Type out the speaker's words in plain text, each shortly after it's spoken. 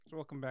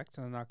Welcome back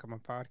to the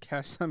Nakama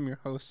Podcast. I'm your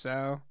host,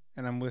 Sal,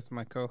 and I'm with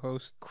my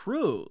co-host,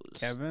 Cruz.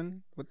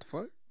 Kevin. What the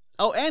fuck?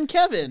 Oh, and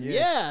Kevin. Yes,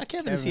 Yeah,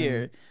 Kevin's Kevin.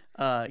 here.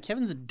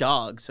 Kevin's a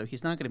dog, so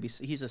he's not going to be...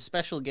 He's a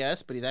special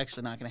guest, but he's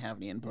actually not going to have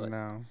any input.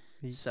 No.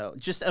 So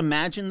just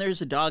imagine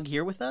there's a dog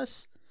here with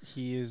us.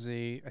 He is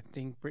I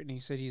think Brittany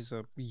said he's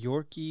a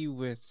Yorkie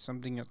with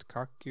something at the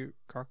Cocker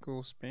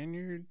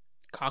Spaniard.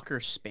 Cocker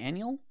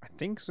Spaniel? I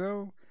think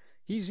so.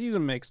 He's a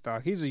mixed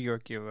dog. He's a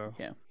Yorkie, though.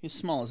 Yeah, he's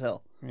small as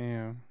hell.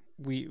 Yeah.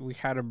 We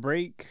had a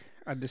break.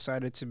 I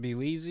decided to be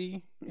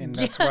lazy, and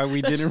that's Yeah, why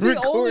we didn't the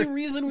record. The only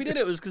reason we did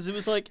it was because it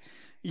was like...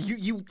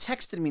 You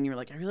texted me and you were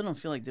like, I really don't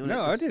feel like doing it.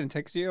 No, I didn't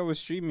text you. I was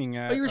streaming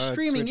at you were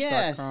streaming,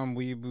 yes. Twitch.com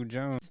Weeaboo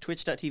Jones.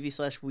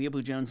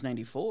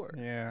 Twitch.tv/WeeabooJones94.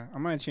 Yeah, I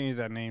might change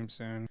that name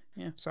soon.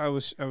 Yeah. So I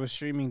was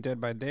streaming Dead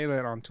by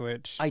Daylight on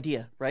Twitch.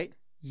 Idea, right?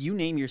 You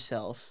name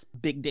yourself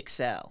Big Dick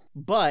Sal,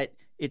 but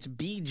it's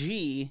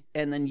BG,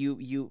 and then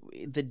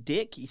the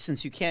dick,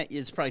 since you can't,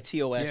 it's probably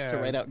TOS Yeah. to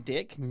write out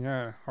dick.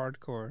 Yeah,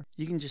 hardcore.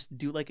 You can just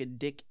do like a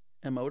dick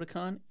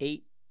emoticon,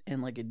 8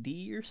 and like a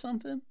D or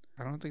something.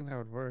 I don't think that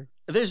would work.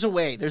 There's a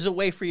way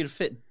for you to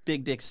fit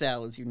Big Dick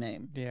Sal as your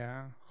name.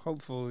 Yeah,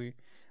 hopefully.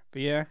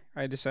 But yeah,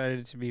 I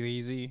decided to be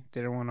lazy.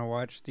 Didn't want to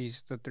watch the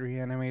 3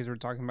 animes we're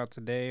talking about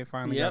today.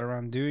 Finally got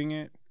around doing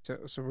it. So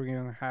we're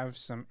going to have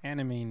some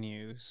anime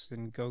news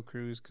and go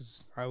cruise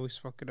because I always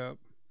fuck it up.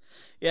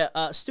 Yeah,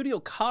 Studio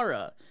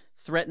Kara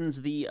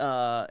threatens the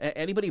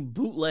anybody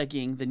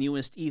bootlegging the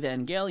newest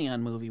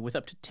Evangelion movie with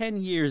up to 10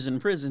 years in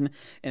prison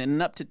and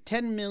an up to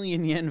 10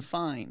 million yen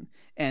fine.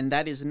 And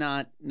that is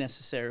not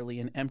necessarily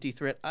an empty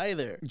threat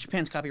either.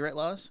 Japan's copyright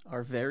laws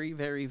are very,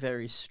 very,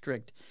 very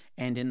strict.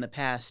 And in the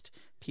past,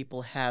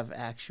 people have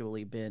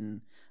actually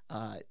been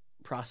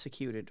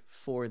prosecuted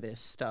for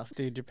this stuff.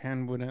 Dude,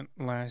 Japan wouldn't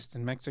last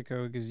in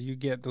Mexico because you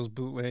get those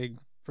bootleg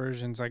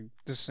versions like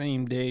the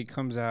same day it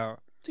comes out.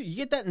 Dude, you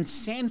get that in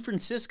San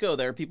Francisco.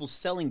 There are people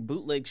selling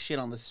bootleg shit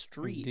on the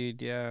street.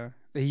 Dude, yeah.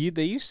 They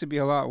used to be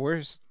a lot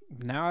worse.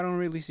 Now I don't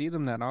really see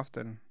them that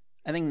often.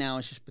 I think now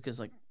it's just because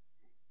like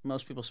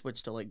most people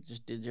switch to like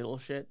just digital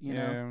shit, you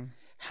Yeah. know?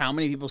 How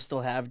many people still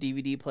have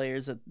DVD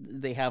players that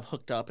they have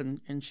hooked up and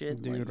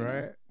shit? Dude, like,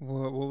 right?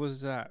 What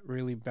was that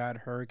really bad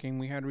hurricane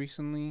we had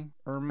recently?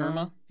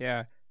 Irma?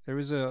 Yeah. There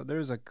was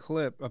a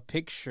clip, a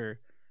picture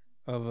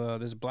of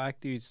this black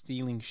dude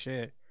stealing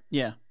shit.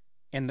 Yeah.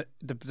 And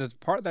the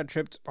part that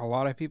tripped a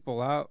lot of people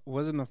out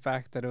wasn't the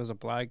fact that it was a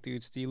black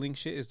dude stealing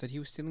shit, is that he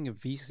was stealing a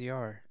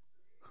VCR.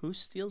 Who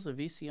steals a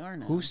VCR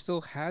now? Who still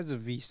has a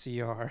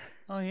VCR?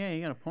 Oh, yeah,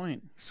 you got a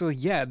point. So,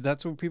 yeah,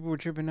 that's what people were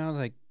tripping out.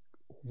 Like,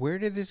 where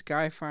did this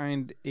guy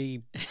find a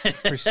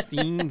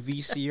pristine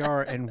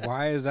VCR, and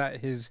why is that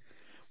his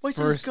What's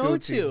first his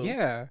go-to?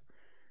 Yeah.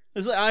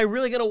 It's like, I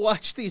really got to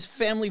watch these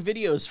family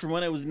videos from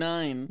when I was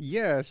 9.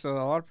 Yeah, so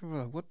a lot of people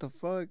are like, what the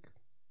fuck?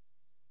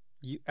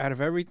 Out of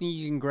everything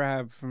you can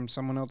grab from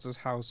someone else's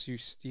house, you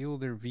steal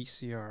their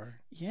VCR.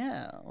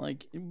 Yeah,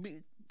 like,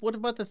 what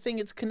about the thing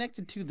it's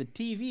connected to, the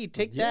TV?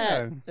 Take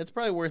Yeah. that. That's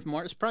probably worth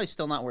more. It's probably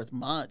still not worth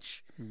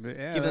much. But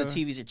yeah, Given the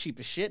TVs are cheap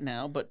as shit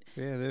now, but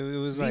yeah, it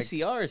was like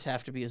VCRs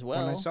have to be as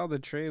well. when I saw the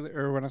trailer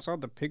or when I saw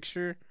the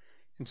picture,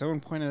 and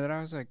someone pointed it out,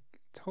 I was like,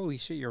 "Holy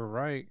shit, you're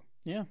right."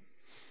 Yeah,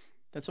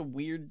 that's a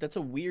weird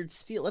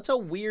steal. That's a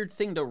weird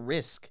thing to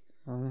risk,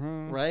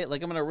 right?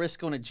 Like I'm gonna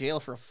risk going to jail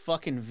for a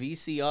fucking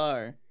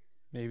VCR.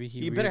 Maybe he.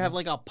 You better have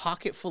like a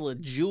pocket full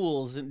of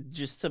jewels and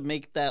just to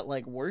make that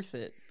like worth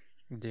it.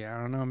 Yeah,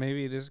 I don't know.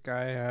 Maybe this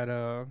guy had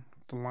The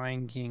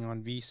Lion King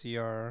on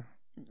VCR.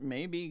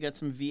 Maybe you got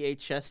some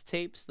VHS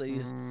tapes that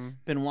he's Mm-hmm.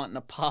 been wanting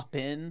to pop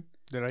in.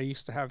 That I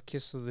used to have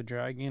Kiss of the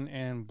Dragon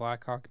and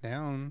Black Hawk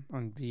Down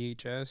on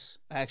VHS.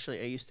 Actually,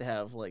 I used to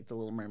have like The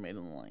Little Mermaid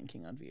and The Lion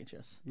King on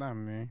VHS. Not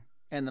me.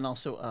 And then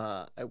also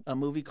a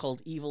movie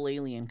called Evil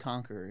Alien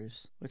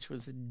Conquerors, which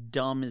was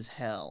dumb as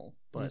hell,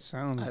 but It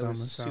sounds I dumb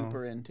was as hell.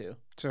 super into.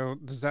 So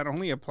does that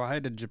only apply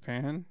to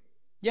Japan?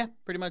 Yeah,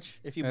 pretty much.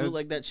 If you That's-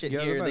 bootleg that shit yeah,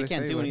 I was here, about they to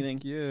can't say, do like,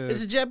 anything. Yeah.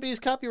 It's a Japanese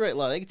copyright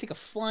law. They can take a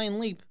flying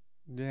leap.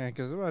 Yeah,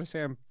 because I was about to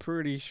say, I'm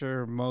pretty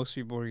sure most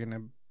people are going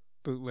to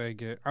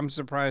bootleg it. I'm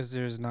surprised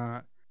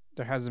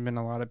there hasn't been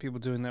a lot of people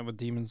doing that with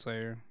Demon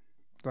Slayer.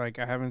 Like,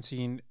 I haven't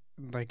seen,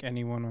 like,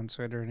 anyone on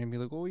Twitter and they'd be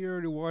like, oh, you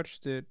already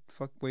watched it.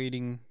 Fuck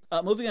waiting.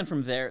 Moving on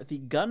from there, the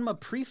Gunma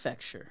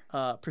Prefecture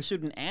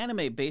pursued an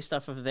anime based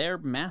off of their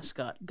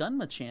mascot,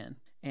 Gunma-chan.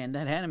 And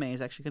that anime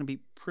is actually going to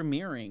be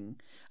premiering,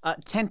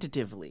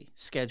 tentatively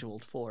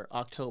scheduled for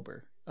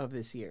October of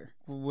this year.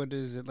 What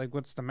is it? Like,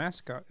 what's the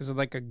mascot? Is it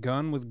like a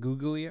gun with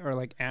googly or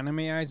like anime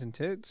eyes and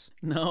tits?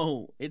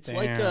 No, it's Damn.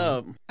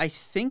 like I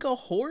think a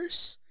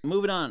horse.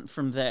 Moving on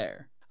from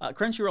there.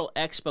 Crunchyroll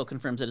Expo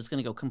confirms that it's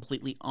going to go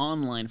completely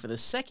online for the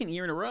second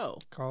year in a row.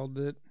 Called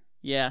it.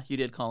 Yeah, you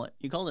did call it.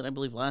 You called it, I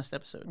believe, last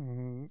episode.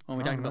 When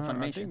we talked about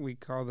Funimation. I think we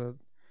called it.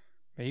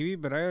 Maybe,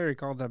 but I already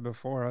called that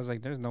before. I was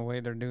like, there's no way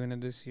they're doing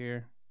it this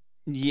year.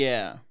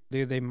 Yeah.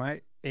 Dude, they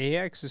might.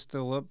 AX is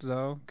still up,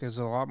 though, because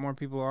a lot more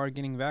people are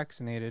getting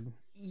vaccinated.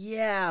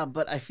 Yeah,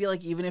 but I feel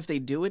like even if they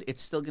do it,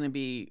 it's still going to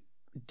be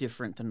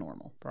different than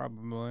normal.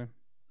 Probably.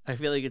 I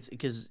feel like it's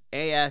because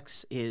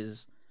AX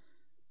is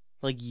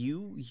like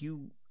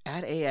you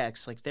at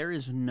AX, like there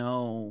is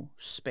no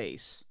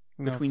space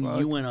between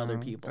you and other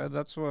people.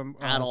 That's what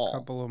at all. A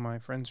couple of my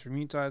friends from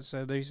Utah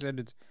said. They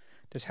said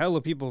there's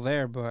hella people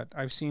there, but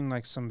I've seen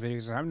like some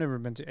videos. I've never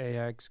been to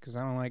AX because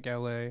I don't like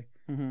LA.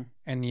 Mm-hmm.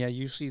 And yeah,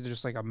 you see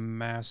there's like a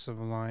massive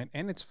line,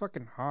 and it's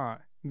fucking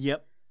hot.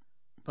 Yep.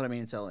 But I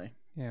mean, it's LA.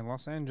 Yeah,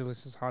 Los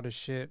Angeles is hot as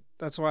shit.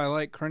 That's why I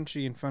like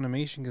Crunchy and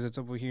Funimation, because it's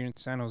over here in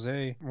San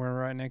Jose.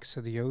 We're right next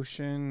to the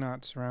ocean,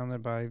 not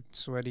surrounded by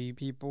sweaty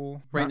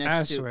people. Right not next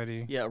as to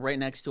sweaty. Yeah, right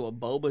next to a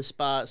boba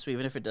spot. So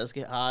even if it does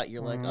get hot,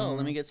 you're like, oh,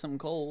 let me get something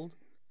cold.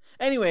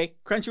 Anyway,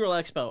 Crunchyroll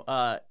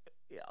Expo.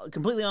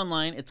 Completely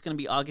online. It's going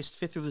to be August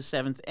 5th through the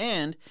 7th.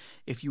 And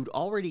if you'd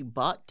already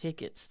bought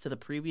tickets to the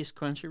previous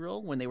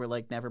Crunchyroll when they were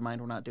like, never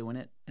mind, we're not doing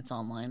it, it's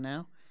online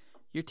now,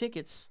 your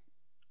tickets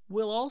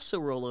will also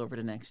roll over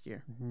to next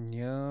year.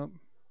 Yep.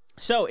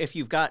 So if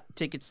you've got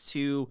tickets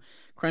to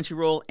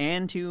Crunchyroll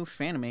and to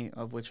Fanime,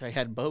 of which I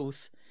had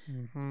both,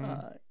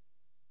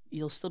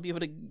 you'll still be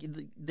able to.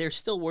 They're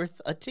still worth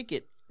a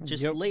ticket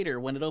just later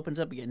when it opens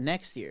up again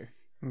next year.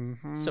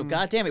 So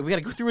goddamn it, we got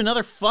to go through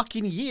another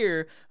fucking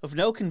year of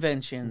no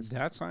conventions.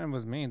 That's fine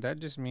with me. That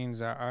just means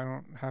that I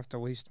don't have to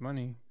waste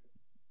money.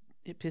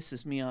 It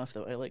pisses me off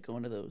though. I like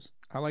going to those.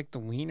 I like the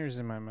wieners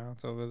in my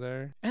mouth over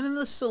there. And then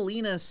the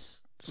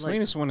Salinas.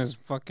 Salinas one is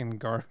fucking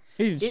garbage.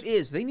 It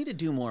is. They need to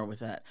do more with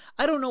that.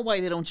 I don't know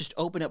why they don't just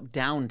open up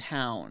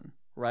downtown,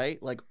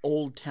 right? Like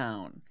Old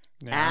Town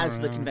as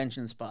the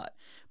convention spot.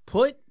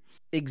 Put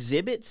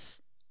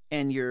exhibits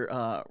and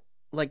your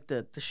like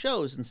the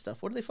shows and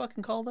stuff. What do they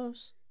fucking call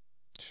those?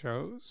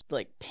 Shows?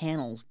 Like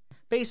panels.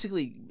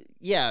 Basically,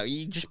 yeah,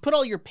 you just put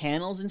all your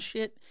panels and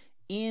shit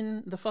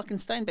in the fucking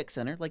Steinbeck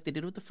Center like they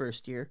did with the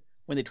first year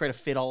when they try to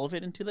fit all of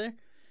it into there.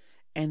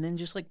 And then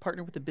just like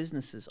partner with the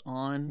businesses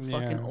on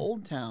fucking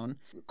Old Town.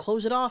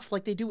 Close it off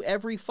like they do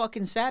every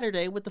fucking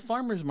Saturday with the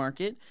farmers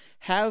market.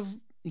 Have,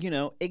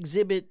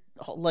 exhibit,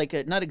 like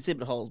not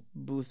exhibit hall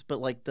booth, but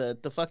like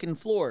the fucking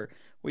floor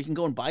where you can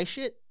go and buy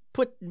shit.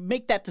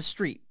 Make that the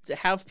street.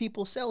 Have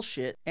people sell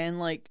shit and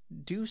like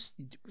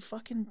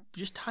fucking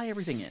just tie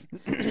everything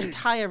in. Just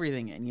tie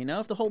everything in,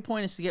 If the whole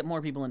point is to get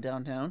more people in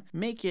downtown,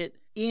 make it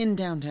in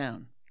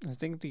downtown. I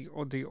think the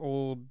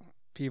old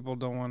people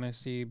don't want to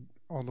see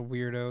all the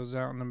weirdos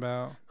out and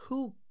about.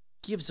 Who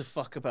gives a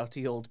fuck about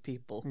the old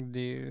people?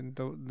 Dude,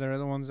 they're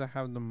the ones that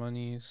have the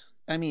monies.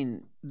 I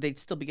mean, they'd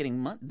still be getting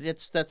money.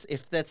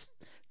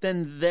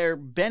 Then their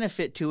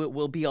benefit to it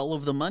will be all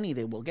of the money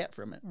they will get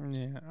from it.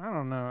 Yeah, I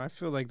don't know. I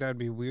feel like that'd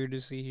be weird to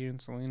see here in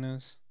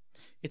Salinas.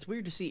 It's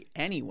weird to see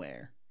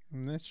anywhere.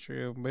 That's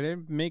true, but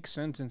it makes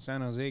sense in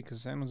San Jose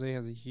because San Jose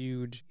has a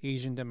huge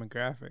Asian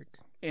demographic.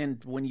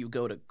 And when you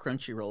go to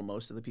Crunchyroll,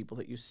 most of the people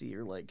that you see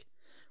are like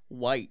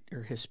white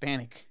or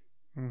Hispanic.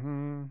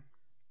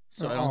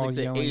 So I don't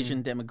think the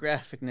Asian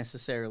demographic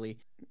necessarily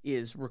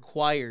is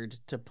required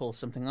to pull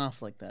something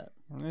off like that.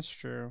 That's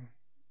true.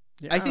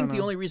 Yeah, I think the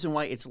only reason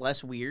why it's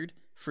less weird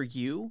for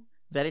you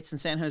that it's in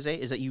San Jose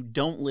is that you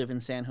don't live in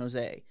San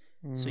Jose.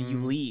 So you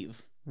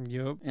leave.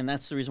 Yep. And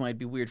that's the reason why it'd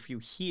be weird for you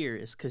here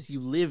is because you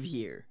live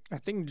here. I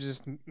think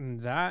just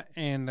that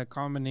and the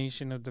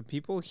combination of the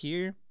people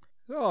here.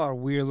 There's a lot of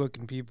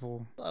weird-looking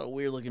people. A lot of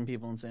weird-looking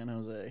people in San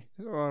Jose.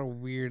 There's a lot of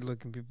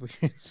weird-looking people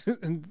here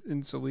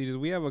in Salinas.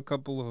 We have a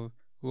couple of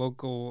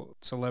local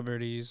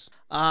celebrities.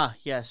 Ah,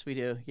 yes, we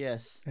do.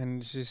 Yes.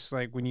 And it's just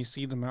like when you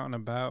see them out and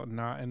about,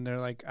 not in their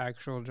like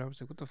actual jobs,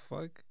 like what the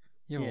fuck?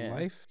 You have a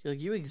life? You're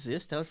like, you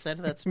exist outside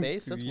of that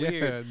space? That's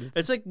weird.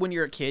 It's like when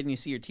you're a kid and you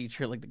see your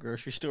teacher at like the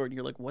grocery store and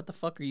you're like, what the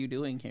fuck are you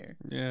doing here?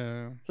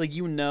 Yeah. Like,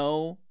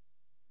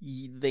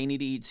 they need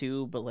to eat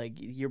too, but like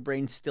your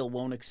brain still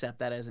won't accept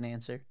that as an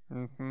answer.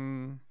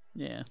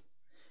 Yeah.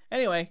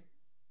 Anyway,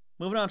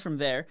 moving on from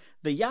there,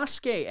 the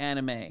Yasuke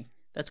anime.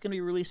 That's going to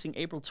be releasing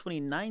April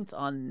 29th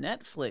on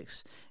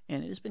Netflix,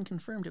 and it has been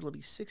confirmed it'll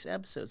be 6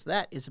 episodes.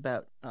 That is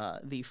about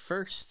the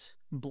first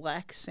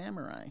black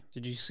samurai.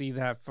 Did you see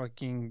that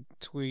fucking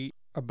tweet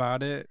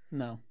about it?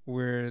 No.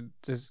 Where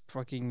this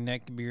fucking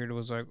neckbeard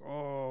was like,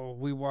 oh,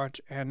 we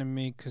watch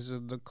anime because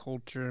of the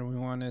culture and we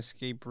want to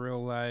escape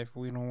real life.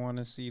 We don't want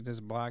to see this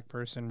black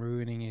person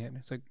ruining it.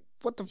 It's like,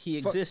 what the fuck? He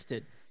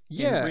existed.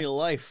 In real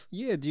life.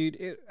 Yeah,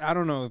 dude. I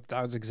don't know if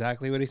that was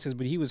exactly what he says,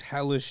 but he was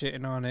hella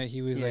shitting on it.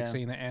 He was like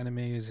saying that anime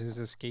is his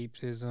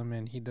escapism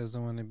and he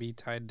doesn't want to be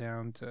tied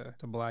down to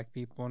black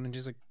people. And I'm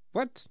just like,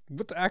 what?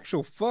 What the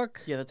actual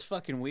fuck? Yeah, that's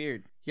fucking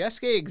weird.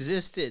 Yasuke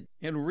existed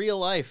in real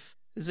life.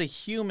 Is a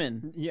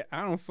human. Yeah,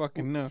 I don't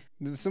fucking know.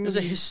 There's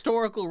a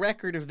historical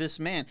record of this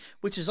man,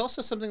 which is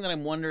also something that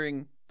I'm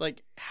wondering,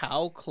 like,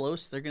 how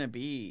close they're going to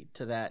be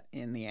to that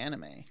in the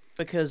anime.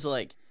 Because,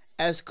 like,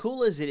 as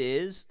cool as it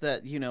is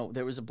that,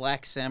 there was a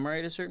black samurai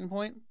at a certain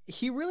point,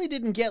 he really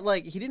didn't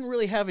he didn't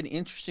really have an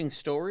interesting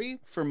story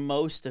for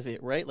most of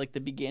it, right? Like,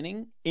 the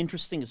beginning,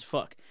 interesting as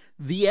fuck.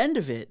 The end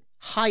of it,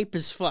 hype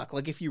as fuck.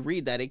 Like, if you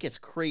read that, it gets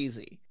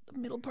crazy. The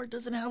middle part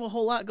doesn't have a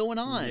whole lot going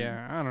on.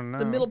 Yeah, I don't know.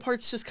 The middle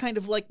part's just kind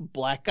of like,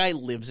 black guy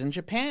lives in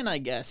Japan, I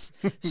guess.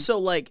 So,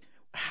 like,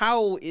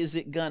 how is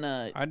it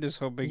gonna? I just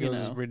hope it You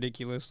goes know.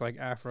 ridiculous like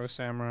Afro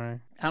Samurai.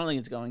 I don't think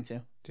it's going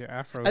to. The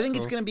Afro. I think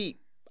it's going to be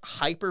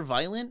hyper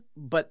violent,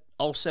 but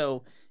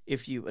also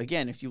if you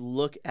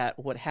look at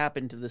what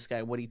happened to this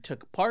guy, what he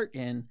took part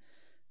in,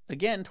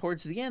 again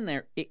towards the end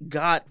there, it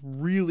got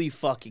really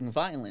fucking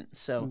violent.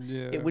 So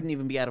it wouldn't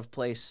even be out of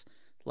place,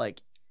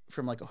 like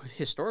from like a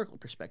historical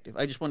perspective.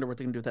 I just wonder what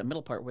they're going to do with that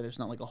middle part where there's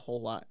not like a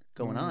whole lot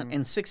going on.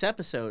 And 6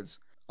 episodes,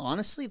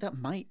 honestly,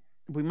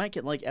 we might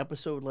get like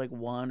episode like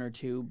 1 or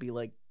 2 be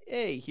like,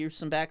 hey, here's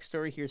some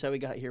backstory, here's how we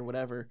got here,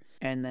 whatever,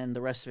 and then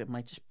the rest of it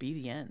might just be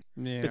the end.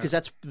 Yeah.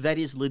 Because that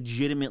is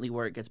legitimately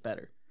where it gets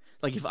better.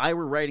 Like if I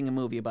were writing a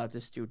movie about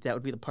this dude, that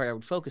would be the part I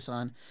would focus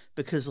on,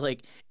 because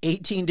like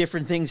 18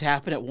 different things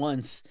happen at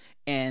once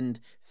and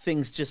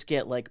things just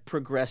get like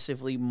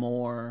progressively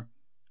more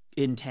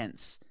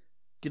intense.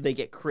 They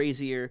get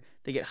crazier,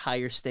 they get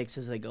higher stakes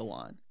as they go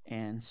on.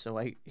 And so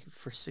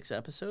for 6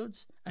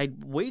 episodes,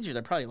 I'd wager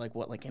they're probably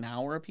like an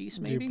hour a piece,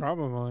 maybe.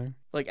 Probably.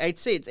 Like I'd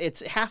say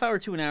it's half hour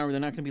to an hour. They're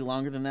not going to be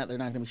longer than that. They're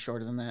not going to be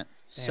shorter than that.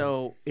 Damn.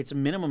 So it's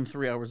minimum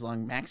 3 hours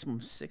long, maximum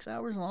 6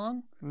 hours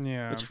long.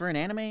 Yeah. Which for an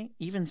anime,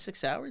 even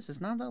 6 hours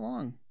is not that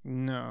long.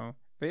 No.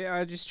 But yeah,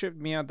 it just tripped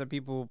me out that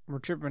people were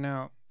tripping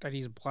out that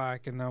he's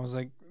black, and that was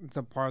like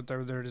the part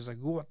that they're just like,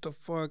 what the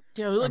fuck?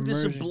 Yeah, look, this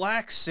is a Immersion.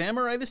 black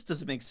samurai. This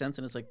doesn't make sense,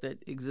 and it's like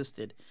that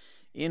existed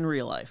in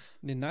real life.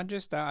 And not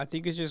just that, I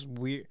think it's just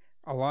weird.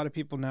 A lot of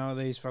people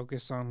nowadays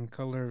focus on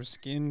color of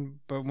skin,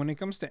 but when it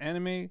comes to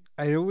anime,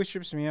 it always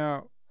trips me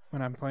out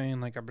when I'm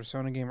playing like a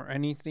Persona game or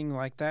anything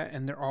like that,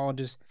 and they're all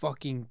just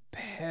fucking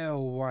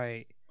pale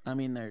white, I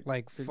mean, they're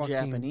like they're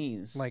fucking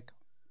Japanese. like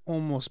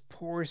almost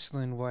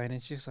porcelain white. And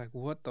it's just like,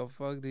 what the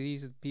fuck? Do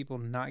these people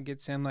not get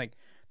sent? Like,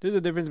 there's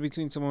a difference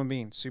between someone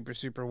being super,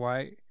 super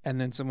white and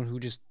then someone who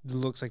just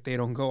looks like they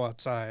don't go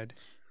outside.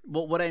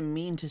 Well, what I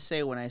mean to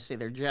say when I say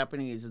they're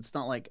Japanese, it's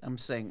not like I'm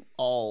saying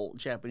all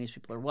Japanese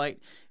people are white.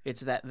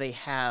 It's that they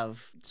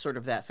have sort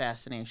of that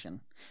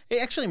fascination.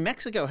 Actually,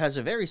 Mexico has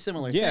a very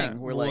similar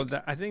thing. Where well,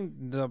 like, I think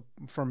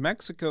for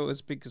Mexico,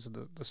 it's because of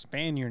the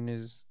Spaniard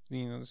is,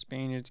 the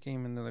Spaniards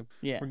came and they're like,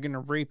 yeah. we're gonna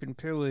rape and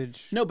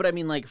pillage. No, but I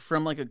mean like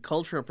from like a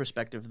cultural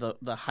perspective, the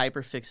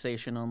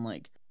hyperfixation on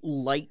like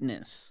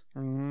lightness.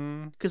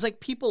 Mm-hmm. Because like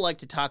people like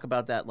to talk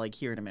about that like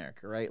here in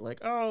America, right? Like,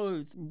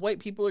 oh, white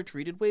people are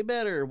treated way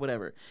better or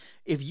whatever.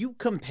 If you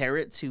compare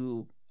it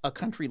to a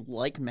country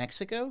like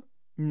Mexico,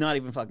 not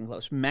even fucking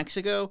close.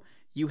 Mexico,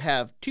 you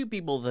have 2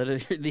 people that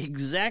are the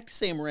exact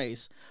same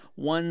race.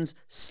 One's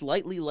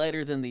slightly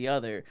lighter than the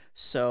other,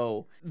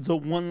 so the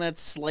one that's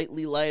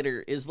slightly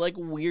lighter is like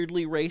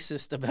weirdly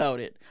racist about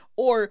it.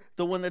 Or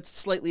the one that's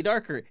slightly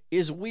darker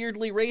is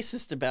weirdly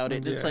racist about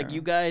it. It's like, Yeah.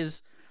 you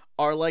guys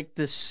are like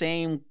the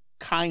same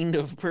kind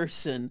of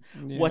person.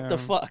 What the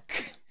Yeah. fuck?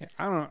 Yeah,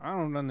 I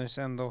don't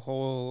understand the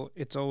whole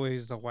it's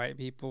always the white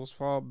people's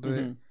fault, but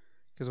Mhm.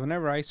 because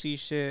whenever I see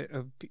shit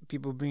of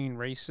people being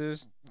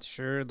racist,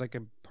 sure, like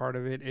a part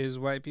of it is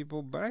white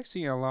people, but I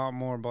see a lot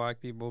more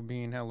black people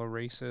being hella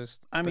racist.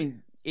 I But,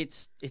 mean,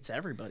 it's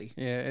everybody.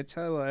 yeah, it's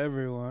hella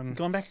everyone.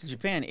 Going back to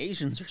Japan,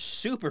 Asians are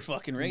super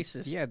fucking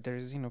racist. Yeah, they're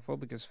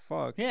xenophobic as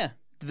fuck. Yeah.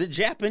 The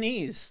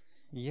Japanese,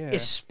 Yeah,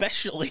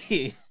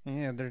 especially.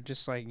 yeah, they're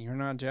just like, you're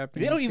not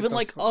Japanese. They don't get even the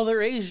like fu-"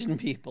 other Asian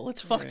people.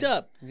 It's fucked Yeah.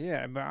 up.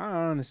 Yeah, but I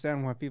don't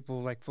understand why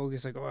people like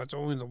focus like, oh, it's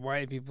only the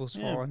white people's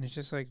Yeah. fault, and it's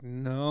just like,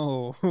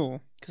 no.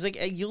 Because like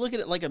you look at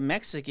it like a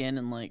Mexican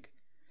and like,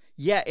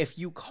 yeah, if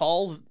you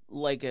call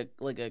like a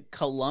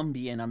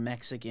Colombian a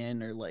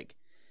Mexican, or like,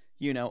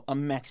 a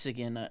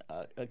Mexican a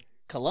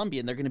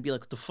Colombian, they're gonna be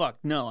like, what the fuck?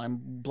 No, I'm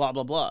blah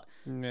blah blah.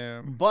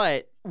 Yeah.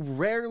 But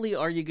rarely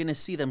are you gonna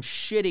see them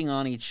shitting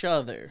on each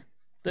other.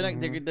 They're not.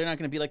 Mhm. They're not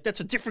gonna be like, that's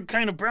a different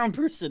kind of brown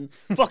person.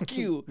 Fuck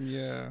you.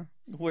 Yeah.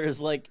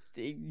 Whereas like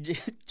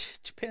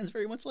Japan's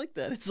very much like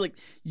that. It's like,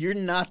 you're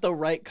not the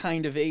right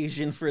kind of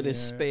Asian for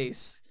this Yeah.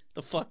 space.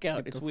 The fuck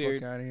out. Get It's the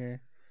weird. Fuck out of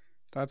here.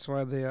 That's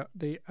why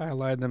they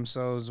allied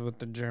themselves with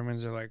the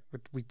Germans. They're like,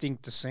 we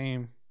think the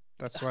same.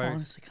 That's why.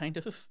 Honestly, kind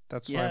of.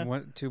 That's yeah.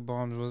 why 2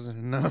 bombs wasn't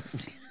enough.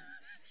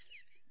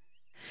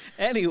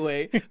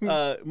 Anyway,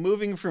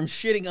 moving from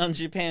shitting on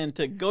Japan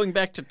to going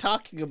back to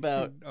talking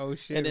about Oh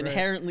shit! an right.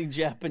 inherently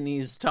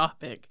Japanese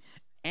topic,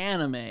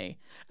 anime.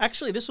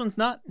 Actually, this one's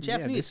not Yeah,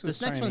 Japanese. this This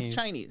was next one's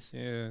Chinese. Chinese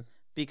Yeah.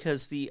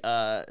 because they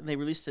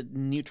released a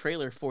new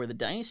trailer for the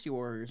Dynasty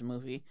Warriors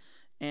movie,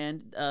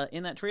 and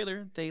in that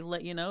trailer they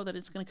let you know that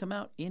it's going to come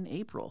out in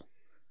April.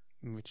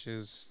 Which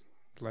is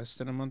less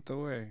than a month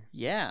away.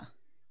 Yeah,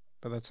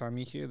 By the time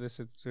you hear this,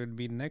 it would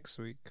be next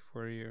week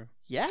for you.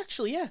 yeah,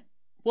 actually, yeah.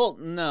 Well,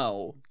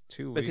 no,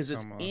 2 weeks because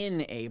it's almost.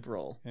 in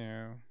April.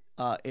 Yeah.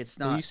 It's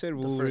Well, not. you said the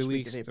we'll first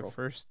week release of the April.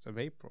 1st of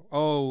April.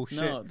 Oh shit!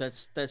 No,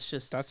 that's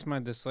just That's my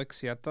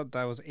dyslexia. I thought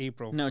that was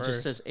April. no. It 1st.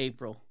 just says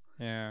April.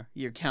 Yeah.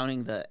 You're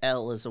counting the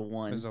L as a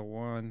one. There's a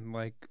 1,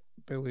 like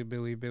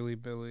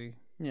Billy.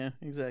 Yeah,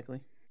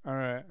 exactly. All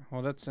right.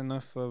 Well, that's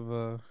enough of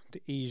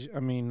the Asian. I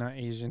mean, not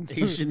Asian.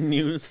 Asian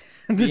news.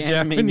 the the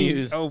anime Japanese.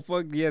 news. Oh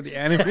fuck yeah, the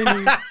anime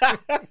news.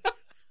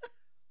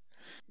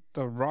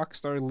 The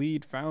Rockstar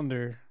lead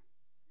founder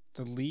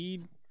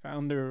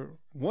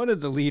one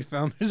of the lead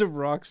founders of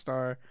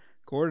Rockstar,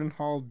 Gordon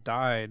Hall,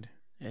 died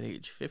at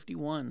age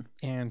 51.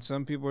 And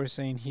some people are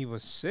saying he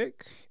was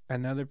sick,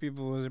 and other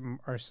people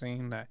are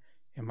saying that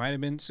it might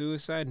have been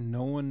suicide.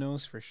 No one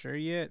knows for sure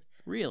yet.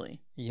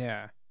 Really?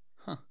 Yeah.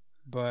 Huh.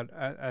 But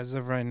as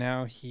of right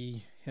now,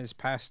 he has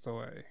passed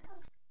away.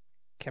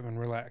 Kevin,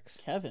 relax.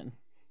 Kevin?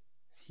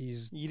 You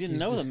didn't he's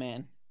know the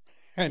man.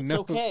 I It's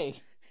know.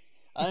 okay.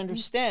 I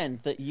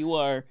understand that you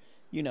are,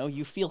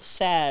 you feel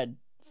sad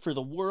for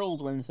the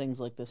world when things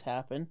like this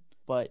happen,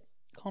 but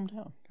calm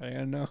down. I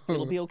know.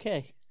 It'll be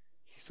okay.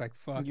 He's like,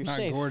 fuck, You're not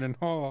safe. Gordon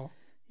Hall.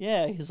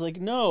 Yeah, he's like,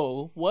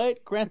 no,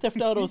 what? Grand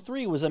Theft Auto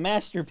 3 was a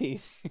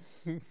masterpiece.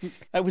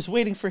 I was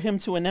waiting for him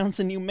to announce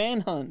a new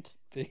Manhunt.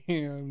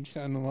 Damn, you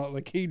sound a lot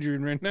like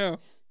Adrian right now.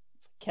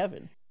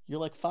 Kevin, you're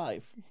like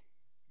 5.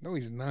 No,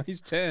 he's not.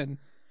 He's 10.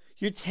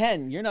 You're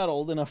 10. You're not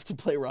old enough to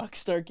play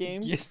Rockstar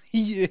games. Yes,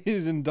 he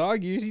is. In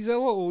dog years, he's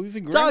old. He's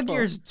a grandpa. Dog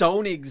years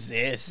don't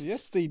exist.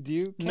 Yes, they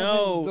do. Kevin,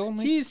 No, don't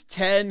lick, he's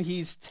 10.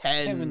 He's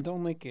 10. Kevin,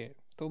 don't lick it.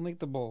 Don't lick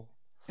the bowl.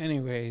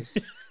 Anyways,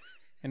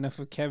 enough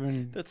of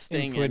Kevin That's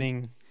staying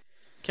inputting.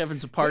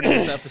 Kevin's a part of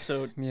this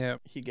episode. Yeah.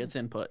 He gets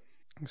input.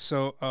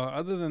 So,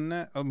 other than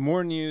that,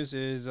 more news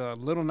is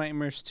Little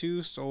Nightmares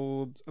 2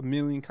 sold 1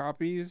 million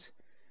copies.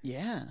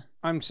 Yeah.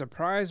 I'm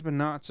surprised, but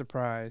not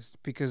surprised,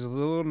 because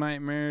Little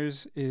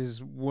Nightmares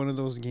is one of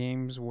those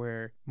games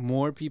where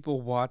more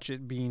people watch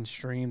it being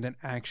streamed than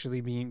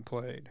actually being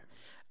played.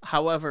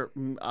 However,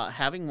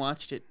 having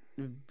watched it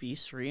be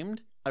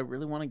streamed, I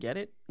really want to get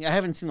it. I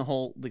haven't seen the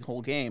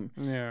whole game.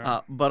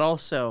 Yeah. But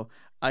also,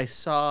 I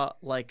saw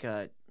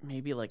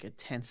maybe like a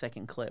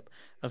 10-second clip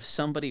of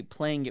somebody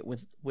playing it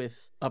with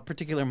a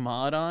particular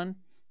mod on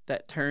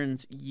that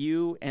turns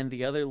you and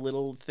the other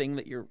little thing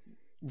that you're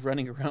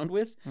running around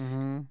with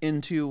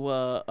into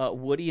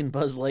Woody and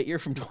Buzz Lightyear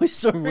from Toy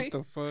Story. What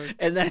the fuck?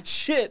 And that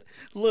shit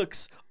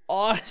looks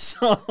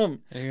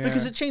awesome Yeah.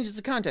 because it changes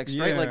the context,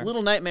 right? Like Yeah.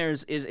 Little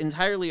Nightmares is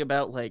entirely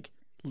about like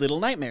little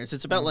nightmares.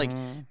 It's about like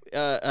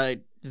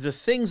the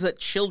things that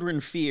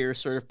children fear,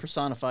 sort of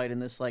personified in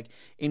this like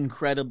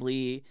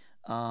incredibly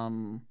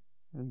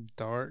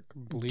Dark,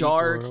 bleak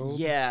world.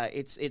 Yeah,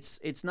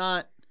 it's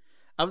not.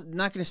 I'm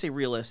not going to say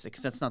realistic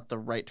because that's not the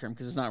right term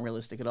because it's not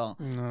realistic at all.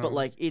 No. But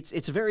like it's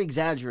very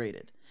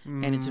exaggerated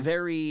and it's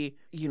very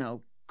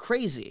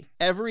crazy.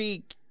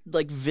 Every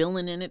like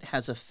villain in it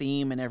has a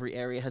theme and every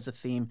area has a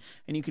theme,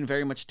 and you can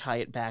very much tie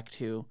it back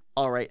to,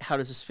 all right, how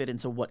does this fit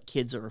into what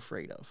kids are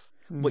afraid of?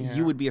 What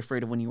you would be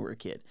afraid of when you were a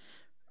kid.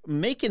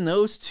 Making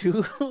those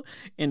two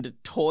into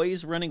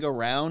toys running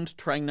around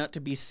trying not to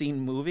be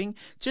seen moving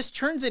just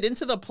turns it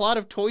into the plot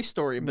of Toy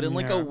Story, but in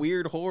like a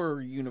weird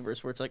horror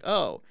universe where it's like,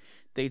 oh,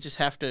 they just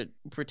have to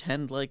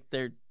pretend like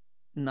they're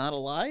not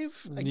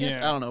alive, I guess.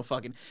 Yeah. I don't know,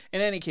 fucking.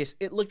 In any case,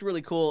 it looked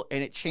really cool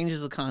and it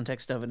changes the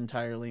context of it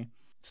entirely.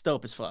 It's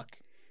dope as fuck.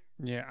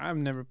 Yeah, I've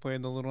never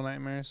played the Little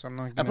Nightmares, so I'm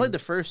not gonna... I played the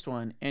first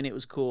one and it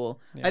was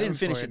cool. Yeah, I didn't haven't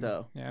finish played- it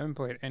though. Yeah, I haven't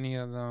played any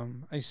of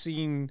them. I've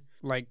seen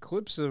like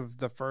clips of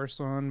the first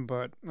one,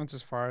 but that's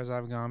as far as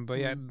I've gone. But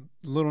yeah,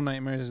 Little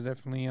Nightmares is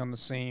definitely on the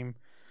same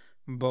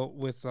boat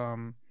with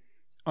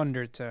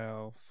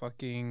Undertale.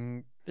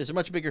 Fucking There's a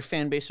much bigger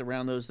fan base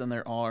around those than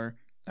there are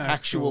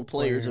actual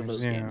players of those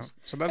games.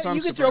 So that's Hey,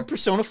 you could throw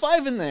Persona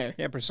 5 in there.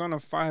 Yeah, Persona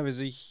 5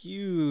 is a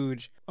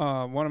huge...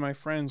 one of my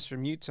friends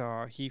from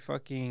Utah, he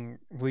fucking...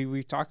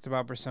 We talked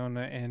about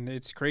Persona, and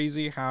it's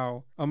crazy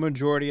how a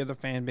majority of the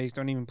fan base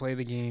don't even play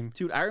the game.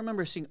 Dude, I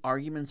remember seeing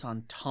arguments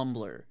on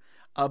Tumblr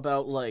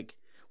about, like,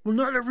 well,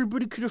 not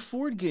everybody could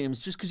afford games.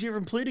 Just because you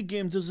haven't played a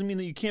game doesn't mean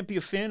that you can't be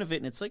a fan of it.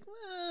 And it's like,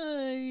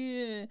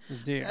 yeah.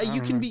 Yeah, I You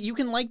don't can know. you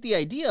can like the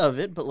idea of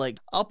it, but, like,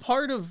 a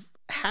part of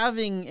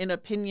having an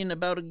opinion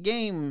about a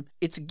game,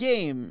 it's a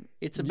game.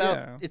 It's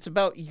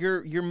about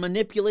your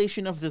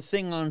manipulation of the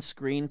thing on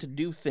screen to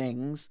do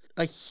things.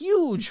 A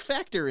huge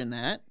factor in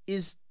that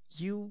is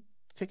you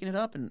picking it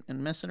up and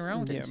messing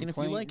around with it and seeing if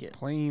you like it.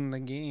 Playing the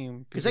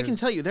game. Because I can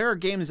tell you, there are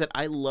games that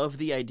I love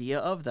the idea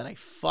of that I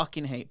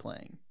fucking hate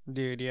playing.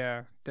 Dude,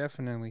 yeah,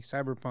 definitely.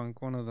 Cyberpunk,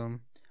 one of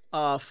them.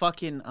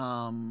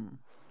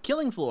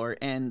 Killing Floor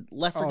and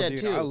Left 4 Dead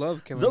 2. I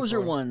love Killing Those are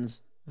Floor.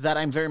 ones that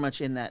I'm very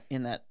much in that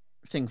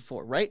thing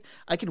for, right?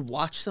 I can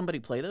watch somebody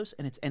play those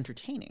and it's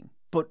entertaining.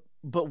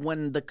 But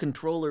when the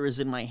controller is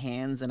in my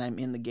hands and I'm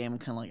in the game, I'm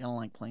kind of like, I don't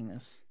like playing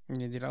this.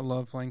 Yeah, dude, I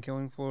love playing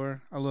Killing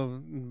Floor. I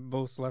love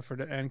both Left 4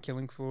 Dead and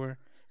Killing Floor.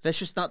 That's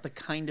just not the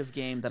kind of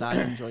game that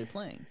I enjoy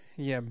playing.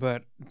 Yeah,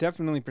 but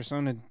definitely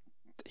Persona,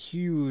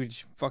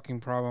 huge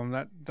fucking problem.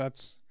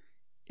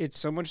 It's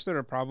so much that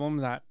a problem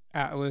that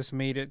Atlas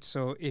made it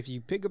so if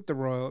you pick up the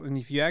Royal and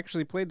if you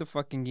actually played the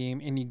fucking game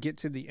and you get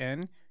to the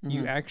end,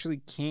 you actually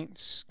can't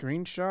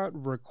screenshot,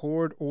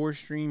 record, or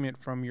stream it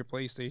from your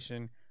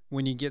PlayStation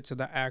when you get to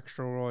the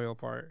actual Royal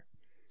part.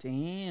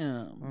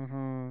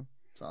 Damn.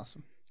 It's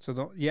awesome.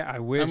 So I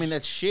wish. I mean,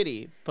 that's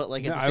shitty, but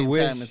like at the I same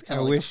wish, time, it's kind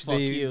I of like, wish fuck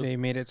you. they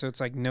made it so it's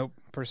like, nope,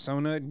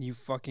 Persona, you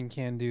fucking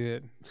can't do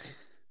it.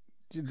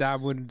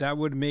 That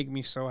would make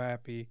me so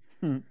happy.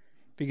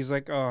 Because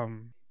like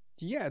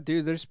Yeah,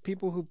 dude, there's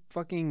people who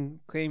fucking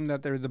claim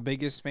that they're the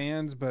biggest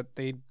fans, but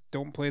they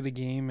don't play the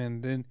game,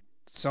 and then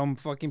some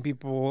fucking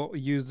people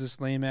use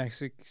this lame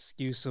ass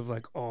excuse of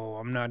like, oh,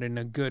 I'm not in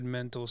a good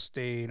mental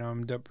state,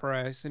 I'm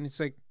depressed, and it's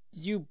like,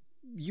 you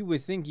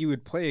would think you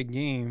would play a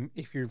game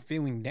if you're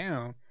feeling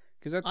down,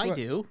 because I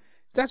do.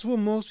 That's what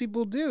most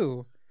people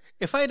do.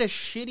 If I had a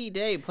shitty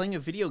day playing a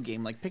video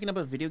game, like picking up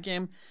a video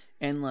game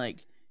and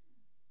like,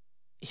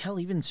 hell,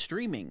 even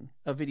streaming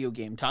a video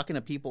game, talking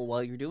to people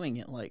while you're doing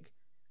it, like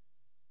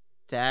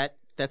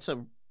that's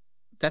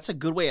a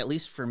good way, at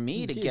least for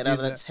me, to get out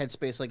of that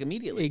headspace like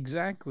immediately.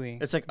 Exactly.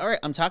 It's like, all right,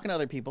 I'm talking to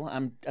other people.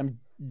 I'm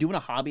doing a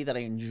hobby that I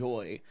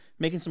enjoy,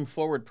 making some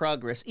forward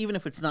progress, even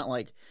if it's not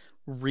like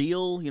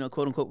real,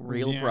 quote unquote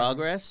real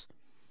progress.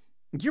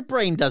 Your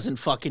brain doesn't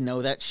fucking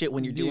know that shit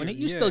when you're doing it.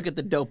 You still get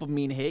the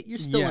dopamine hit. You're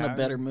still in a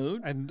better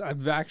mood.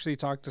 I've actually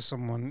talked to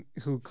someone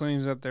who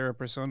claims that they're a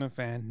Persona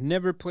fan,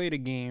 never played a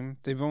game.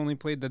 They've only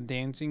played the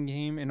dancing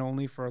game and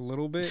only for a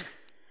little bit.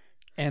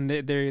 And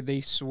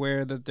they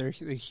swear that they're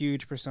a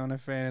huge Persona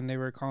fan, and they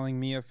were calling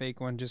me a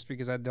fake one just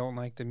because I don't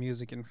like the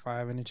music in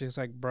 5. And it's just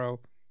like, bro,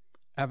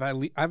 I've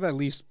at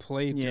least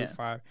played through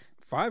 5.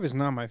 5 is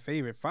not my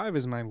favorite. 5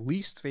 is my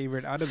least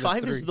favorite out of the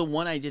 5 3. is the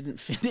one I didn't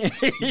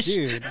finish.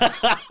 Dude.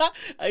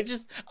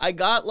 I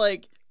got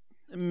like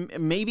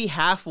maybe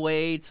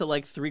halfway to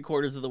like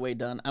 3/4 of the way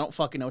done. I don't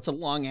fucking know. It's a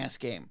long ass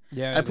game.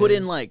 Yeah, I put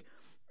in like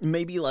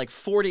maybe like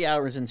 40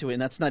 hours into it,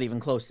 and that's not even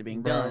close to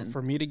being done.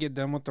 For me to get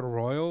done with the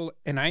Royal,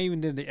 and I even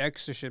did the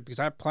extra shit because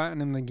I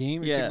platinumed the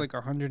game. It took like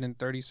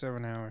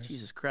 137 hours.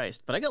 Jesus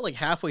Christ. But I got like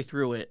halfway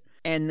through it,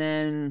 and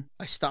then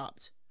I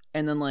stopped.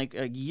 And then like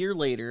a year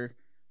later,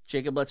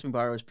 Jacob lets me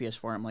borrow his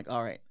PS4. I'm like,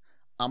 all right,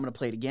 I'm going to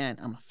play it again.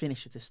 I'm going to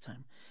finish it this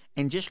time.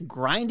 And just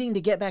grinding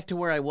to get back to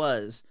where I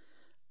was,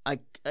 I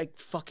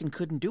fucking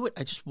couldn't do it.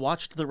 I just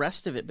watched the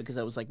rest of it because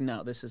I was like,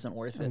 no, this isn't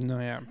worth it. No,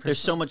 yeah. There's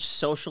so much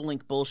social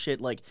link bullshit.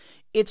 Like,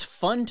 it's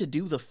fun to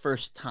do the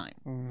first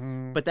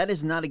time, but that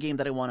is not a game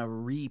that I want to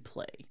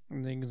replay.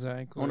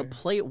 Exactly. I want to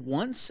play it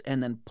once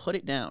and then put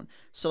it down.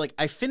 So, like,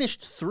 I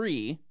finished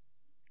 3.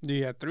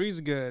 Yeah,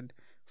 3's good.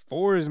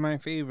 4 is my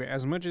favorite.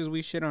 As much as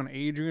we shit on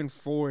Adrian,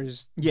 4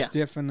 is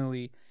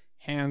definitely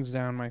hands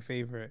down my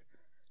favorite.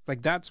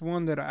 Like, that's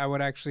one that I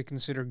would actually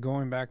consider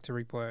going back to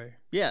replay.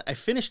 Yeah, I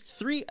finished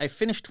 3. I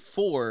finished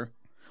 4.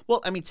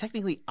 Well, I mean,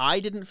 technically, I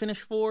didn't finish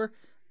 4.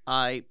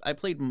 I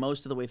played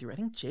most of the way through. I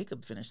think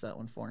Jacob finished that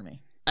one for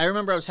me. I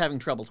remember I was having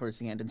trouble towards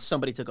the end, and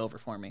somebody took over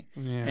for me.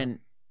 Yeah. And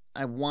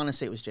I want to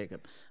say it was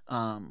Jacob.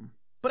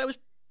 But I was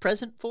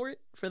present for it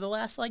for the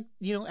last, like,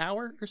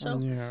 hour or so.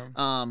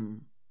 Yeah.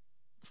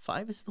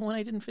 5 is the one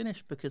I didn't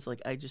finish because,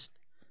 like, I just,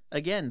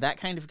 again, that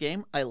kind of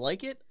game, I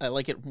like it. I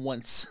like it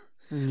once.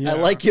 Yeah, I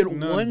like it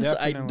once.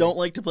 Definitely. I don't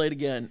like to play it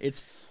again.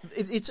 It's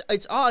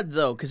odd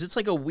though, because it's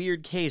like a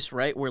weird case,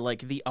 right? Where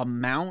like the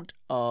amount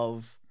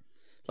of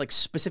like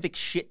specific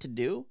shit to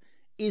do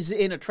is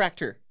an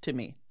attractor to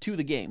me to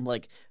the game.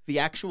 Like the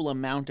actual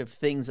amount of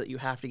things that you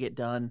have to get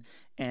done,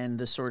 and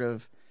the sort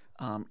of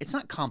it's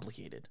not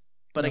complicated,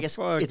 but I guess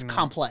it's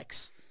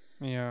complex.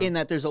 Yeah. In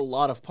that there's a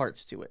lot of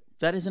parts to it.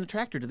 That is an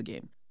attractor to the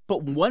game.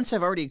 But once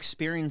I've already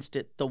experienced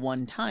it the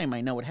one time,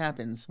 I know what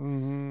happens.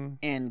 Mm-hmm.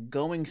 And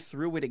going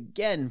through it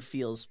again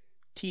feels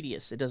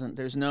tedious. It doesn't.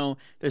 There's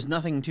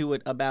nothing to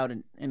it about it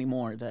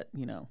anymore. That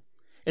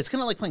it's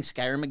kind of like playing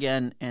Skyrim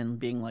again and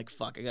being like,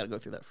 "Fuck, I got to go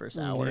through that first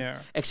hour."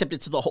 Yeah. Except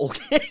it's the whole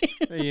game.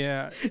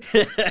 Yeah.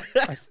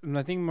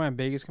 I think my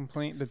biggest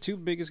complaint, the 2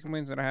 biggest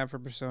complaints that I have for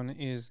Persona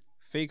is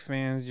fake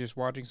fans just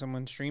watching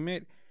someone stream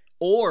it,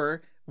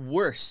 or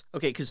worse.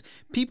 Okay, because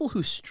people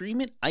who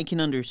stream it, I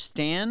can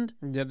understand.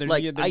 Yeah, they're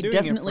like, doing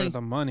definitely it for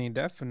the money,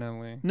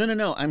 definitely.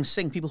 No. I'm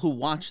saying people who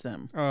watch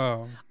them.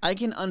 Oh. I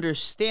can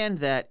understand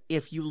that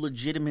if you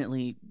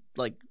legitimately,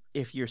 like,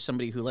 if you're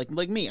somebody who, like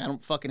me, I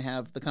don't fucking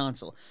have the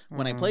console.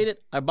 When I played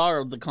it, I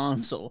borrowed the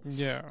console.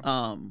 Yeah.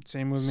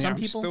 Same with me. Some I'm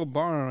people still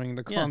borrowing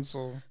the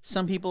console.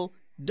 Some people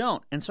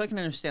don't. And so I can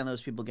understand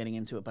those people getting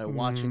into it by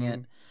watching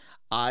it.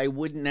 I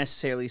wouldn't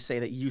necessarily say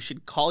that you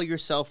should call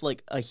yourself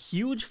like a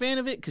huge fan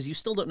of it because you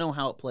still don't know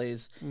how it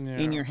plays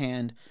in your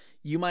hand.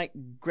 You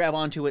might grab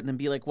onto it and then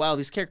be like, wow,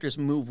 these characters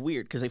move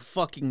weird because they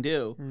fucking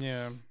do.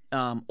 Yeah.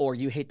 Or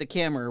you hate the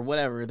camera or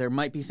whatever. There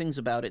might be things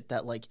about it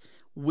that like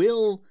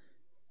will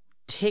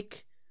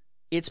tick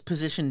its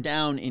position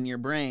down in your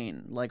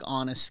brain, like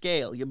on a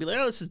scale. You'll be like,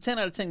 oh, this is a 10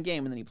 out of 10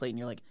 game. And then you play it and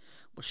you're like,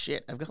 well,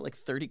 shit, I've got like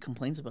 30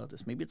 complaints about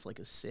this. Maybe it's like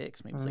a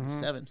 6. Maybe it's like a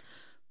 7.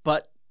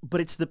 But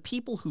it's the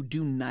people who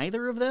do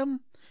neither of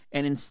them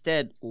and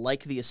instead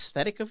like the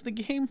aesthetic of the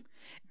game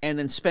and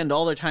then spend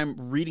all their time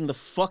reading the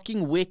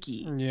fucking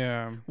wiki.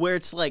 Yeah. Where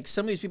it's like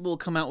some of these people will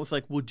come out with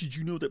like, well, did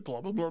you know that blah,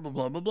 blah, blah, blah,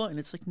 blah, blah, blah. And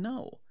it's like,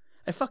 no.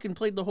 I fucking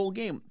played the whole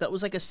game. That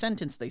was like a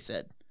sentence they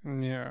said.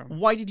 Yeah.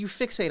 Why did you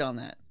fixate on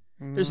that?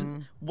 There's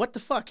what the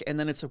fuck? And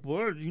then it's like,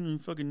 well,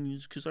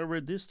 fucking because I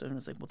read this stuff. And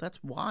it's like, well, that's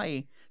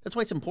why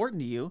it's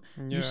important to you.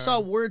 Yeah. You saw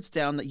words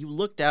down that you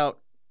looked out,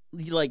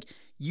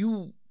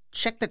 you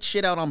checked that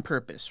shit out on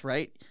purpose,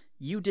 right?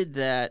 You did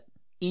that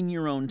in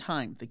your own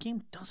time. The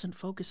game doesn't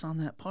focus on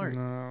that part.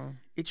 No.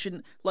 It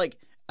shouldn't. Like,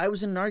 I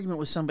was in an argument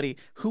with somebody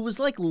who was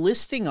like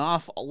listing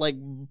off like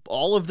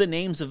all of the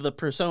names of the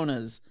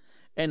personas,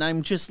 and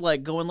I'm just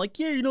like going like,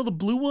 yeah, you know the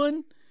blue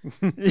one?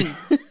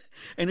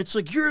 And it's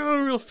like, you're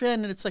a real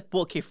fan, and it's like,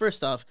 well, okay,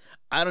 first off,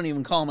 I don't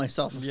even call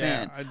myself a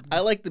fan.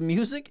 I like the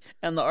music,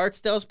 and the art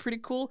style's pretty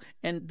cool,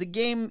 and the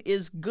game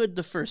is good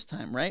the first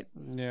time, right?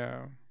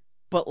 Yeah.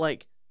 But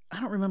like, I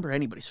don't remember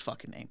anybody's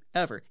fucking name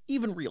ever,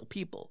 even real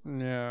people.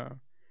 Yeah.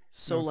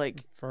 So No,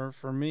 like,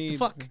 for me,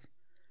 fuck.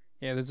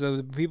 Yeah, there's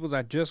the people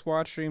that just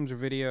watch streams or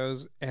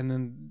videos, and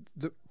then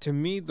to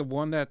me, the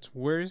one that's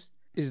worse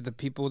is the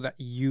people that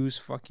use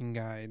fucking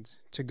guides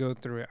to go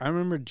through it. I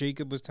remember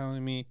Jacob was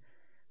telling me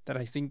that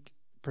I think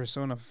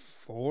Persona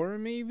 4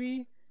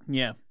 maybe?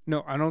 Yeah.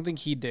 No, I don't think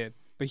he did.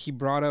 But he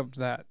brought up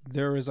that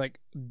there was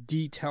like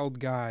detailed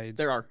guides.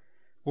 There are.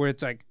 Where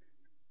it's like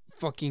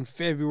fucking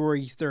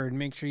February 3rd,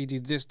 make sure you do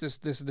this, this,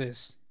 this,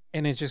 this.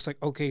 And it's just like,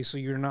 okay, so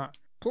you're not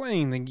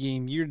playing the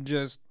game.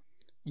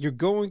 You're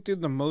going through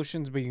the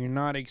motions, but you're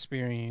not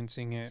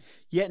experiencing it.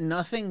 Yet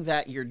nothing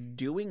that you're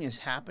doing is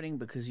happening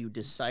because you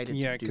decided to do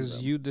them. Yeah,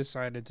 because you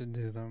decided to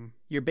do them.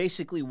 You're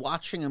basically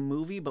watching a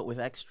movie, but with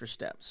extra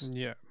steps.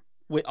 Yeah.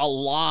 With a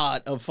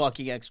lot of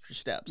fucking extra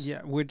steps.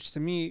 Yeah, which to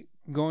me,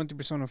 going through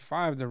Persona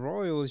 5, the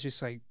Royal is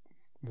just like,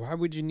 why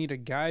would you need a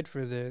guide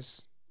for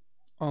this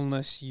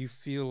unless you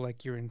feel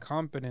like you're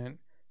incompetent?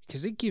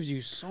 Because it gives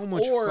you so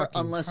much or fucking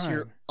unless time.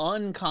 you're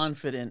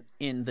unconfident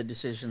in the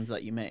decisions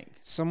that you make.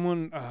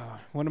 Someone,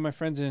 one of my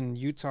friends in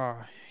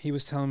Utah, he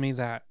was telling me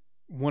that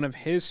one of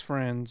his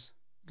friends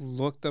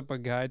looked up a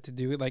guide to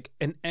do it, like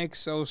an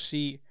Excel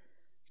sheet,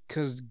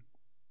 because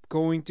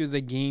going through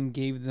the game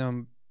gave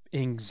them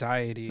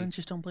anxiety. Then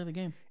just don't play the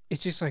game.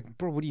 It's just like,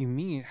 bro, what do you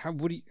mean?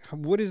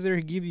 What is there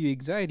to give you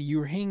anxiety?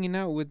 You're hanging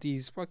out with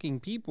these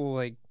fucking people,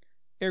 like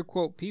air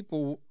quote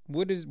people.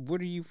 What are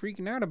you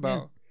freaking out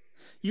about? Yeah.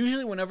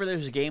 Usually whenever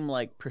there's a game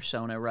like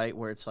Persona, right,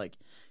 where it's like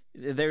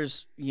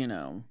there's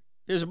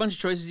a bunch of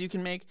choices you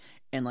can make,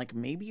 and like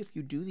maybe if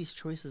you do these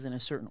choices in a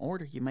certain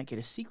order, you might get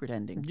a secret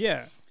ending.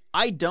 Yeah.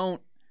 I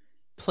don't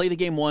play the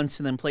game once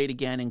and then play it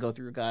again and go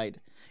through a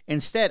guide.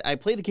 Instead, I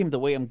play the game the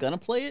way I'm gonna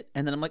play it,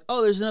 and then I'm like,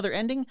 oh, there's another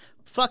ending?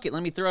 Fuck it,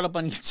 let me throw it up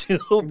on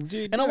YouTube,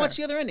 Dude, and I'll yeah. watch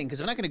the other ending, because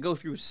I'm not gonna go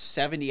through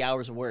 70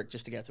 hours of work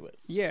just to get to it.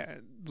 Yeah,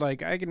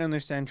 like I can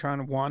understand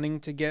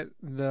wanting to get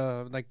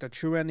the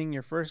true ending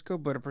your first go,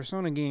 but a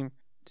Persona game,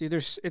 dude,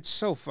 it's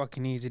so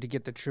fucking easy to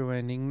get the true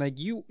ending. Like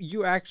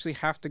you actually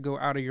have to go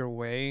out of your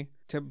way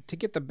to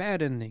get the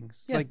bad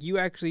endings. Yeah. Like you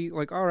actually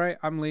all right,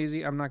 I'm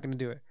lazy, I'm not gonna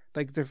do it.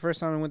 Like the first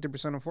time I went to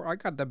Persona 4, I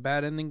got the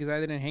bad ending because I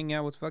didn't hang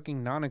out with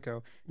fucking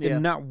Nanako. Did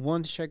not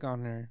once check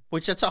on her.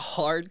 Which that's a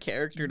hard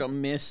character to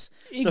miss.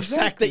 Exactly. The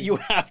fact that you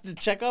have to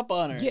check up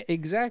on her. Yeah,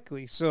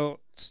 exactly. So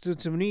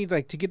to me,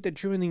 like to get the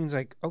true ending is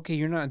like, okay,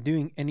 you're not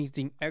doing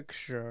anything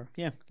extra.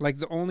 Yeah. Like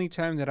the only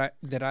time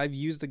that I've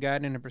used the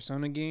guide in a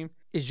Persona game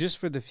is just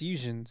for the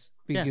fusions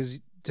because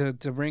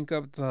to rank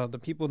up the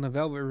people in the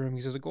Velvet Room.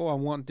 He's like, oh, I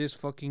want this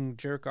fucking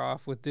jerk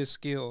off with this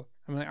skill.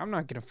 I'm like, I'm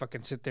not gonna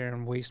fucking sit there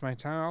and waste my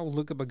time. I'll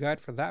look up a guide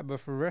for that. But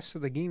for the rest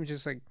of the game, it's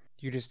just like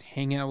you just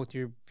hang out with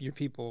your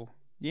people.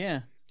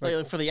 Yeah. Like-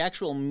 Like for the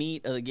actual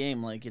meat of the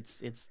game, like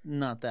it's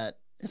not that.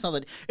 It's not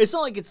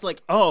like it's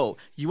like, oh,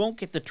 you won't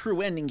get the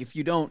true ending if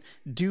you don't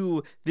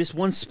do this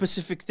one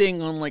specific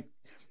thing on like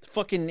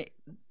fucking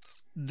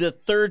the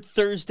third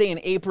Thursday in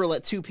April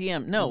at 2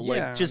 p.m. No,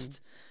 Yeah. like just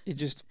It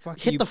just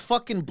fucking hit the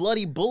fucking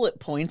bloody bullet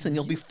points and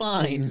you'll be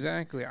fine.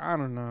 Exactly. I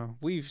don't know.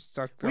 We've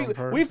stuck on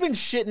her. We've been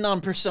shitting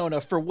on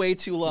Persona for way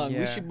too long.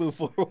 Yeah. We should move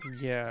forward.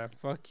 Yeah,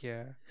 fuck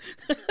yeah.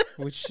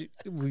 Which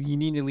you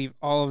need to leave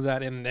all of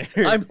that in there.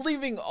 I'm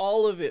leaving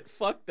all of it.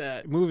 Fuck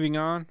that. Moving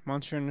on,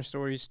 Monster Hunter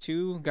Stories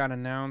 2 got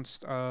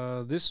announced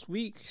this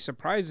week.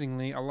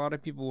 Surprisingly, a lot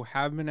of people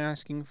have been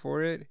asking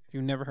for it. If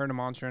you've never heard of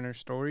Monster Hunter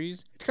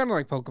Stories, it's kind of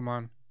like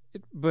Pokemon.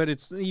 But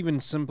it's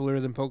even simpler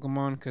than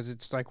Pokemon because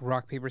it's like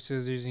rock, paper,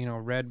 scissors,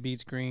 red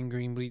beats green,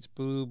 green beats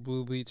blue,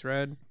 blue beats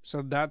red.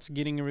 So that's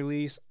getting a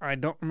release. I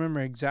don't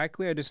remember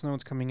exactly. I just know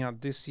it's coming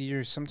out this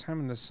year sometime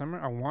in the summer.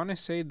 I want to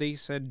say they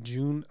said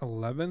June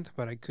 11th,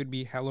 but I could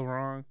be hella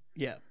wrong.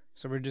 Yeah.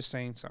 So we're just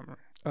saying summer.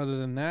 Other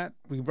than that,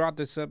 we brought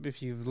this up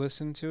if you've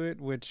listened to it,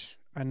 which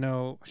I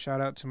know, shout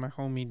out to my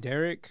homie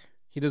Derek.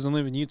 He doesn't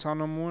live in Utah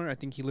no more. I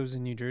think he lives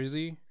in New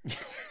Jersey.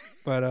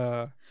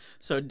 But,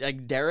 So,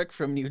 like, Derek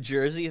from New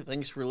Jersey,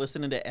 thanks for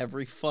listening to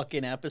every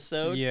fucking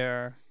episode.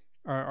 yeah,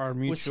 our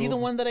mutual... Was he the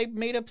one that I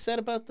made upset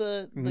about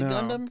the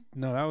Gundam?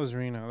 No, that was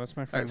Reno. That's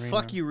my All friend right, Reno.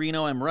 fuck you,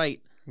 Reno. I'm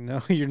right.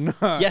 No, you're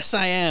not. Yes,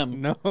 I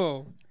am.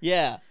 No.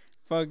 Yeah.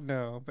 Fuck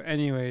no. But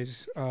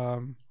anyways,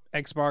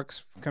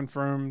 Xbox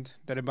confirmed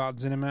that it bought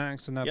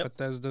ZeniMax, and that Yep.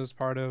 Bethesda's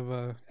part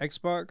of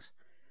Xbox.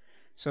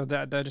 So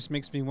that just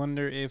makes me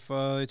wonder if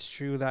it's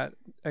true that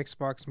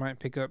Xbox might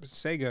pick up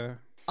Sega.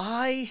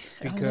 I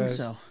don't think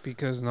so.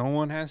 Because no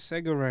one has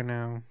Sega right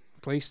now.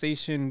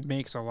 PlayStation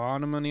makes a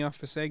lot of money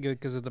off of Sega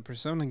because of the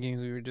Persona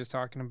games we were just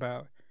talking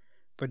about.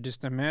 But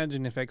just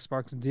imagine if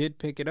Xbox did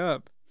pick it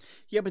up.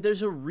 Yeah, but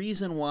there's a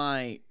reason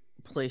why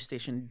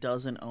PlayStation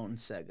doesn't own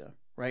Sega,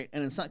 right?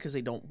 And it's not because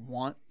they don't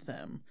want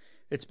them.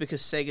 It's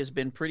because Sega's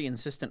been pretty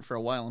insistent for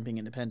a while on being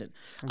independent.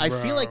 I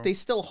feel like they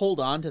still hold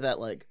on to that,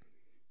 like,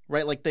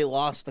 right? Like, they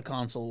lost the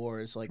console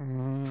wars, like,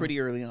 pretty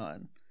early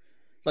on.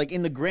 Like,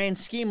 in the grand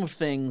scheme of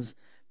things,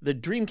 the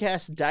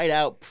Dreamcast died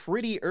out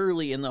pretty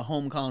early in the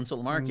home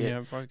console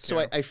market. Yeah, so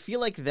I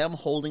feel like them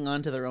holding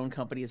on to their own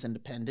company as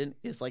independent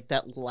is like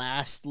that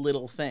last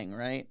little thing,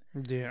 right?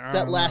 Yeah,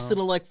 that last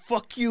little, like,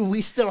 fuck you,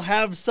 we still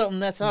have something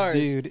that's ours.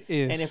 Dude,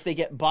 and if they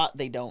get bought,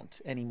 they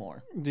don't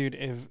anymore. Dude,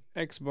 if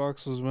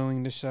Xbox was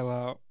willing to shell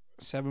out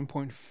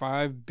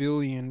 $7.5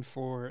 billion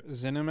for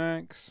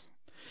ZeniMax...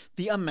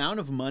 The amount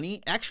of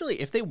money, actually,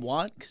 if they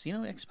want, because, you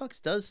know,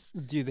 Xbox does,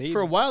 Dude,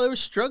 for a while, they were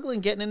struggling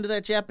getting into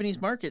that Japanese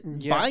market.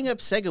 Yeah. Buying up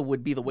Sega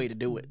would be the way to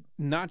do it.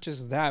 Not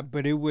just that,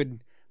 but it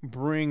would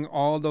bring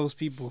all those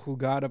people who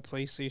got a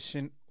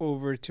PlayStation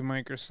over to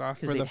Microsoft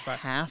for the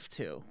fact have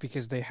to,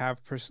 because they have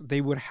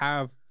they would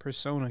have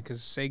Persona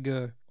because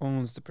Sega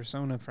owns the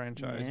Persona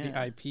franchise,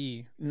 the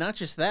IP. Not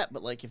just that,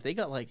 but like if they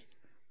got like,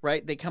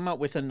 right, they come out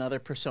with another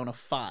Persona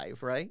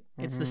 5, right?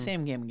 It's the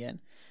same game again,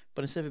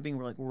 but instead of it being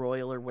like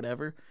Royal or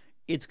whatever,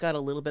 it's got a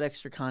little bit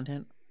extra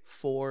content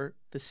for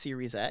the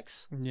Series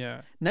X.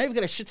 Yeah. Now you've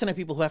got a shit ton of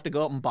people who have to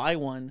go out and buy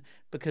one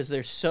because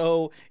they're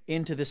so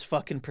into this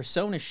fucking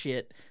Persona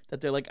shit that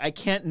they're like, I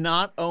can't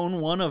not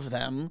own one of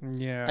them.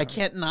 Yeah. I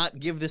can't not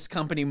give this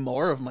company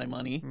more of my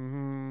money.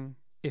 Mm-hmm.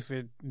 If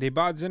they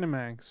bought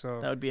ZeniMax, so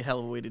that would be a hell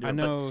of a way to do it. I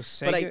know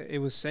Sega. It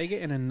was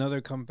Sega and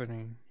another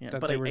company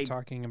that they were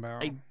talking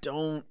about.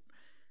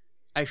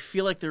 I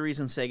feel like the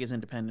reason Sega's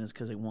independent is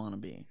because they want to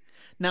be.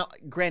 Now,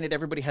 granted,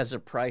 everybody has their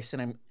price,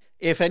 and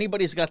if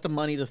anybody's got the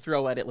money to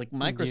throw at it, like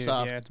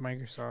Microsoft, yeah, it's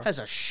Microsoft, has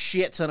a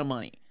shit ton of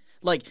money.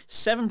 Like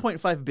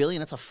 $7.5 billion,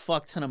 that's a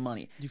fuck ton of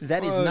money.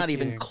 That is not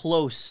even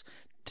close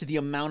to the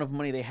amount of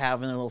money they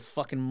have in their little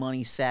fucking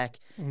money sack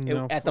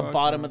at the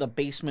bottom of the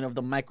basement of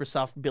the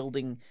Microsoft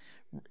building,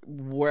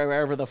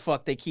 wherever the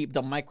fuck they keep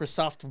the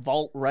Microsoft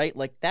vault. Right,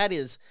 like that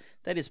is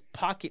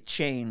pocket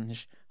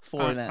change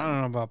for them. I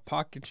don't know about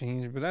pocket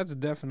change, but that's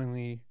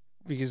definitely.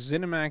 Because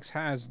ZeniMax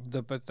has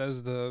the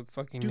Bethesda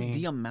fucking name.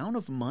 The amount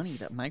of money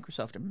that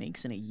Microsoft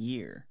makes in a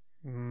year,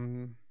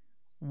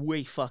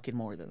 way fucking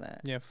more than that.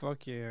 Yeah,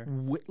 fuck yeah.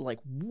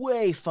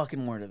 Way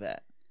fucking more than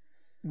that.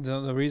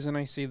 The reason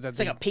I see that it's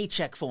like a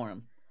paycheck for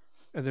them.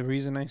 The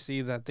reason I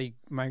see that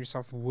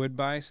Microsoft would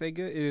buy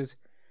Sega is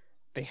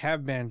they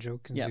have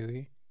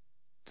Banjo-Kazooie.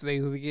 So they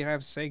can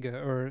have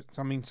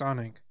Sega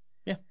Sonic.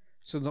 Yeah.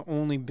 So the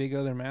only big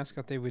other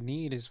mascot they would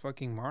need is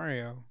fucking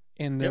Mario.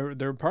 And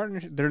their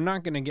partnership, they're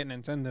not gonna get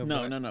Nintendo.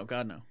 No,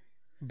 God no.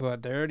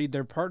 But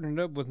they're partnered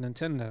up with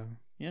Nintendo.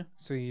 Yeah.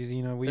 So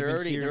they're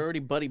already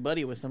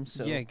buddy with them.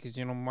 So yeah, because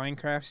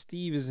Minecraft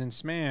Steve is in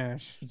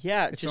Smash.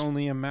 Yeah, it's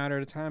only a matter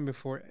of time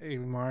before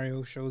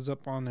Mario shows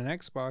up on an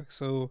Xbox.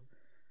 So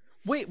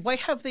wait, why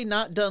have they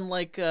not done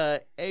like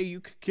hey,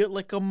 you could get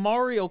like a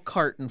Mario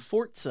Kart in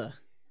Forza?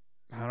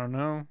 I don't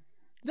know.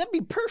 That'd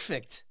be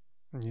perfect.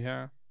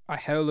 Yeah, I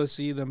hella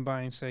see them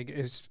buying Sega.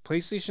 If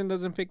PlayStation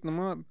doesn't pick them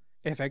up.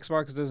 If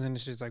Xbox doesn't,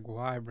 it's just like,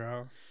 why,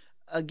 bro?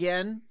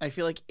 Again, I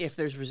feel like if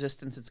there's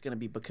resistance, it's going to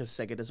be because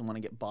Sega doesn't want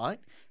to get bought.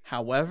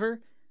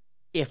 However,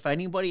 if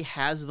anybody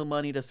has the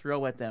money to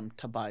throw at them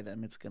to buy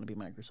them, it's going to be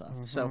Microsoft.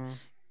 Mm-hmm. So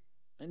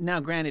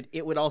now, granted,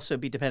 it would also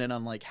be dependent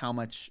on like how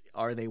much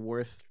are they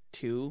worth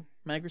to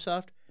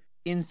Microsoft.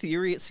 In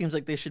theory, it seems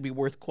like they should be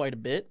worth quite a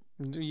bit.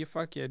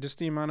 Fuck yeah. Just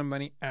the amount of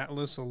money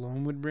Atlas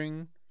alone would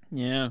bring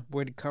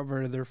would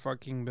cover their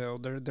fucking bill.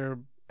 Their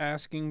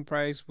asking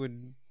price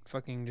would...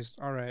 fucking just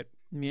all right.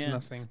 It's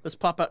nothing. Let's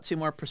pop out 2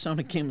 more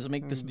Persona games and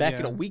make this back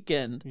in a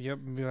weekend. Yep,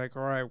 and be like,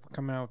 all right, we're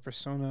coming out with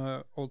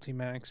Persona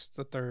Ultimax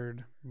the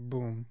 3rd.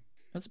 Boom.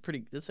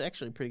 That's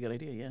actually a pretty good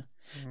idea. Yeah.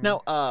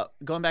 Now,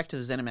 going back to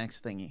the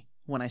ZeniMax thingy,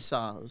 when I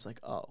saw, I was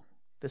like, oh,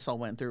 this all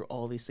went through.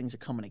 All these things are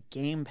coming to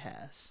Game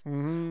Pass.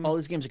 Mm-hmm. All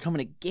these games are coming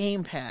to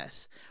Game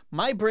Pass.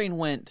 My brain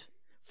went.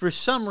 For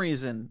some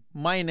reason,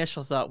 my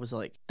initial thought was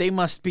like, they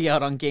must be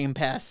out on Game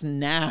Pass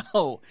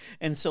now.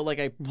 And so like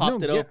I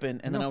popped it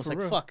open and then I was like,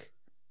 real. Fuck.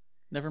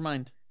 Never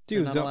mind.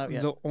 Dude,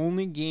 the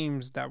only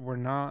games that were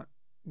not,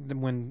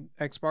 when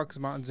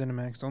Xbox bought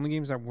ZeniMax, the only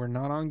games that were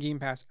not on Game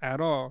Pass at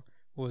all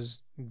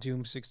was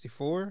Doom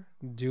 64,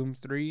 Doom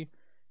 3,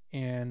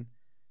 and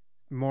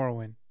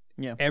Morrowind.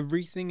 Yeah.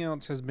 Everything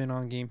else has been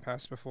on Game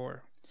Pass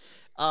before.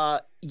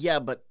 Yeah,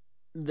 but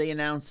they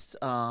announced...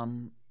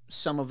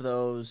 some of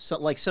those,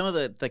 some of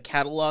the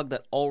catalog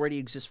that already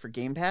exists for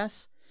Game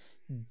Pass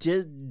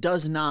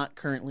does not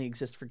currently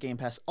exist for Game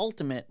Pass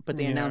Ultimate, but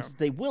they announced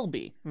they will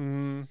be.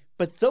 Mm.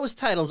 But those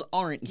titles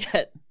aren't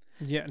yet.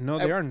 Yeah, no,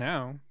 they are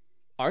now.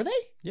 Are they?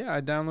 Yeah,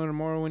 I downloaded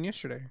Morrowind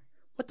yesterday.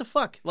 What the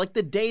fuck? Like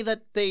the day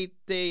that they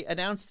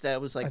announced that, I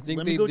was like,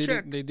 let me go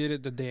check. They did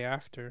it the day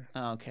after.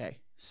 Oh, okay.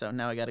 So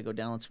now I got to go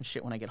download some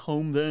shit when I get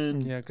home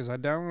then. Yeah, because I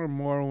downloaded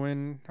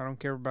Morrowind. I don't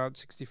care about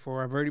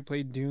 64. I've already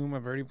played Doom.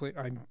 Oblivion.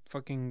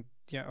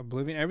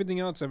 Everything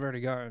else I've already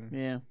gotten.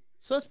 Yeah.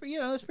 So that's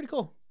pretty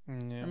cool.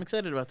 Yeah. I'm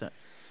excited about that.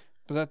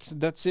 But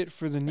that's it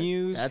for the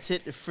news. That's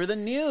it for the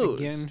news.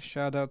 Again,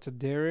 shout out to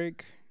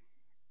Derek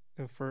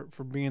for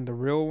being the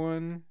real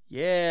one.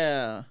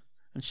 Yeah.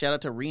 And shout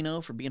out to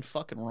Reno for being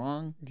fucking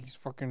wrong. He's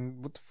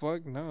fucking, what the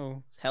fuck?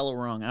 No. It's hella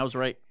wrong. I was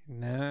right.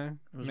 Nah. I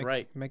was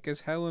right. Make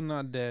us hella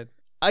not dead.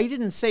 I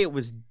didn't say it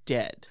was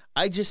dead.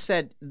 I just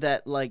said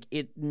that, like,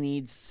 it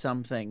needs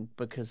something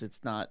because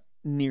it's not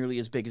nearly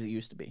as big as it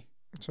used to be.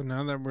 So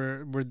now that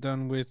we're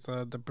done with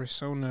the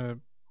Persona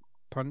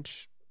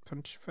punching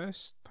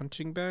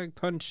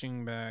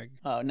bag.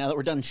 Now that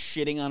we're done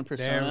shitting on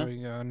Persona. There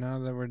we go. Now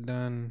that we're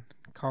done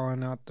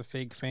calling out the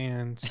fake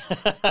fans,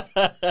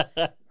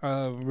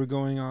 we're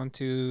going on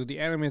to the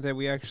anime that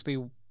we actually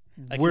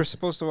were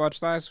supposed to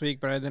watch last week,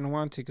 but I didn't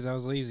want to because I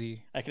was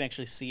lazy. I can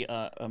actually see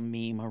a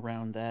meme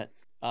around that.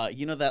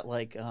 You know that,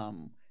 like,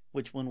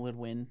 which one would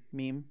win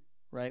meme,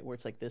 right? Where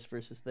it's like this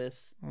versus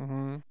this.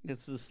 Mm-hmm.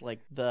 This is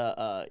like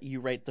the you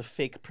write the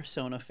fake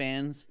Persona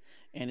fans,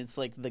 and it's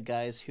like the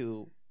guys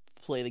who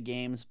play the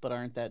games but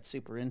aren't that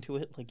super into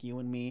it, like you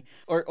and me,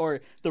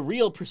 or the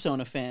real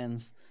Persona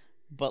fans,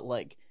 but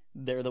like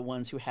they're the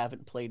ones who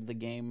haven't played the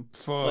game,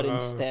 but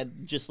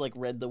instead just like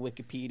read the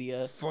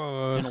Wikipedia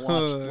and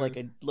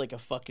watched like a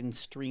fucking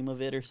stream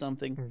of it or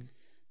something.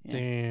 Yeah.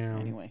 Damn.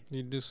 Anyway,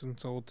 you just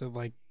insulted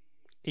like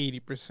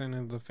 80%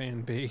 of the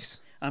fan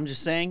base. I'm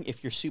just saying,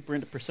 if you're super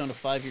into Persona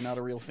 5, you're not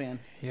a real fan.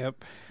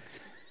 Yep.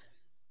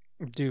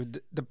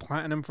 Dude, the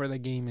platinum for the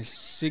game is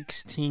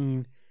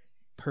 16%.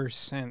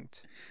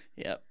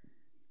 Yep.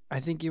 I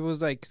think it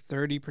was like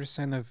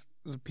 30% of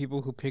the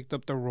people who picked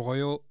up the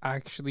Royal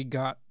actually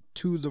got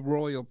to the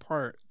Royal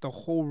part. The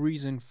whole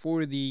reason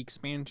for the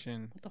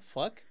expansion. What the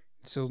fuck?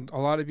 So a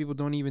lot of people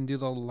don't even do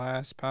the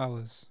last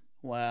palace.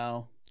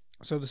 Wow.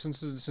 So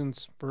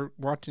since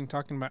we're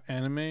talking about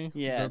anime,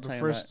 yeah, the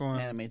first one,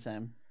 anime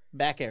time.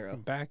 Back Arrow.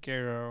 Back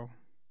Arrow.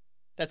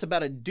 That's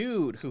about a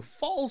dude who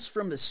falls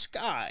from the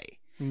sky.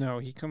 No,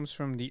 he comes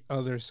from the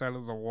other side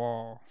of the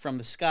wall. From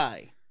the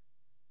sky.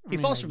 He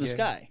falls from the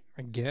sky.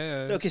 I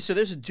guess. Okay, so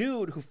there's a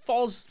dude who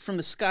falls from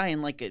the sky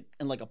in like a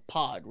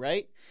pod,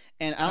 right?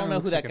 And I don't know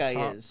who that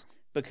guy is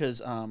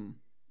because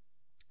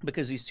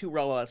these two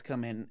robots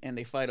come in and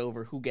they fight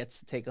over who gets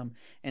to take him,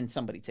 and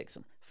somebody takes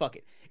him. Fuck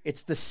it.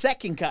 It's the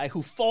second guy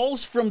who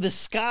falls from the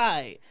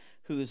sky,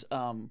 who's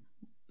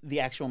the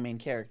actual main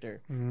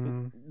character,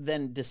 who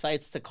then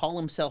decides to call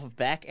himself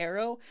Back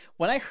Arrow.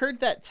 When I heard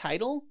that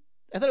title,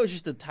 I thought it was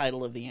just the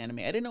title of the anime.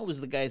 I didn't know it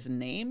was the guy's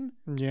name.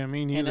 Yeah,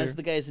 me neither. And as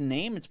the guy's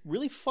name, it's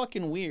really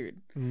fucking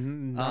weird.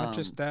 Not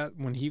just that,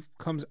 when he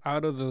comes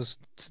out of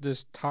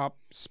this top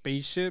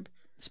spaceship,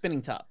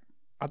 spinning top,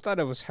 I thought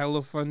it was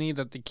hella funny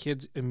that the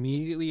kids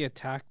immediately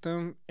attacked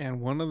him,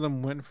 and one of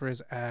them went for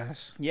his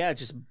ass. Yeah,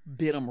 just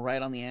bit him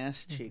right on the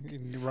ass cheek.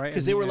 Right,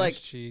 because they were like,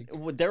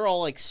 they're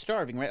all like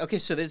starving, right? Okay,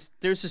 so there's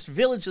this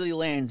village that he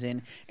lands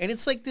in, and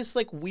it's like this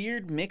like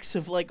weird mix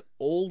of like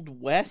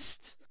Old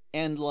West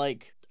and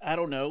like, I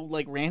don't know,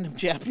 like random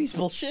Japanese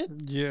bullshit.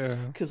 Yeah.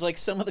 Because like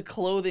some of the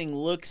clothing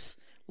looks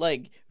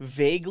like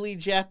vaguely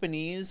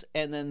Japanese,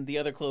 and then the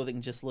other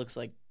clothing just looks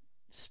like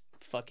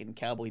fucking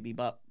Cowboy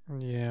Bebop.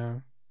 Yeah.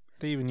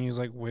 They even use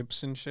like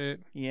whips and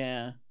shit.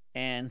 Yeah.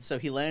 And so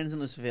he lands in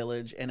this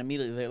village, and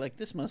immediately they're like,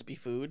 this must be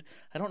food.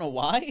 I don't know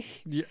why.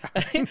 Yeah.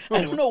 I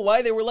don't know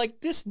why they were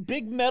like, this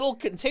big metal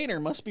container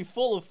must be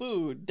full of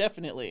food.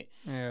 Definitely.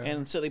 Yeah.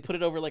 And so they put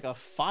it over like a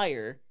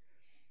fire.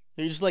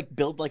 They just like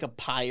build like a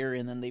pyre,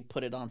 and then they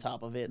put it on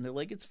top of it, and they're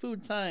like, it's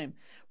food time.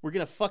 We're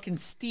going to fucking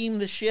steam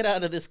the shit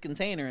out of this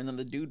container. And then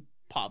the dude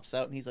pops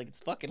out, and he's like, it's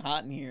fucking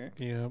hot in here.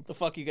 Yeah. What the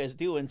fuck you guys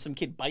doing? Some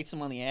kid bites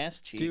him on the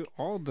ass cheek. Dude,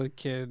 all the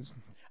kids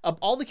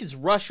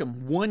rush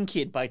him. One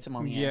kid bites him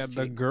on the ass cheek.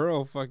 Yeah, the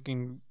girl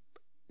fucking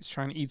is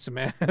trying to eat some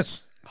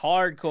ass.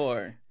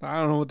 Hardcore.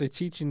 I don't know what they're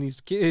teaching these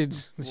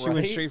kids. She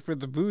went straight for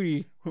the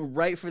booty.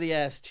 Right for the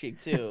ass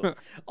cheek, too.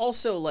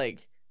 Also,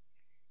 like,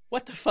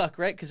 what the fuck,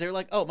 right? Because they're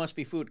like, oh, it must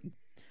be food.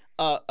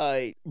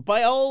 By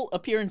all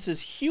appearances,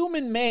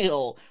 human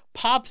male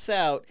pops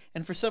out,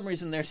 and for some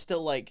reason they're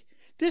still like,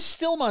 this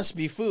still must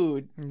be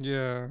food.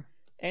 Yeah.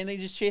 And they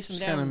just chase him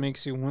down. Kind of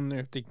makes you wonder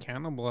if they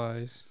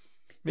cannibalize.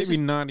 Maybe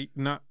not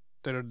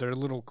their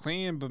little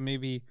clan, but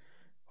maybe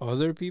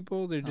other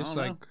people. They're just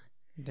like,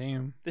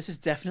 damn. This is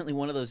definitely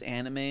one of those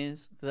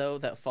animes, though,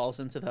 that falls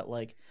into that,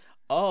 like,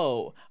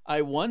 oh,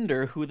 I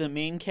wonder who the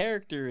main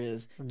character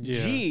is.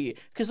 Yeah. Gee.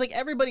 Because, like,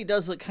 everybody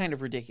does look kind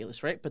of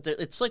ridiculous, right? But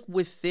it's, like,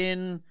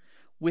 within,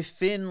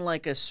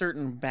 like, a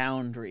certain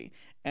boundary.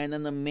 And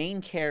then the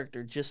main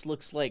character just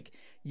looks like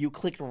you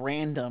clicked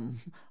random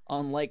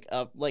on, like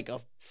a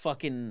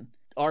fucking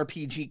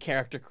RPG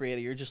character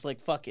creator. You're just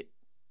like, fuck it.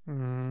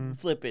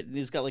 Flip it. And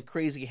he's got like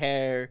crazy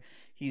hair.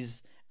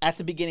 He's at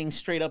the beginning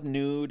straight up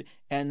nude,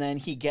 and then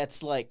he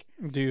gets like,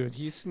 dude,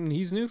 he's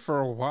new for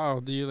a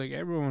while, dude. Like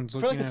everyone's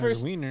looking at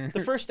his wiener.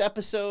 The first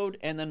episode,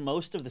 and then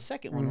most of the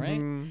second one,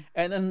 right?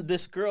 And then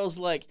this girl's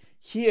like,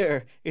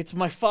 here, it's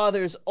my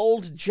father's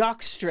old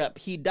jockstrap.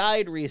 He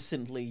died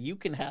recently. You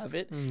can have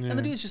it. Yeah. And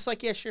the dude's just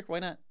like, yeah, sure, why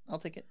not? I'll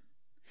take it.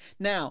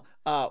 Now,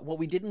 what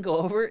we didn't go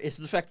over is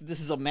the fact that this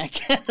is a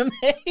mech anime.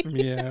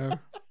 Yeah.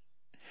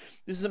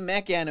 this is a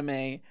mech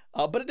anime,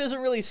 but it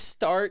doesn't really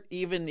start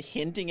even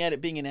hinting at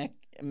it being a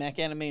mech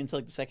anime until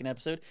like the second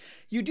episode.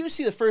 You do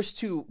see the first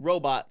two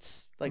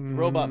robots, like the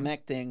robot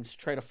mech things,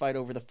 try to fight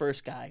over the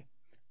first guy,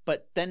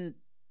 but then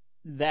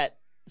that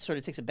sort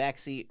of takes a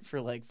backseat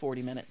for like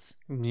 40 minutes.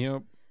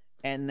 Yep.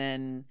 And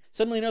then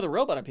suddenly another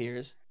robot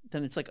appears.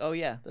 Then it's like, oh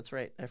yeah, that's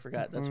right. I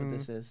forgot. That's what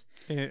this is.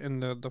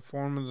 And the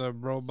form of the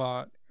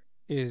robot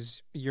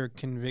is your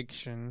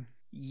conviction.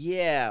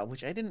 Yeah,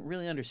 which I didn't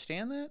really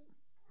understand that.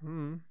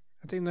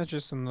 I think that's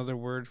just another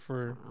word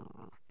for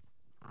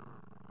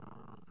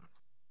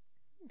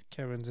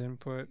Kevin's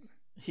input.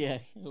 Yeah.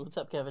 What's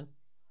up, Kevin?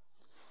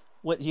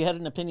 What, you had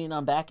an opinion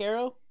on Back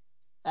Arrow?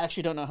 I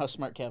actually don't know how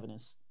smart Kevin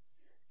is.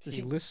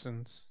 He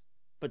listens.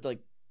 But like,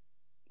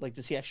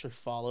 does he actually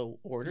follow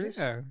orders?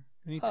 Yeah.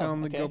 When you tell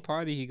him to go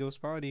potty, he goes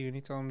potty. When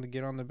you tell him to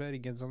get on the bed, he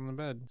gets on the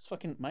bed. It's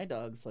fucking my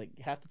dogs. Like,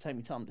 half the time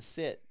you tell them to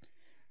sit,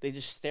 they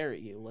just stare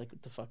at you. Like,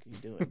 what the fuck are you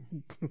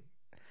doing?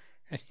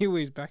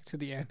 Anyways, back to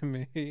the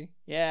anime.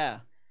 Yeah.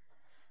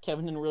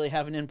 Kevin didn't really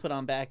have an input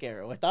on Back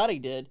Arrow. I thought he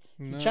did.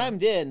 No. He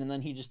chimed in, and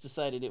then he just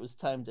decided it was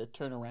time to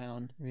turn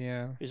around.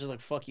 Yeah. He's just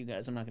like, fuck you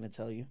guys. I'm not going to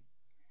tell you.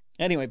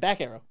 Anyway, Back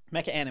Arrow.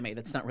 Mecha anime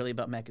that's not really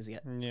about mechas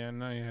yet. Yeah,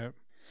 not yet.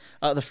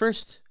 The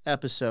first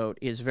episode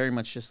is very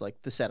much just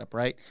like the setup,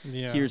 right?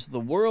 Yeah. Here's the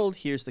world.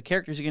 Here's the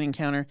characters you're going to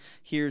encounter.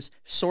 Here's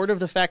sort of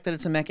the fact that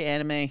it's a mecha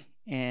anime.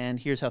 And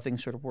here's how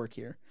things sort of work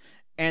here.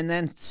 And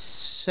then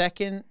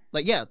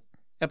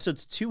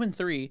episodes 2 and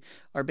 3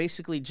 are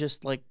basically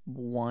just like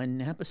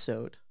one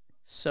episode.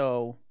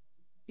 So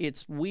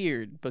it's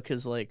weird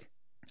because, like,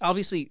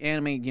 obviously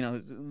anime, you know,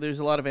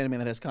 there's a lot of anime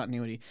that has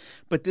continuity.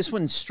 But this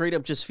one straight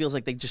up just feels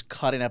like they just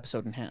cut an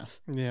episode in half.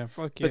 Yeah,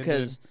 fuck yeah.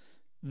 Because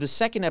the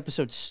second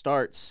episode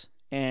starts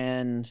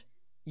and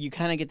you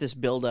kind of get this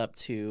build up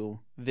to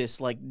this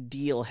like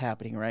deal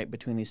happening, right,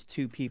 between these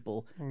two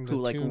people who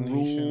like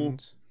rule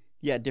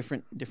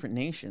different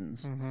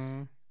nations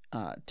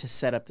to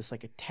set up this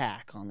like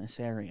attack on this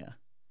area.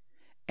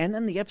 And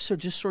then the episode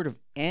just sort of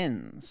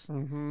ends.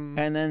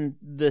 And then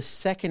the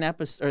second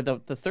episode, or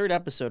the third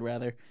episode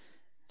rather,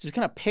 just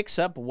kind of picks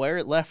up where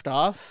it left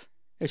off.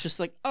 It's just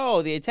like,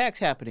 oh, the attack's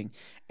happening.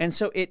 And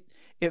so it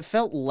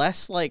felt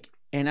less like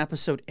an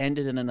episode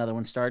ended and another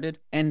one started,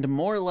 and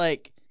more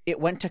like it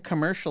went to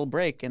commercial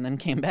break and then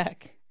came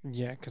back.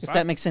 Yeah, because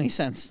that makes any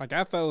sense. Like,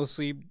 I fell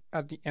asleep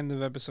at the end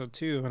of episode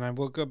 2, and I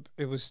woke up,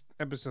 it was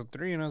episode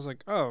 3, and I was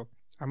like, oh,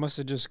 I must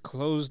have just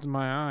closed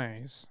my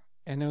eyes.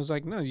 And it was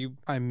like, no,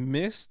 I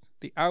missed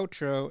the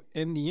outro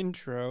and the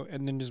intro,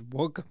 and then just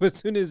woke up as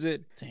soon as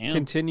it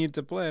continued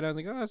to play. And I was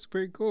like, oh, that's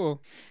pretty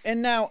cool.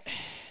 And now,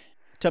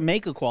 to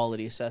make a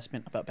quality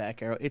assessment about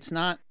Back Arrow, it's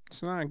not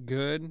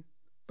good,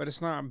 but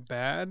it's not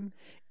bad.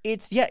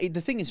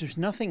 The thing is, there's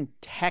nothing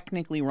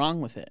technically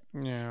wrong with it.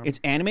 Yeah. It's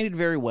animated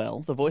very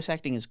well. The voice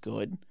acting is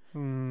good.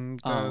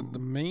 The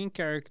main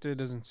character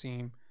doesn't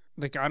seem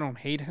like, I don't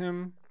hate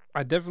him.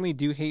 I definitely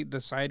do hate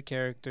the side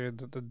character,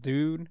 the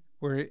dude,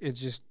 where he's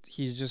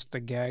just the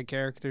gag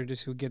character,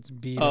 just who gets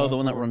beat up. Oh, the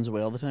one that runs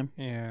away all the time?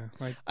 Yeah.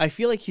 Like, I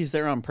feel like he's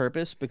there on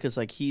purpose because,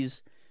 like,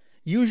 he's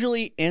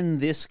usually in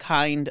this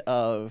kind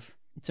of,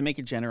 to make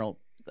a general,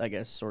 I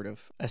guess, sort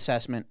of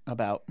assessment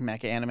about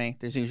mecha anime,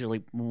 there's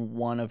usually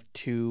one of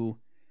two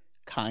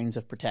kinds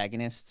of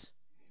protagonists.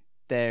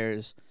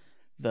 There's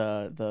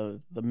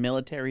the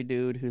military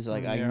dude who's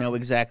like, I know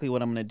exactly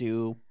what I'm gonna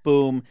do.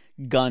 Boom,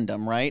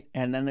 Gundam, right?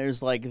 And then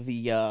there's like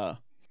the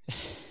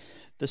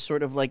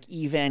sort of like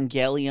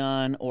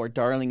Evangelion or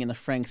Darling in the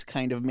Franxx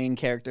kind of main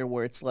character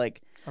where it's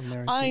like,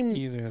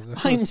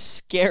 I'm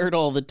scared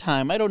all the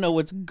time. I don't know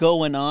what's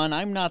going on.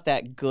 I'm not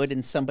that good,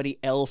 and somebody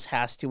else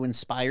has to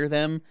inspire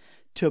them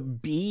to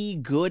be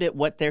good at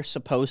what they're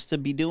supposed to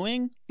be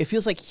doing. It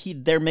feels like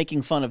they're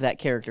making fun of that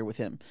character with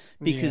him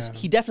because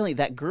he definitely,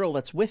 that girl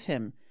that's with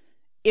him,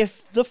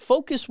 if the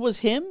focus was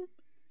him,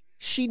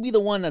 she'd be the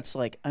one that's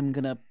like, I'm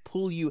going to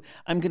pull you,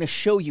 I'm going to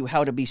show you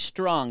how to be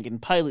strong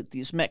and pilot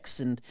these mechs,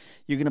 and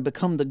you're going to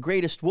become the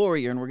greatest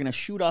warrior, and we're going to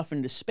shoot off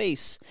into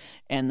space,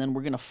 and then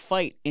we're going to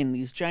fight in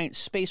these giant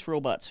space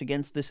robots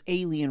against this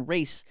alien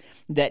race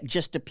that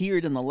just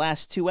appeared in the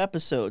last 2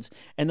 episodes,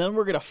 and then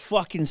we're going to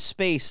fuck in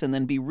space and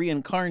then be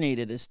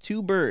reincarnated as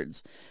 2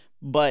 birds.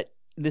 But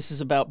this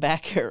is about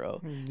Back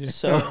Arrow. Yeah.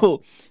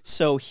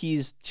 So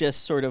he's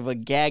just sort of a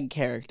gag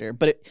character.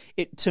 But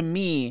it to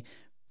me,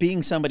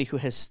 being somebody who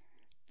has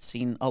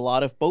seen a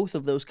lot of both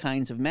of those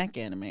kinds of mech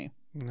anime,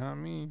 not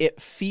me,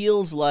 it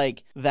feels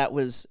like that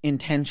was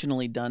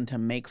intentionally done to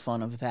make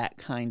fun of that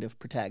kind of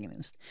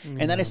protagonist.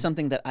 And that is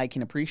something that I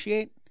can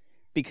appreciate,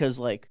 because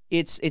like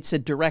it's a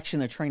direction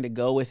they're trying to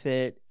go with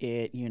it.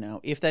 It, you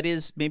know, if that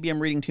is, maybe I'm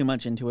reading too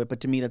much into it,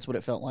 but to me that's what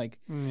it felt like.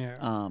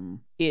 Yeah.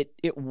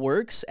 It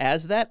works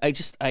as that.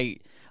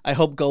 I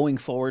hope going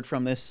forward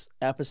from this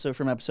episode,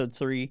 from episode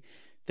 3,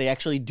 they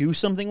actually do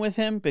something with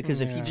him, because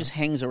if he Yeah. just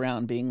hangs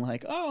around being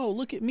like, oh,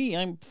 look at me,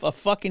 I'm a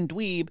fucking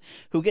dweeb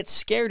who gets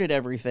scared at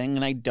everything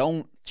and I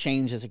don't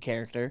change as a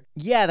character,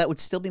 yeah, that would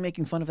still be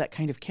making fun of that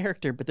kind of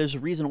character, but there's a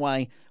reason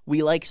why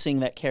we like seeing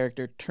that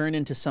character turn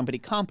into somebody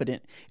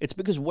competent. It's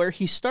because where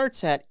he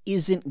starts at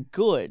isn't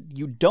good.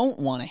 You don't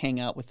want to hang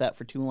out with that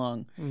for too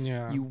long.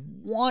 Yeah. You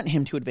want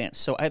him to advance,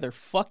 so either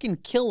fucking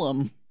kill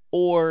him,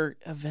 or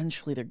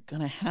eventually they're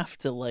gonna have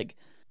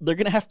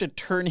to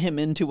turn him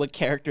into a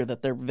character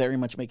that they're very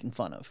much making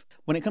fun of.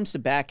 When it comes to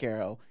Back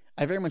Arrow,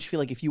 I very much feel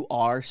like if you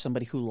are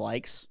somebody who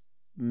likes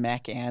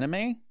mech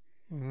anime,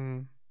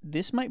 Mhm.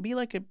 this might be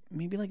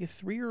maybe like a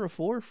 3 or a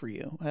 4 for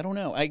you. I don't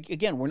know.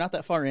 Again, we're not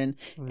that far in,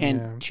 and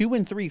Yeah. 2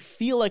 and 3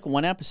 feel like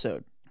one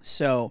episode,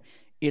 so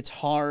it's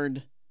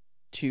hard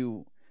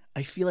to.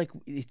 I feel like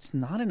it's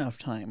not enough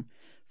time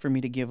for me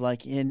to give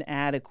like an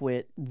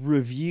adequate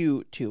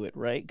review to it,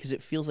 right? Because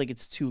it feels like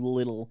it's too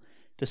little,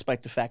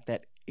 despite the fact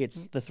that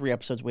it's the 3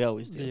 episodes we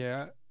always do.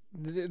 Yeah.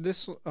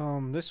 This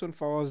one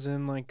falls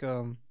in like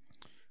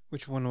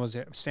which one was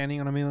it?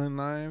 Standing on a Million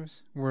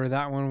Lives, where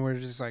that one we're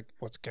just like,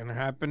 what's gonna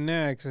happen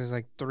next? It's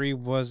like 3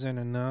 wasn't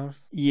enough.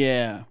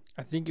 Yeah,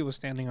 I think it was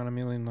Standing on a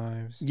Million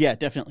Lives. yeah,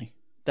 definitely.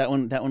 That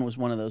one was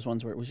one of those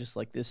ones where it was just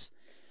like this.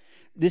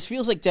 This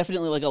feels like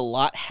definitely like a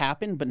lot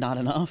happened, but not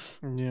enough.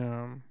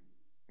 Yeah.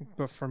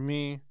 But for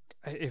me,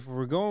 if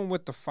we're going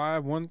with the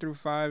 1 through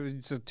 5,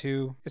 it's a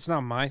 2. It's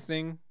not my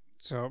thing,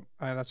 so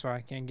that's why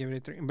I can't give it a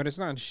 3. But it's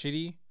not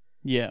shitty,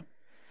 Yeah.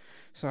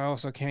 so I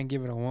also can't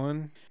give it a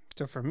 1.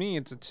 So for me,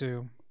 it's a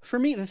 2. For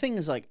me, the thing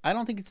is, like, I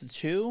don't think it's a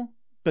 2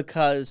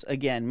 because,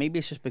 again, maybe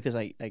it's just because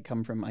I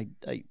come from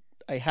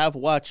I have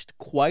watched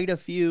quite a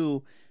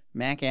few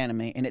Mac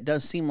anime, and it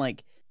does seem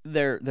like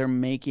they're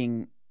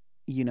making,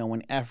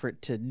 an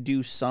effort to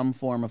do some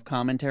form of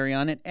commentary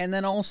on it, and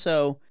then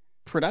also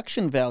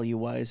production value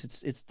wise,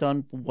 it's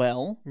done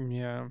well.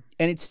 Yeah.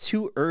 And it's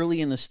too early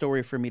in the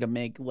story for me to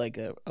make like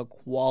a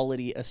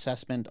quality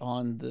assessment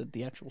on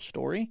the actual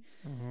story.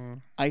 Mm-hmm.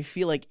 I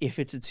feel like if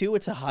it's a 2,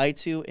 it's a high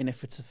 2, and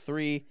if it's a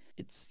 3,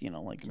 it's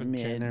like a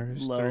mid,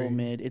 generous low, 3.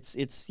 mid. It's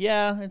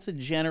a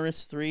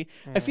generous 3.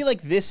 I feel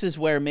like this is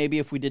where maybe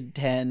if we did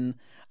 10,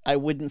 I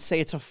wouldn't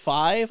say it's a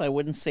 5. I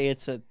wouldn't say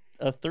it's a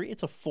 3.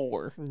 It's a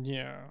 4.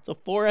 Yeah. It's a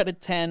 4 out of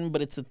 10,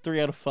 but it's a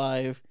 3 out of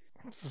 5.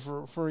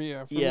 For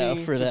me,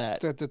 for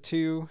that. The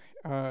 2,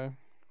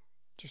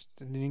 just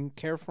didn't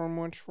care for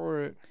much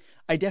for it.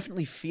 I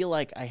definitely feel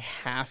like I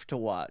have to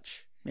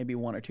watch maybe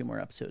 1 or 2 more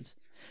episodes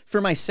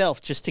for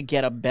myself just to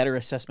get a better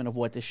assessment of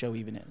what this show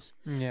even is.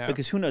 Yeah.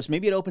 Because who knows,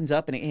 maybe it opens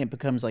up and it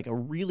becomes like a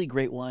really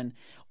great one,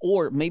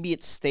 or maybe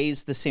it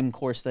stays the same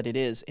course that it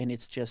is and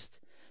it's just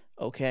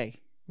okay.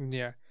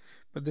 Yeah.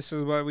 But this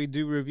is why we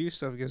do review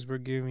stuff, because we're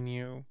giving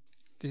you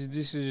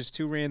this is just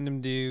 2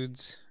 random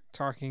dudes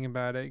talking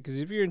about it. Because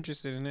if you're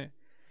interested in it,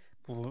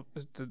 well,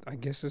 I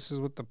guess this is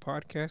what the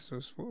podcast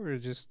was for,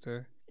 just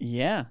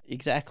Yeah,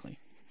 exactly.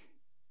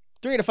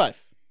 3 out of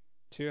 5.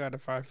 2 out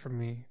of 5 for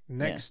me.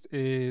 Next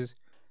is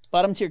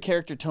Bottom tier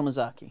character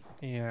Tomazaki.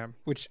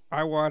 which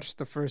I watched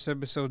the first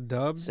episode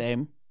dubbed,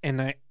 Same.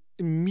 and I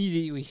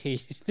immediately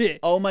hated it.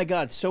 Oh my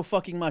god, so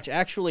fucking much.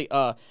 Actually,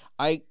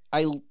 I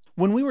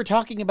when we were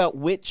talking about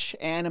which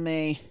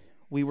anime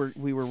we were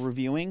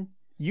reviewing,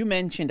 you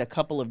mentioned a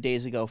couple of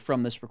days ago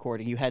from this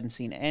recording you hadn't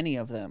seen any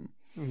of them.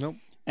 Nope.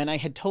 And I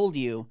had told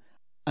you,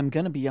 I'm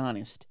going to be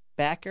honest,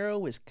 Back Arrow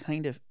was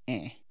kind of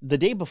eh. The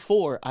day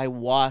before, I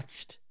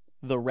watched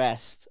the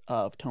rest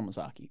of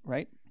Tomazaki,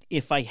 right?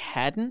 If I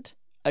hadn't,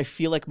 I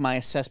feel like my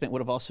assessment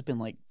would have also been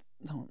like,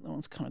 no, that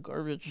one's kind of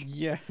garbage.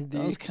 Yeah.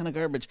 That was kind of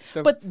garbage.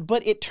 the-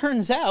 But it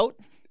turns out,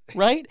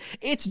 right?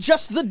 It's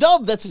just the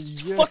dub that's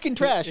Yeah, fucking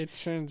trash. It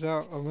turns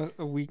out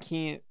we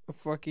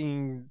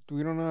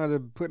don't know how to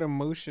put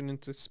emotion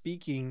into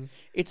speaking.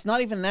 It's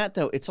not even that,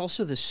 though. It's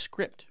also the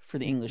script for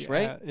the English,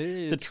 right?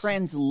 It The is.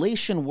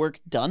 translation work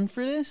done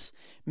for this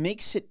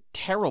makes it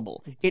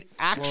terrible. It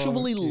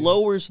actually Fuck, dude.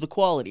 lowers the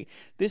quality.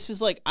 This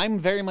is like, I'm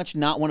very much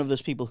not one of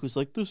those people who's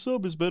like, the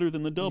sub is better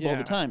than the dub all the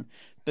Yeah. time.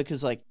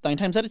 Because like 9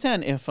 times out of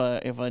 10, if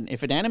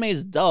an anime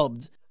is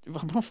dubbed, I'm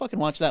gonna fucking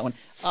watch that one.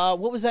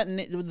 What was that?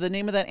 The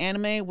name of that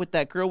anime with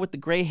that girl with the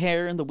gray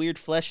hair and the weird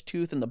flesh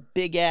tooth and the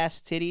big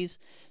ass titties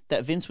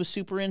that Vince was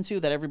super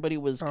into, that everybody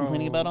was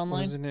complaining about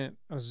online? Wasn't it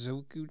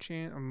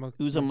Azoku-chan?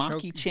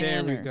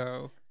 Uzumaki-chan There we or-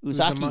 go.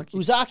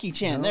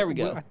 Uzaki-chan. No, There we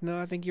go. No,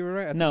 I think you were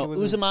right. I No, think it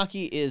was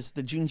Uzumaki is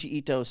the Junji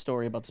Ito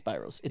story about the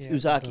spirals. It's Yeah,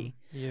 Uzaki.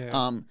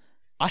 Yeah.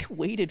 I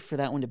waited for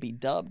that one to be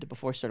dubbed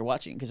before I started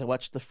watching, because I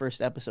watched the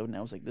first episode and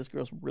I was like, this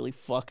girl's really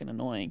fucking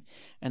annoying.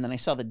 And then I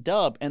saw the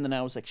dub and then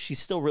I was like, she's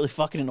still really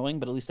fucking annoying,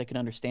 but at least I can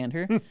understand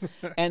her.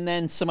 And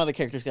then some other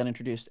characters got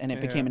introduced and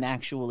it became an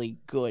actually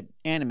good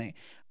anime.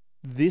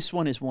 This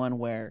one is one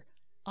where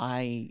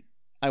I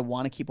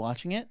want to keep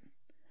watching it.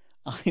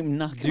 I'm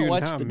not going to Dude,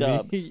 watch not the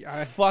dub. me.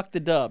 Fuck the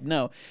dub.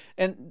 No.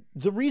 And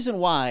the reason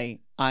why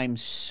I'm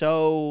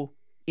so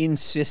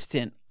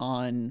insistent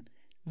on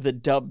the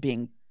dub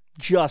being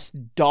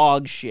just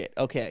dog shit.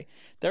 Okay.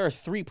 There are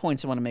 3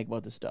 points I want to make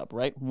about this dub,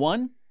 right?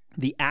 1,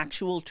 the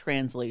actual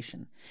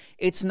translation,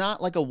 it's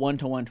not like a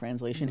one-to-one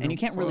translation, and you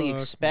can't really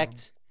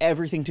expect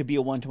everything to be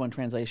a one-to-one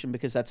translation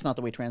because that's not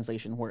the way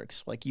translation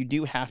works. Like, you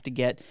do have to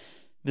get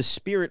the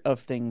spirit of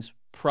things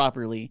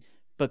properly,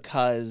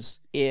 because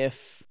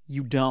if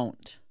you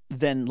don't,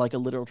 then like a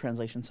literal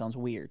translation sounds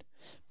weird,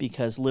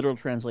 because literal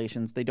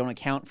translations, they don't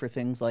account for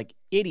things like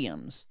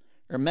idioms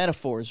or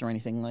metaphors or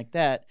anything like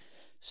that.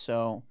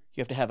 So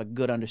you have to have a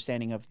good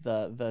understanding of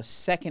the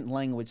second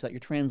language that you're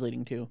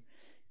translating to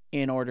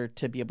in order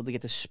to be able to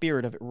get the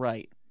spirit of it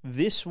right.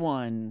 This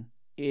one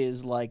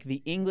is like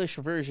the English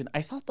version.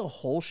 I thought the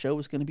whole show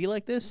was going to be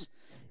like this,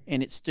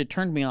 and it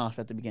turned me off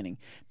at the beginning,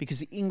 because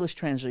the English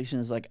translation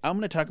is like, I'm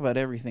going to talk about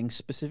everything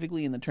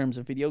specifically in the terms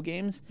of video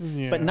games,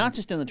 but not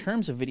just in the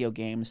terms of video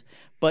games,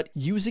 but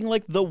using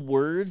like the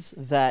words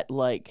that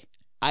like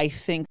I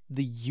think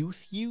the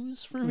youth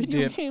use for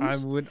video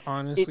games. I would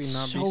honestly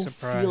not be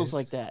surprised. It feels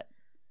like that.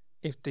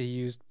 If they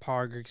used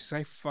Pogger, because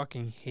I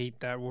fucking hate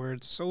that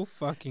word so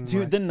fucking much.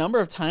 Dude, the number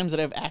of times that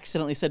I've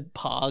accidentally said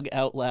Pog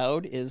out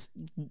loud is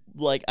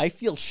like, I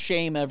feel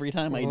shame every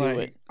time I do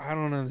it. I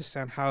don't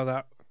understand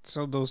how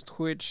those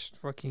Twitch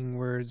fucking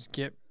words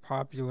get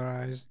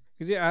popularized.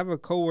 Because I have a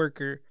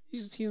coworker.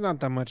 He's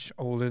not that much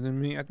older than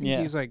me. I think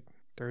he's like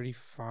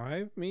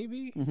 35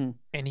 maybe. Mm-hmm.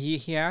 And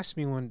he asked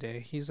me one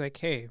day, he's like,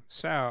 hey,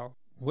 Sal,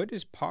 what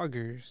is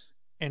Poggers?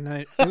 And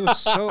it was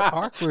so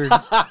awkward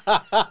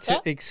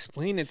to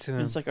explain it to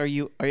him. It's like, are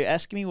you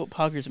asking me what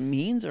Poggers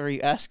means, or are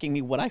you asking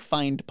me what I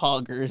find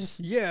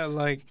Poggers? Yeah,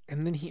 like,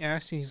 and then he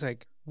asked me, he's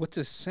like, what's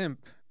a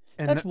simp?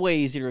 And that's way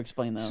easier to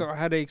explain, though. So I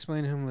had to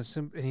explain to him what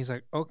simp, and he's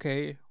like,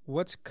 okay,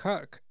 what's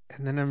cuck?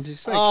 And then I'm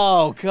just like,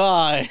 oh,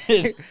 God.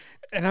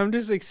 And I'm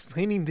just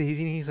explaining these,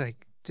 and he's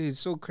like, dude, it's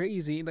so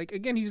crazy. Like,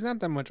 again, he's not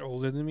that much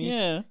older than me.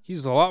 Yeah.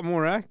 He's a lot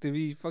more active.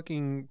 He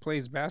fucking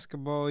plays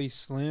basketball. He's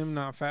slim,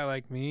 not fat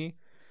like me.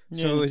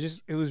 So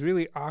it was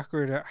really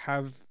awkward to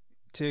have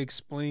to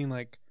explain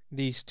like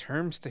these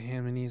terms to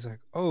him, and he's like,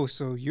 "Oh,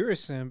 so you're a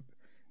simp?"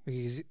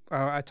 Because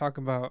I talk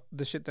about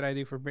the shit that I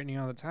do for Brittany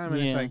all the time,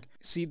 and it's like,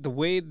 see, the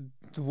way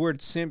the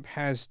word simp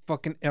has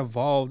fucking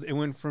evolved. It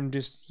went from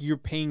just you're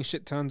paying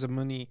shit tons of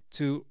money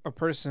to a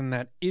person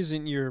that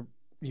isn't you're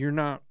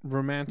not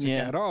romantic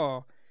at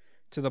all,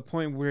 to the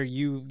point where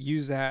you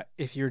use that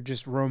if you're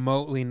just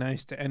remotely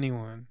nice to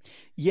anyone.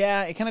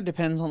 Yeah, it kind of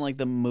depends on like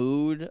the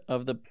mood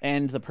of the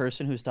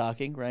person who's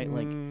talking, right?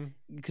 Like,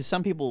 because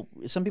some people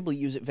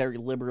use it very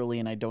liberally,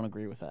 and I don't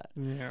agree with that.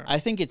 Yeah, I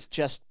think it's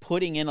just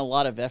putting in a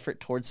lot of effort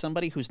towards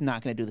somebody who's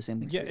not going to do the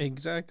same thing. Yeah, for you.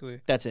 Exactly.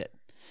 That's it.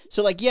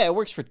 So like, yeah, it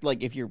works for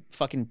like if you're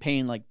fucking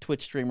paying like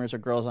Twitch streamers or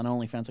girls on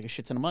OnlyFans like a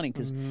shit ton of money,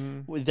 because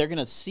they're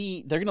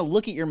gonna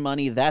look at your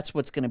money. That's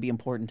what's gonna be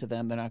important to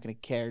them. They're not gonna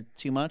care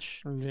too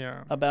much.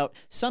 Yeah. About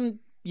some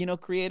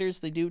creators,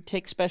 they do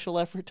take special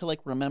effort to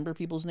like remember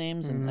people's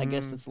names, and I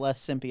guess it's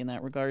less simpy in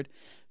that regard.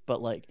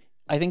 But like,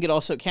 I think it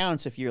also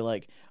counts if you're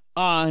like,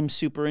 oh, I'm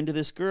super into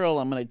this girl,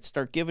 I'm gonna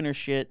start giving her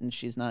shit, and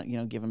she's not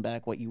giving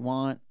back what you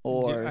want,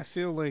 or I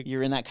feel like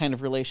you're in that kind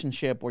of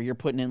relationship where you're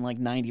putting in like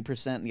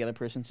 90% and the other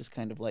person's just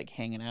kind of like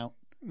hanging out.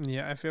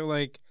 Yeah, I feel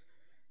like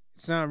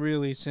it's not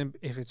really simp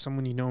if it's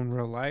someone you know in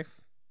real life.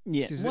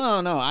 Yeah.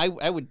 Well, no,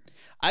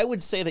 I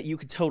would say that you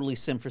could totally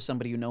simp for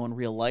somebody you know in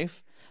real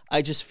life.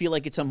 I just feel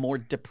like it's a more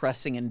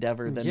depressing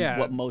endeavor than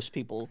what most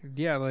people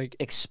like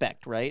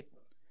expect, right?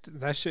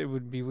 That shit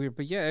would be weird.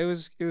 But yeah, it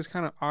was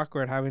kind of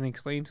awkward having to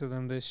explain to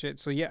them this shit.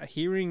 So yeah,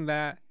 hearing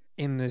that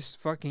in this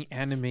fucking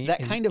anime,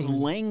 that kind of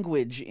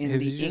language in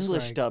the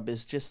English dub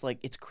is just like,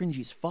 it's cringy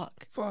as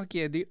fuck. Fuck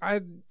yeah, dude.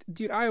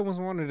 I almost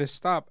wanted to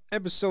stop.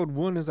 Episode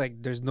 1 is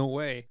like, there's no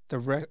way.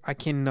 I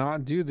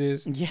cannot do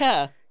this.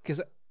 Yeah.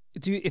 Because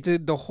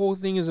dude, the whole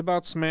thing is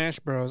about Smash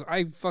Bros.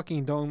 I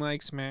fucking don't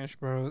like Smash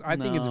Bros. I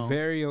think it's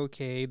very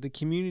okay. The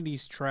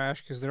community's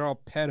trash because they're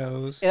all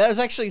pedos. Yeah, that was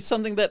actually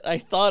something that I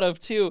thought of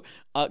too.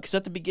 Because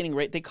at the beginning,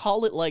 right, they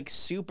call it like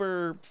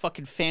Super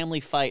fucking Family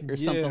Fight or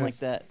something like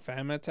that.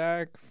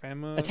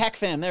 Attack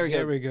Fam. There we go.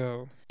 There we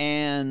go.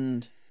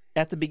 And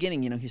at the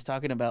beginning, he's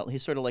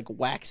sort of like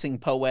waxing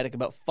poetic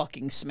about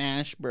fucking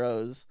Smash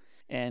Bros.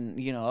 And,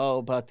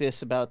 about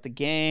this, about the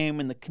game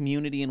and the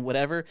community and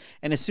whatever.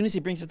 And as soon as he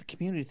brings up the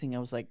community thing, I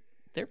was like,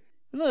 isn't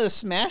the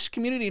Smash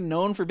community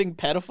known for being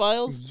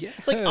pedophiles? Yes.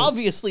 Like,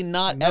 obviously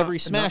not every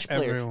Smash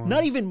player. Everyone.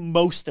 Not even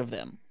most of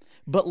them.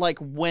 But, like,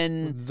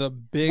 when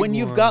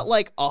you've got,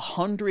 like,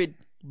 100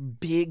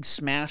 big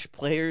Smash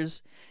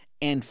players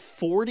and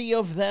 40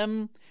 of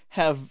them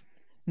have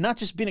not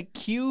just been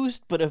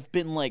accused, but have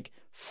been, like,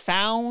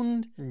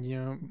 found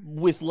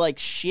with like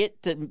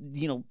shit that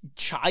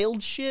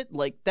child shit,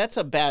 like that's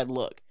a bad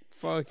look.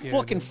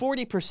 Fucking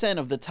 40%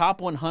 of the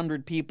top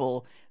 100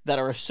 people that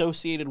are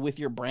associated with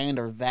your brand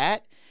are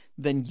that,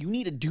 then you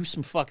need to do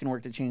some fucking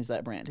work to change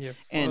that brand.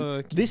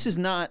 And this is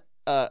not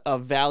a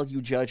value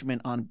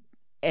judgment on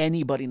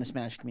anybody in the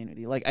Smash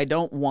community. Like, I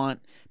don't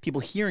want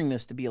people hearing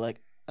this to be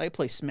like, I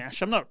play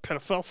Smash, I'm not a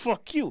pedophile,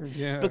 fuck you.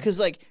 Yeah. Because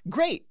like,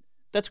 great,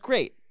 that's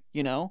great,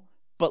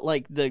 But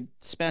like the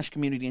Smash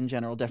community in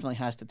general definitely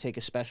has to take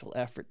a special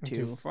effort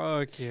Dude,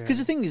 fuck yeah. because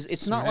the thing is,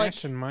 it's not like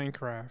Smash and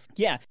Minecraft.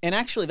 yeah, and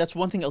actually that's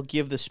one thing I'll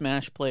give the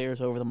Smash players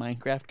over the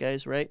Minecraft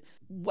guys, right?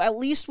 At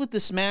least with the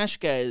Smash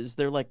guys,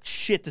 they're like,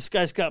 shit, this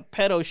guy's got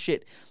pedo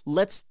shit.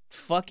 Let's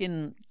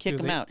fucking kick Dude,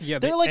 him they- out. yeah,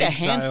 they're they like a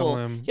exile handful.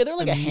 him Yeah, they're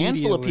like a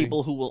handful of immediately.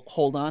 people who will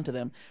hold on to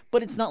them,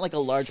 but it's not like a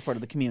large part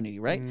of the community,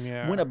 right?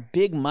 Yeah. When a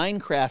big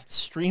Minecraft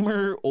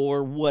streamer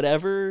or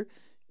whatever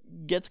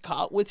gets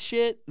caught with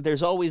shit,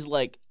 there's always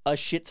like a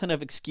shit ton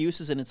of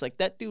excuses, and it's like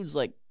that dude's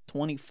like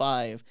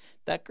 25,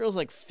 that girl's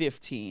like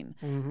 15.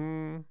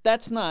 Mm-hmm.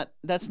 That's not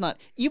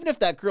even if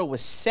that girl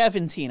was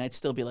 17, I'd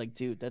still be like,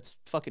 dude, that's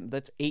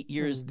 8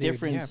 years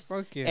difference. Yeah,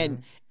 fuck yeah.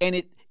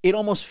 And it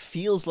almost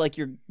feels like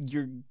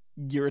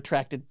you're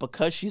attracted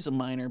because she's a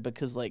minor,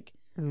 because like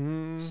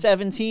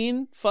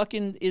 17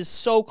 fucking is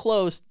so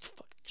close.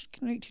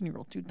 Fucking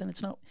 18-year-old, dude, then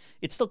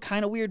it's still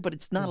kind of weird, but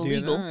it's not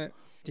illegal.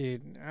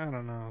 Dude, I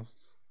don't know.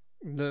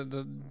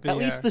 At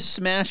least the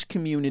Smash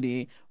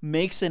community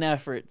makes an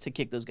effort to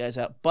kick those guys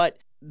out, but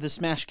the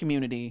Smash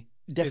community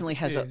definitely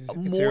has a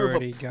more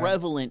of a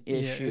prevalent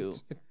issue.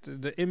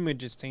 The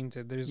image is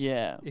tainted. There's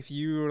Yeah. If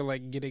you were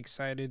like get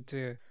excited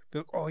to be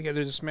like, oh yeah,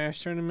 there's a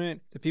Smash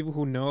tournament, the people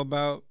who know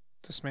about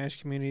the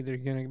Smash community, they're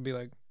gonna be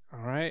like,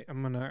 all right,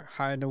 I'm gonna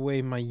hide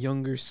away my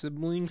younger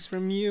siblings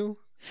from you.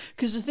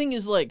 Because the thing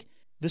is, like,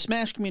 the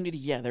Smash community,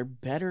 yeah, they're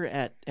better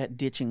at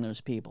ditching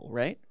those people,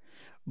 right?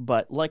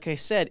 But like I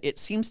said, it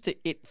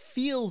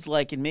feels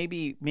like, and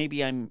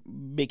maybe I'm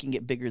making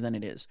it bigger than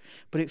it is,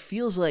 but it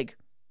feels like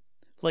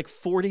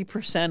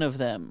 40% of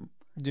them,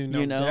 Dude,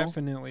 no,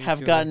 definitely have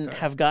feel gotten like that.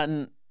 have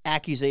gotten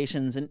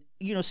accusations and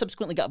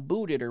subsequently got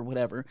booted or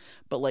whatever.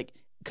 But like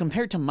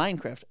compared to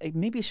Minecraft,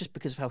 maybe it's just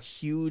because of how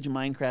huge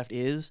Minecraft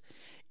is.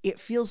 It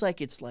feels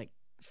like it's like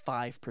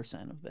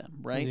 5% of them,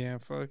 right? Yeah,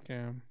 fuck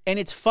yeah. And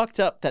it's fucked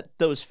up that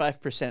those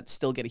 5%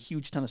 still get a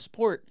huge ton of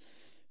support,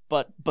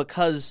 but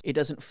because it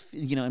doesn't,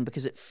 and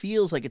because it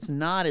feels like it's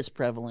not as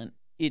prevalent,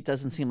 it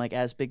doesn't seem like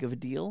as big of a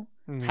deal.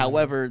 Mhm.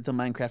 However, the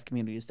Minecraft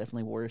community is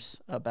definitely worse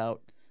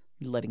about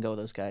letting go of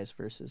those guys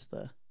versus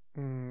the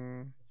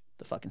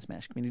fucking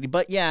Smash community.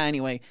 But yeah,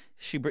 anyway,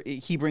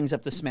 he brings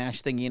up the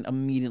Smash thingy, and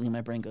immediately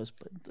my brain goes,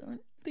 but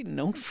aren't they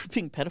known for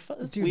being pedophiles?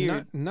 That's Dude,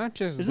 weird. not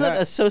just Isn't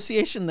that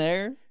association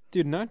there?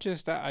 Dude, not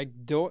just that. I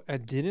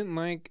didn't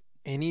like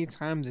any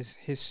time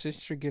his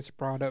sister gets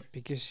brought up,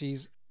 because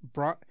she's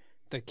brought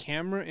the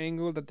camera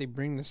angle that they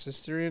bring the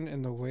sister in,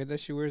 and the way that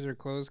she wears her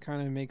clothes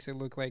kind of makes it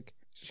look like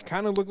she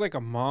kind of looked like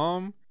a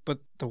mom. But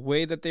the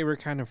way that they were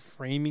kind of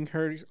framing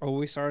her,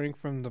 always starting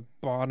from the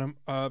bottom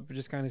up, it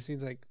just kind of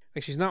seems like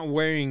she's not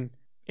wearing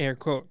air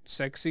quote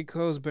sexy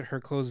clothes, but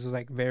her clothes is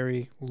like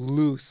very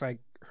loose, like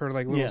her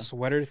like little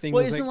sweater thing.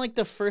 Well, was isn't like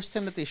the first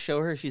time that they show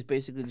her, she's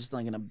basically just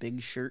like in a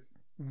big shirt.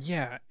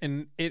 Yeah,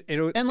 and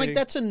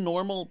that's a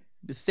normal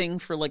thing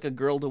for like a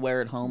girl to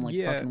wear at home, like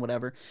fucking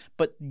whatever.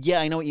 But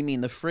yeah, I know what you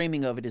mean. The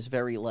framing of it is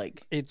very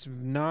like it's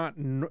not.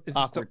 It's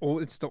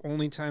awkward. It's the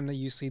only time that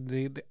you see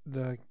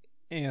the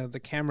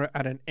camera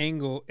at an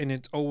angle, and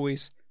it's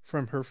always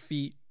from her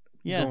feet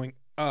going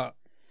up.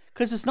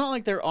 Because it's not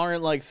like there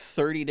aren't like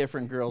 30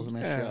 different girls in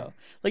this show.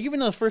 Like even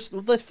the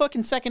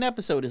fucking second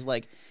episode is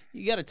like,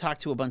 you got to talk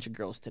to a bunch of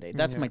girls today.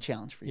 That's my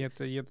challenge for you.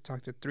 You have to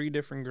talk to 3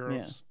 different girls.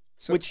 Yeah.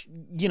 So, which,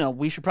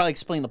 we should probably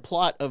explain the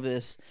plot of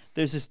this.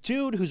 There's this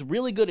dude who's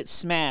really good at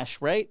Smash,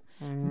 right?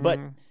 But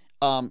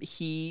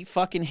he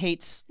fucking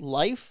hates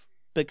life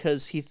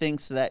because he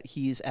thinks that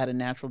he's at a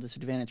natural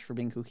disadvantage for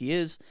being who he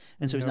is,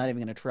 and so he's not even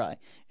going to try.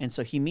 And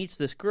so he meets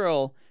this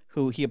girl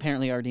who he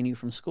apparently already knew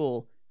from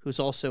school, who's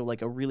also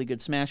like a really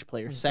good Smash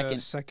player.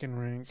 Second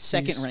rank.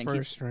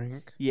 First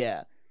rank.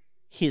 Yeah.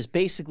 He's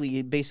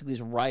basically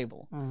his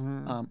rival,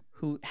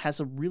 who has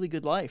a really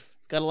good life.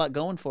 He's got a lot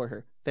going for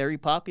her. Very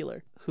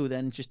popular. Who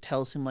then just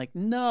tells him like,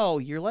 no,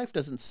 your life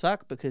doesn't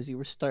suck because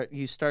you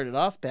started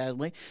off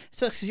badly. It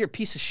sucks because you're a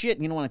piece of shit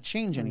and you don't want to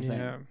change anything.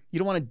 Yeah. You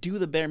don't want to do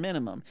the bare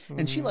minimum.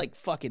 And she like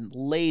fucking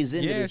lays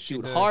into this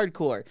dude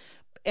hardcore.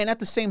 And at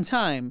the same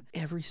time,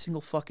 every single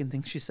fucking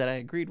thing she said, I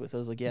agreed with. I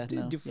was like,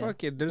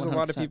 fuck it. There's 100%. A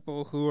lot of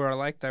people who are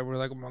like that. We're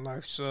like, my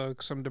life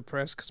sucks. I'm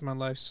depressed because my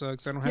life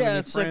sucks. I don't have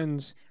any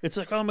friends. It's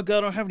like, oh my God,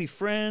 I don't have any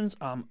friends.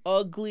 I'm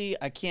ugly.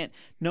 I can't,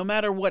 no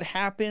matter what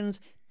happens,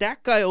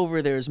 that guy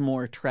over there is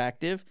more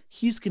attractive.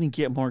 He's going to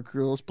get more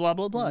girls, blah,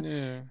 blah, blah.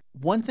 Yeah.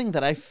 One thing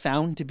that I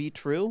found to be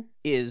true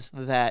is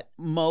that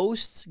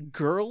most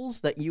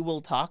girls that you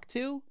will talk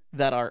to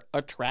that are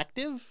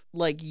attractive,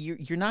 like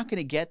you're not going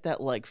to get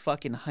that like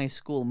fucking high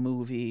school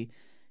movie,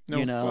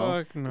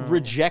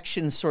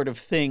 rejection sort of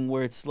thing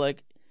where it's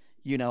like,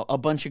 a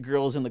bunch of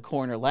girls in the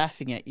corner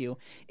laughing at you.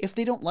 If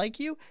they don't like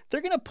you,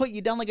 they're going to put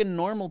you down like a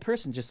normal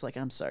person, just like,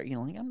 I'm sorry,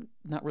 like I'm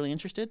not really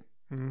interested.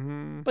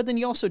 Mm-hmm. But then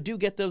you also do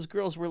get those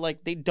girls where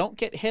like they don't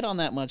get hit on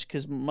that much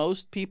because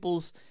most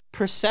people's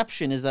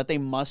perception is that they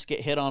must get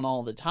hit on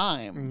all the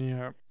time.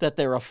 Yeah. That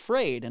they're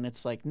afraid, and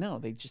it's like,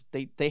 no,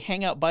 they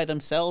hang out by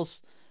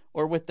themselves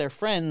or with their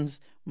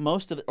friends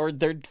or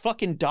their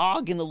fucking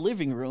dog in the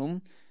living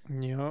room.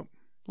 Yep.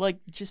 Like,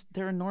 just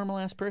they're a normal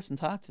ass person.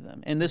 Talk to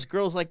them. And this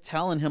girl's like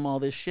telling him all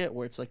this shit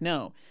where it's like,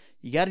 no,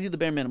 you got to do the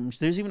bare minimum.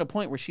 There's even a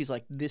point where she's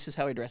like, this is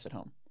how I dress at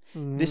home.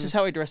 This is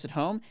how I dress at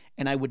home,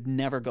 and I would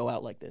never go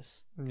out like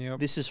this. Yep.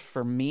 This is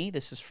for me.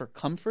 This is for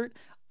comfort.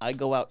 I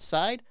go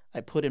outside.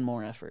 I put in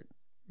more effort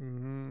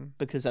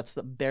because that's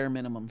the bare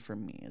minimum for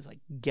me. Is like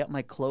get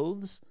my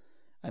clothes.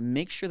 I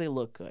make sure they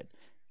look good.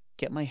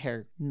 Get my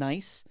hair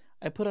nice.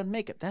 I put on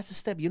makeup. That's a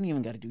step you don't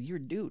even got to do. You're a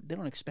dude. They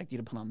don't expect you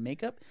to put on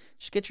makeup.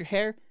 Just get your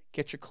hair,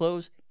 get your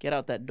clothes, get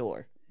out that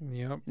door.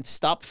 Yep. And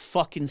stop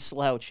fucking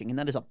slouching. And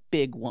that is a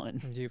big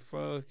one. You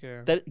fuck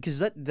yeah. Because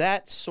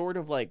that sort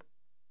of like,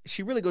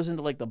 she really goes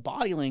into like the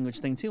body language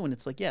thing too, and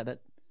it's like, yeah, that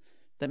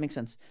makes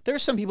sense. There are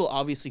some people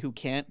obviously who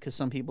can't, because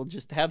some people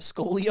just have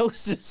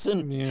scoliosis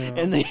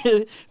and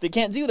they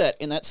can't do that,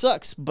 and that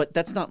sucks. But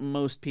that's not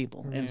most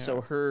people, and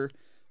so her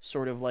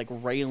sort of like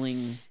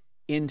railing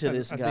into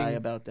this guy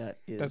about that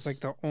is that's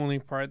like the only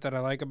part that I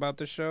like about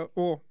the show.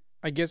 Well,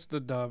 I guess the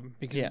dub,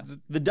 because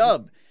the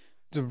dub.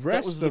 The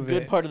rest that was the of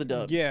good it, part of the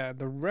dub. Yeah,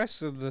 the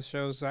rest of the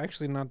show is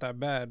actually not that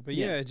bad. But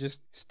yeah,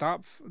 just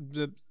stop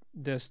the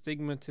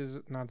stigma.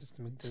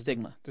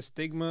 The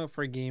stigma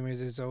for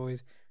gamers is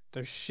always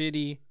they're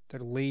shitty,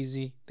 they're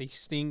lazy, they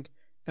stink,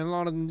 and a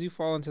lot of them do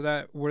fall into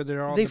that where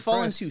they're all depressed.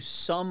 Fall into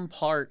some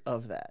part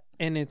of that,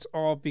 and it's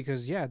all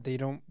because they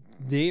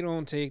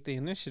don't take the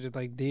initiative.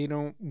 Like they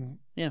don't.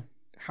 Yeah.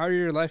 How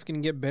your life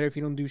can get better if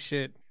you don't do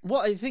shit?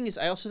 Well,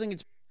 I also think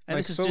it's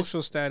like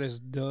social status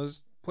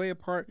does play a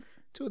part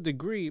to a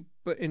degree,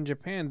 but in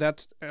Japan,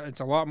 it's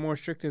a lot more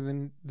stricter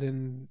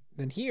than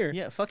here.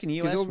 Yeah, fucking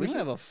US, we don't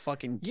have a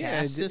fucking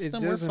caste system.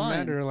 It doesn't We're fine.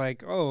 matter.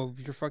 Like, oh,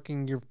 you're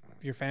fucking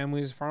your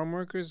family's farm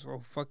workers.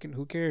 Well, fucking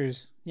who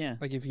cares? Yeah.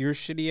 Like if you're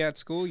shitty at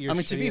school, you're. I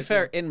mean, to be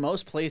fair, in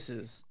most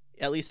places,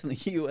 at least in the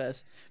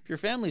US, if your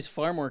family's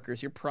farm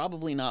workers, you're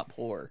probably not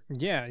poor.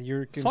 Yeah,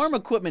 farm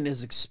equipment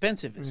is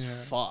expensive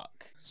as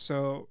fuck.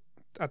 So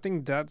I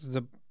think that's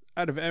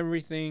out of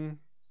everything.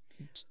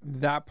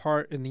 That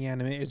part in the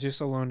anime is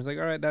just alone. It's like,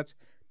 all right,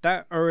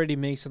 that already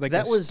makes it like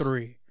that was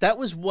 3. That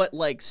was what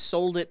like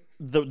sold it.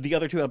 The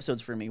other 2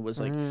 episodes for me was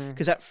like,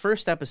 because that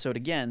first episode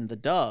again, the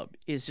dub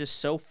is just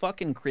so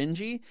fucking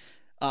cringy.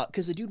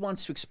 Because the dude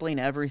wants to explain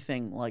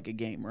everything like a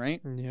game,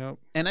 right? Yep.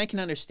 And I can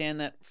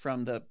understand that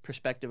from the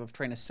perspective of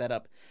trying to set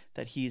up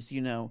that he's,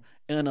 an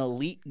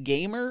elite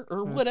gamer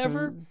or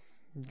whatever.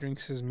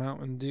 Drinks his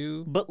Mountain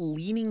Dew. But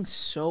leaning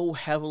so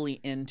heavily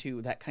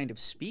into that kind of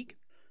speak.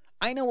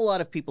 I know a lot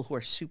of people who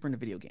are super into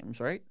video games,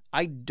 right?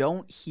 I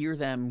don't hear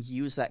them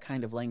use that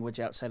kind of language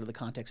outside of the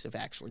context of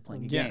actually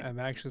playing a game. Yeah, I'm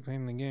actually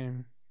playing the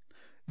game.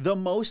 The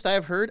most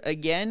I've heard,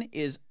 again,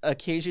 is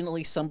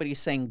occasionally somebody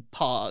saying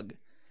Pog.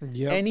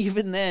 Yep. And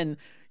even then,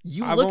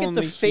 look at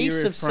the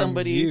face of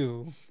somebody.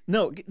 You.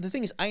 No, the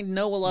thing is, I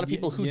know a lot of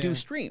people who do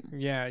stream.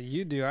 Yeah,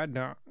 you do. I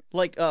don't.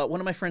 Like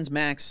one of my friends,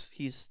 Max,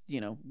 he's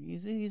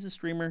a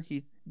streamer.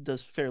 He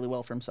does fairly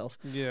well for himself.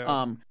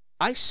 Yeah.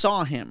 I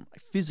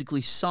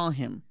physically saw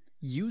him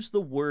use the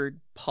word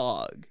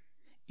Pog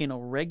in a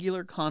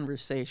regular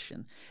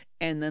conversation,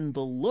 and then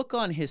the look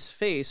on his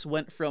face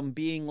went from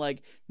being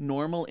like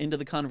normal into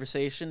the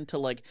conversation to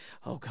like,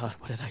 oh god,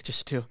 what did I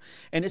just do?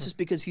 And it's just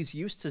because he's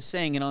used to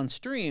saying it on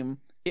stream.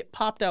 It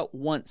popped out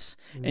once,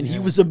 and he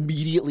was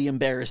immediately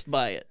embarrassed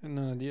by it.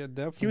 No, yeah,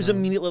 definitely. He was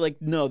immediately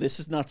like, no, this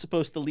is not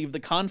supposed to leave the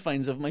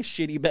confines of my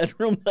shitty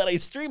bedroom that I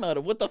stream out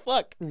of. What the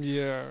fuck?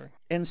 Yeah.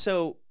 And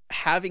so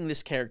having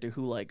this character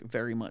who like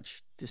very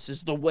much, this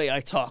is the way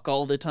I talk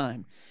all the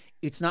time,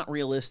 it's not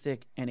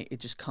realistic, and it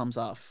just comes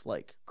off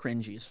like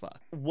cringy as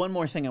fuck. One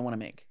more thing I want to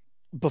make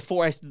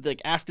before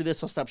after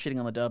this I'll stop shitting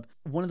on the dub.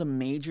 One of the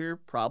major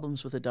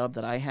problems with the dub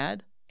that I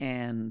had,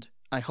 and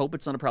I hope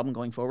it's not a problem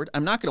going forward,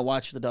 I'm not going to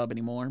watch the dub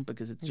anymore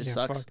because it just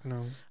sucks. Fuck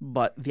no.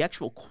 But the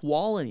actual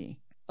quality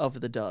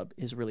of the dub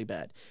is really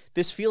bad.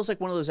 This feels like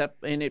one of those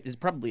and it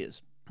probably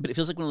is, but it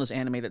feels like one of those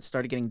anime that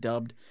started getting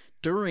dubbed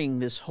during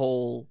this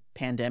whole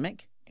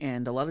pandemic,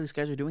 and a lot of these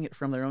guys are doing it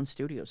from their own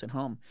studios at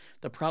home.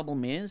 The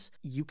problem is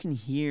you can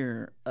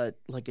hear a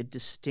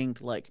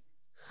distinct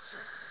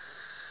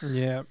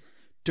yeah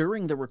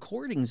during the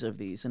recordings of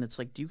these, and it's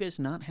like, do you guys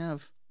not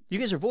have? You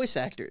guys are voice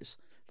actors.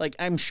 Like,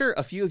 I'm sure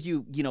a few of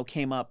you,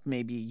 came up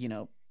maybe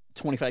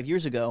 25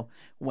 years ago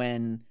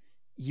when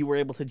you were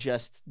able to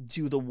just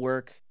do the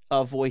work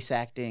of voice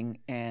acting,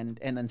 and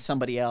then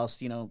somebody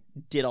else,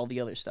 did all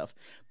the other stuff.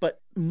 But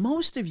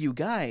most of you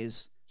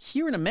guys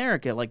here in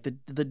America, like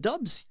the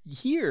dubs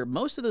here,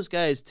 most of those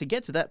guys, to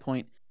get to that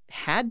point,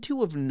 had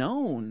to have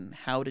known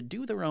how to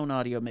do their own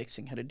audio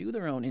mixing, how to do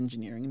their own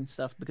engineering and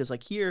stuff. Because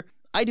like here,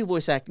 I do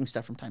voice acting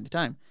stuff from time to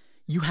time.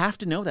 You have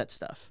to know that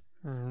stuff.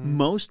 Mm-hmm.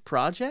 Most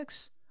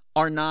projects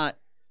are not,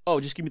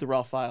 oh, just give me the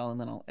raw file and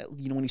then I'll,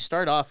 when you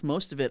start off,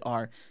 most of it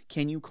are,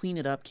 can you clean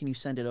it up? Can you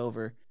send it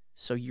over?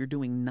 So you're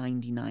doing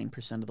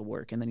 99% of the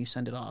work, and then you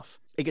send it off.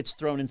 It gets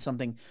thrown in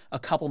something a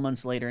couple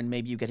months later, and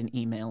maybe you get an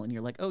email, and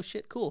you're like, oh,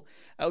 shit, cool.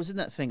 I was in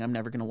that thing I'm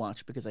never going to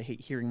watch because I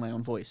hate hearing my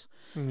own voice.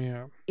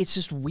 Yeah. It's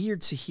just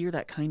weird to hear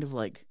that kind of,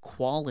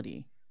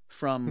 quality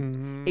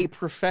from a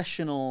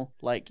professional,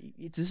 like,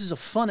 this is a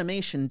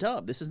Funimation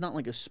dub. This is not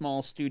like a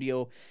small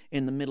studio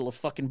in the middle of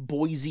fucking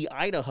Boise,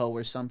 Idaho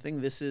or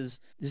something. This is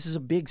a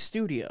big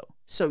studio.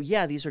 So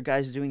yeah, these are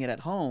guys doing it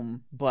at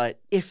home, but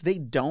if they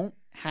don't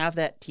have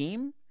that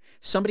team,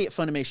 somebody at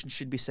Funimation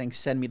should be saying,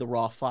 send me the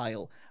raw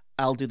file.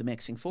 I'll do the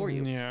mixing for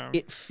you. Yeah.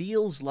 It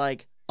feels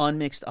like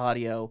unmixed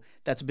audio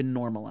that's been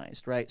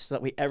normalized, right? So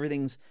that way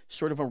everything's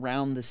sort of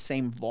around the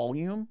same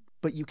volume,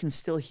 but you can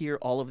still hear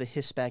all of the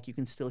hiss back. You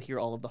can still hear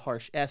all of the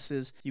harsh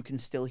S's. You can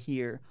still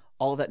hear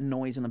all of that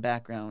noise in the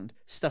background,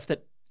 stuff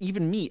that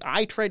even me,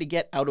 I try to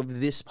get out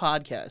of this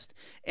podcast.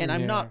 And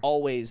I'm not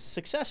always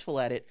successful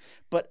at it,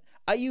 but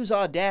I use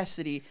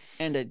Audacity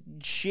and a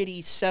shitty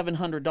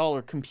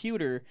 $700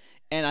 computer,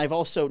 and I've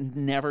also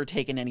never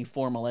taken any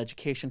formal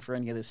education for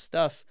any of this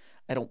stuff.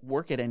 I don't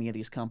work at any of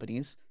these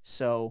companies,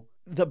 so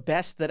the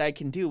best that I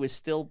can do is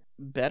still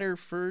better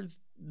for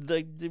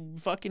the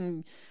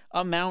fucking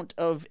amount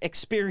of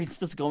experience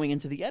that's going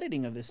into the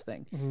editing of this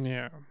thing.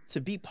 Yeah.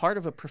 To be part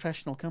of a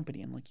professional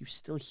company and, like, you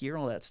still hear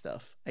all that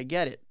stuff. I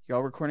get it. You're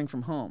all recording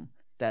from home.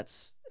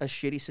 That's a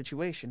shitty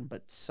situation,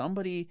 but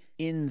somebody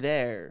in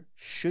there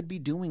should be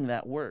doing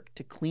that work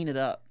to clean it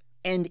up.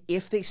 And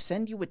if they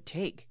send you a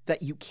take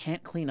that you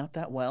can't clean up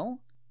that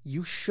well,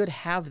 you should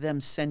have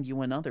them send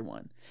you another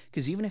one.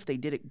 Because even if they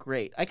did it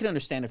great, I can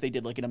understand if they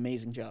did like an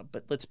amazing job,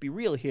 but let's be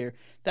real here.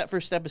 That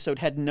first episode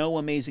had no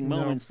amazing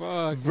moments.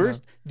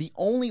 The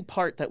only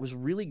part that was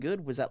really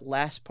good was that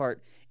last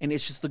part, and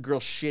it's just the girl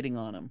shitting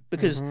on him.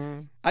 Because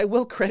I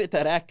will credit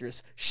that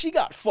actress. She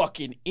got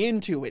fucking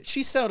into it.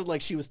 She sounded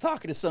like she was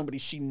talking to somebody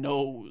she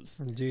knows.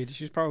 Dude,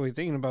 she's probably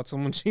thinking about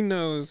someone she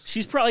knows.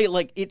 She's probably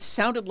like, it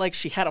sounded like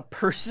she had a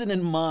person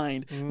in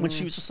mind when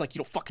she was just like, you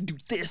don't fucking do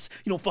this.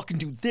 You don't fucking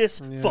do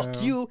this. Yeah.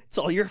 Fuck you. It's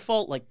all your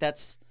fault. Like,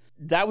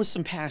 that was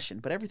some passion.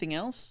 But everything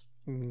else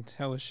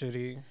hella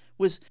shitty.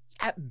 Was,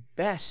 at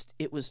best,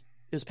 it was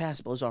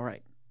passable. It was all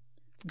right.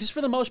 Because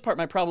for the most part,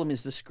 my problem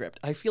is the script.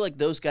 I feel like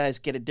those guys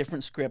get a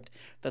different script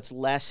that's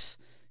less,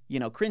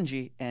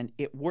 cringy, and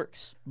it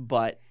works.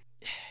 But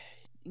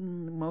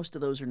most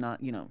of those are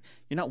not, you're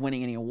not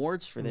winning any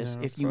awards for this.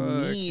 No, if you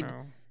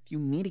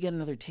need to get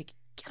another take,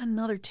 get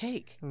another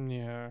take.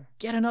 Yeah.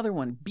 Get another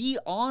one. Be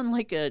on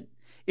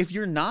if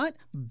you're not,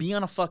 be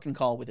on a fucking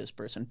call with this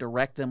person.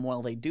 Direct them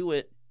while they do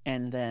it,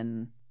 and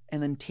then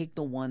take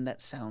the one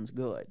that sounds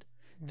good.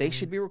 They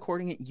should be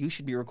recording it. You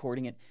should be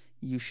recording it.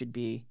 You should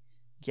be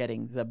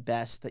getting the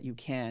best that you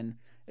can,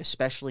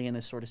 especially in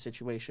this sort of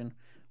situation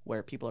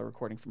where people are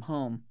recording from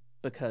home,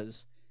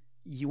 because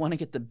you want to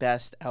get the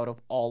best out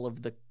of all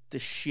of the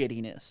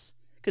shittiness,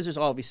 because there's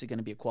obviously going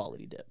to be a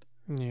quality dip.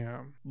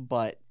 Yeah.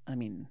 But, I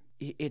mean,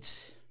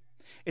 it's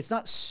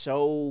not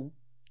so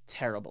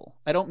terrible.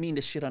 I don't mean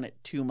to shit on it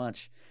too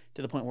much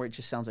to the point where it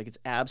just sounds like it's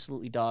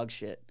absolutely dog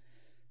shit,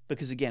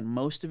 because, again,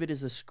 most of it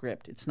is the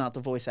script. It's not the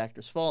voice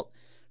actor's fault,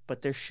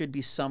 but there should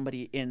be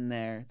somebody in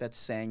there that's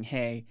saying,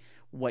 hey,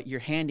 what you're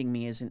handing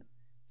me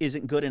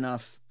isn't good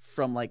enough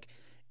from like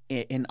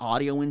an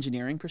audio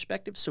engineering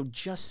perspective, so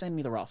just send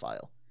me the raw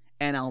file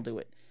and I'll do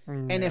it.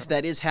 And if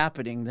that is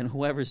happening, then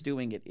whoever's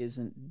doing it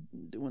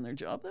isn't doing their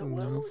job that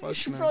well. You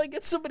should probably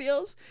get somebody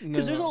else,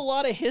 because there's a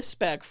lot of hiss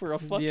back for a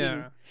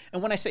fucking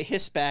and when I say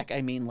hiss back,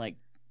 I mean like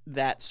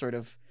that sort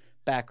of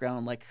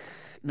background, like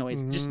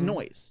noise, just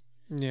noise.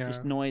 Yeah.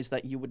 Just noise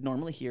that you would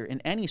normally hear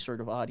in any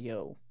sort of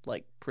audio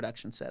like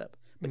production setup.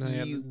 But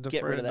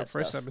get rid of that stuff.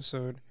 The first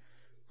episode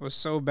was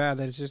so bad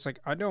that it's just like,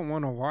 I don't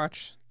want to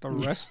watch the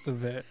rest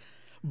of it.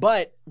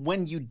 But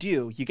when you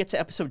do, you get to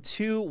episode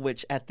 2,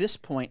 which at this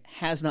point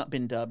has not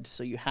been dubbed,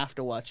 so you have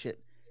to watch it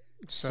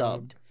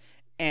subbed.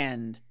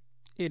 And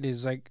it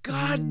is like,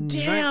 God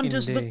damn,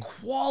 does the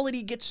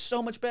quality get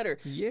so much better.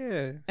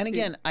 Yeah. And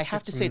again, I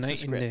have to say it's the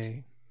script.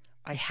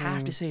 I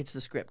have to say it's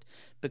the script,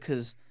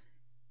 because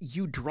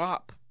you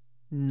drop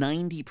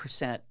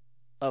 90%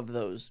 of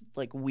those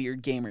like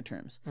weird gamer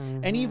terms.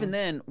 And even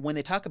then, when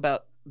they talk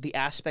about the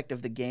aspect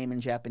of the game in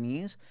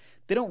Japanese,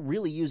 they don't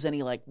really use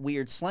any like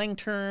weird slang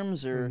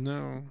terms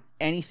or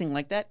anything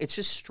like that. It's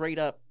just straight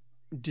up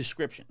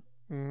description.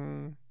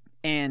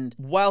 And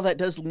while that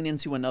does lean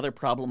into another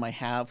problem I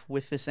have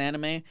with this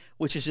anime,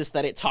 which is just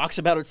that it talks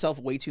about itself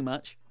way too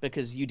much,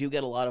 because you do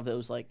get a lot of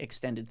those like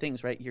extended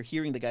things, right? You're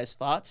hearing the guy's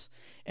thoughts,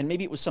 and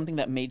maybe it was something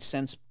that made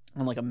sense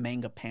on like a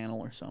manga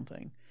panel or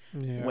something,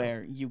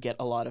 where you get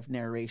a lot of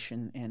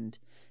narration and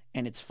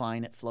it's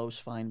fine, it flows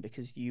fine,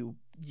 because you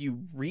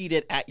read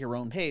it at your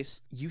own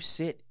pace. You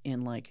sit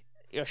in like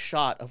a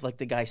shot of like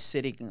the guy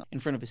sitting in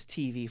front of his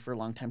TV for a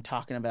long time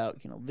talking about,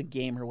 the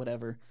game or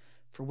whatever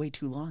for way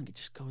too long. It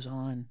just goes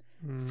on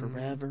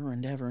forever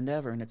and ever and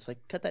ever, and it's like,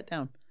 cut that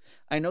down.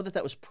 I know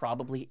that was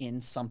probably in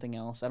something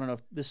else. I don't know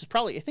if this is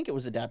I think it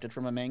was adapted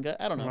from a manga.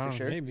 I don't know for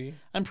sure. Maybe.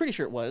 I'm pretty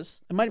sure it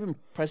was. It might have been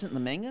present in the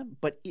manga,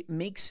 but it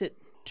makes it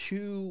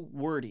too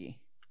wordy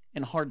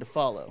and hard to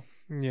follow.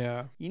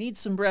 Yeah. You need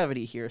some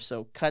brevity here,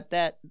 so cut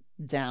that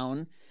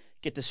down,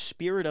 get the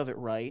spirit of it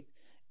right,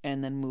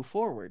 and then move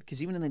forward.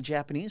 Because even in the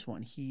Japanese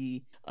one,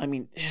 the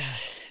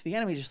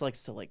anime just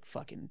likes to like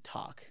fucking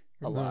talk.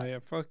 A lot. Yeah,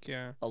 fuck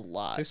yeah. A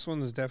lot. This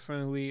one is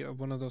definitely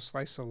one of those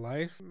slice of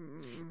life.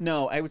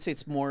 No, I would say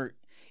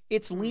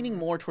it's leaning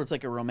more towards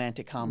like a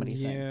romantic comedy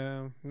thing.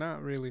 Yeah,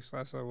 not really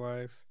slice of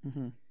life.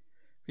 Mm-hmm.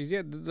 Because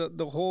yeah,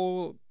 the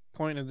whole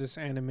point of this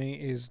anime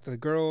is the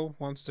girl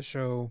wants to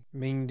show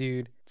main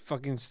dude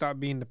fucking stop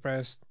being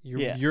depressed.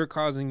 You're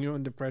causing your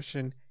own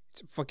depression.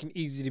 It's fucking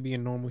easy to be a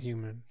normal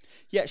human.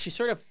 Yeah, she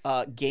sort of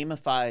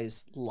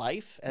gamifies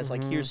life as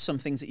like, here's some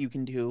things that you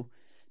can do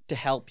to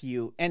help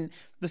you. And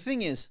the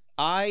thing is,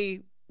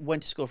 I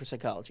went to school for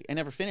psychology. I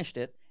never finished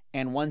it.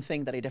 And one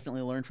thing that I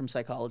definitely learned from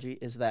psychology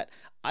is that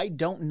I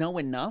don't know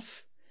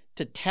enough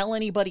to tell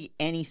anybody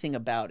anything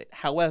about it.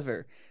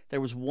 However,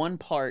 there was one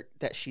part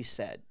that she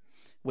said,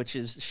 which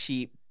is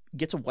she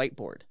gets a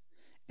whiteboard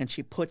and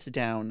she puts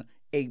down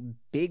a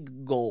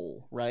big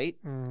goal, right?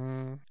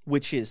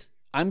 Which is,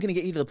 I'm going to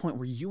get you to the point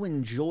where you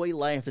enjoy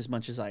life as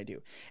much as I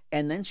do.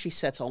 And then she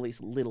sets all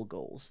these little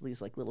goals,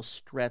 these like little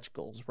stretch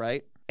goals,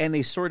 right? And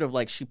they sort of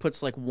like, she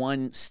puts like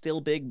one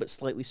still big but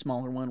slightly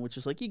smaller one, which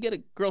is like, you get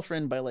a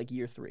girlfriend by like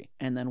year 3.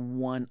 And then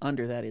one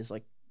under that is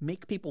like,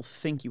 make people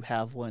think you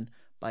have one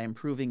by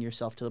improving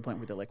yourself to the point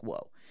where they're like,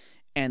 whoa.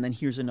 And then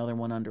here's another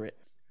one under it.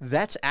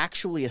 That's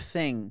actually a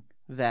thing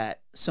that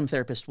some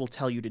therapists will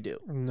tell you to do.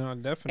 No,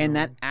 definitely. And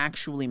that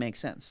actually makes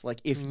sense. Like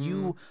if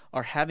you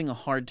are having a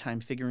hard time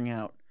figuring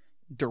out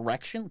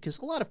direction, because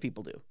a lot of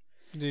people do.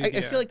 Dude,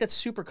 I feel like that's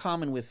super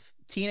common with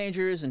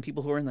teenagers and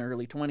people who are in their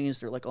early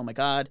 20s. They're like, oh my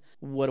God,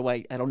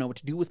 I don't know what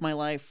to do with my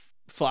life.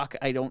 Fuck,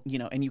 I don't,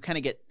 and you kind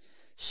of get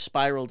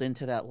spiraled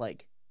into that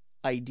like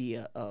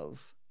idea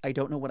of, I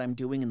don't know what I'm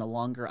doing. And the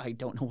longer I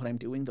don't know what I'm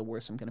doing, the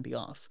worse I'm going to be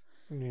off.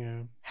 Yeah.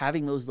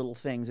 Having those little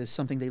things is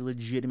something they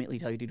legitimately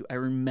tell you to do. I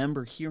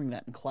remember hearing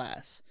that in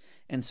class.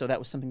 And so that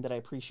was something that I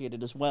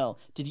appreciated as well.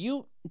 Did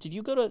you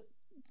go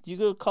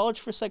to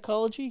college for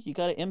psychology? You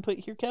got an input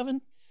here,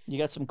 Kevin? You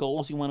got some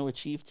goals you want to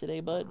achieve today,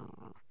 bud?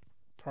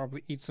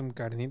 Probably eat some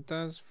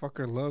carnitas.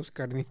 Fucker loves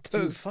carnitas.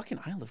 Dude, fucking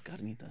I love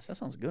carnitas. That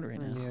sounds good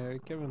right now. Yeah,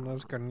 Kevin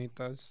loves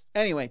carnitas.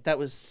 Anyway, that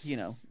was,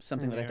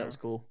 something that I thought was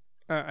cool.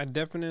 I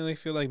definitely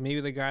feel like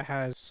maybe the guy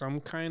has some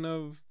kind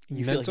of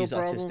You feel like mental he's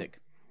problem. autistic.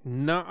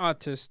 Not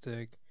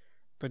autistic,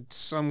 but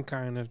some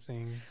kind of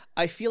thing.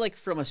 I feel like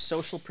from a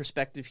social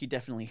perspective, he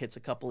definitely hits a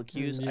couple of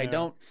cues.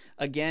 Yeah.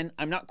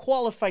 I'm not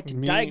qualified to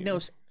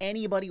diagnose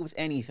anybody with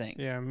anything.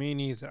 Yeah, me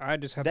neither. I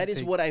just have That to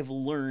is what I've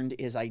learned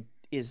is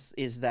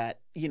that,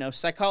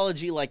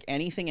 psychology, like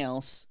anything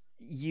else,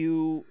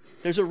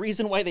 there's a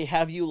reason why they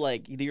have you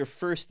like your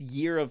first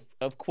year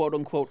of quote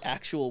unquote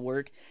actual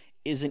work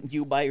isn't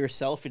you by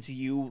yourself. It's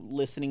you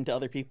listening to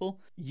other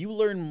people. You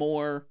learn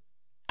more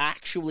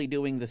actually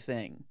doing the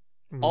thing.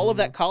 All of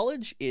that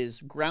college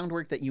is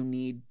groundwork that you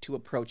need to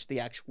approach the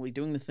actually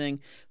doing the thing,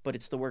 but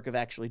it's the work of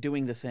actually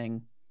doing the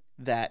thing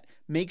that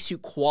makes you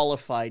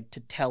qualified to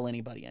tell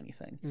anybody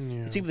anything.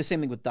 Yeah. It's even the same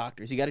thing with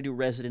doctors. You got to do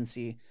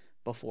residency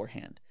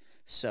beforehand.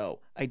 So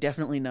I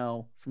definitely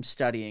know from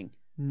studying,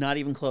 not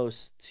even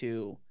close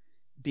to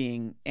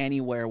being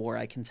anywhere where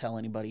I can tell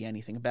anybody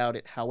anything about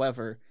it.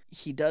 However,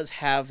 he does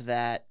have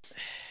that.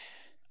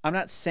 I'm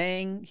not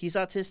saying he's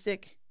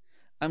autistic.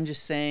 I'm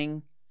just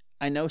saying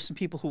I know some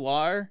people who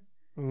are.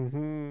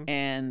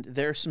 And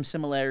there's some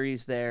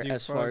similarities there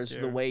as far as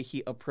the way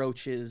he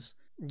approaches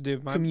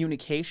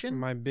communication.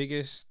 My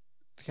biggest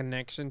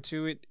connection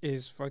to it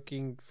is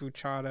fucking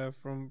Fuchada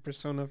from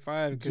Persona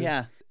 5.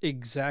 Yeah.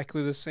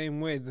 Exactly the same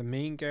way. The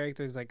main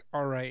character is like,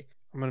 all right,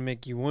 I'm going to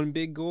make you one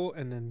big goal,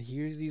 and then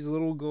here's these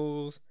little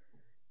goals.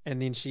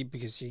 And then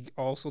because she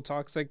also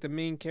talks like the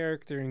main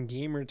character in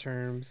gamer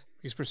terms.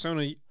 Because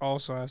Persona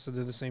also has to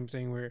do the same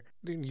thing where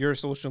your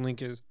social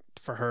link is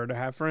for her to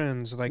have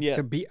friends, like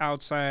to be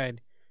outside.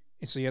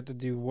 And so you have to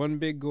do one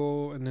big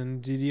goal and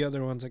then do the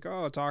other ones like,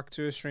 oh, talk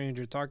to a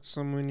stranger, talk to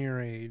someone your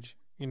age.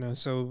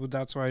 So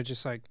that's why it's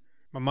just like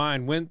my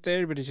mind went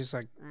there, but it's just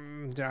like,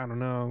 I don't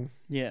know.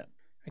 Yeah.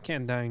 I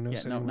can't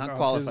diagnose anyone not with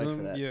qualified autism.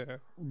 for that. Yeah.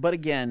 But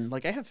again,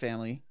 like I have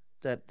family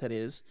that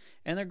is,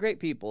 and they're great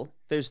people.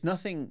 There's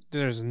nothing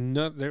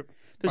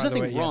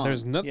nothing wrong.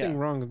 There's nothing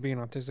wrong with being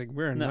autistic.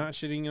 We're not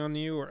shitting on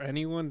you or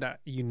anyone that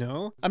you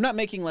know. I'm not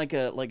making like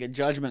a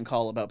judgment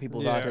call about people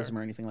with autism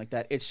or anything like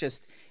that. It's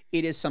just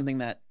it is something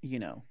that,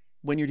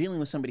 when you're dealing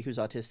with somebody who's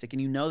autistic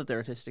and you know that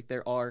they're autistic,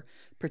 there are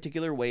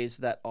particular ways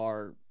that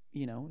are,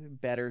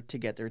 better to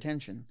get their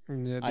attention.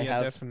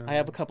 Definitely. I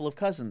have a couple of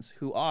cousins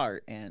who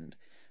are, and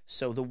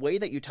so the way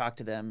that you talk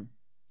to them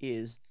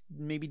is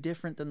maybe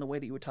different than the way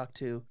that you would talk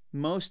to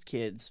most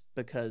kids,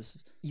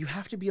 because you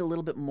have to be a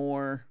little bit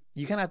more,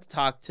 you kind of have to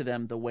talk to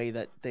them the way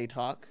that they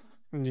talk.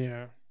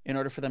 Yeah. In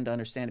order for them to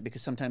understand it,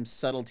 because sometimes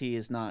subtlety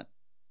is not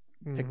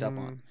picked up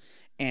on.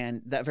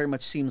 And that very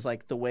much seems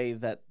like the way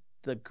that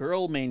the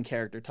girl main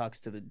character talks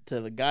to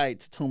the guy,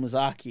 to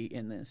Tomazaki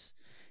in this,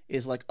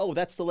 is like, oh,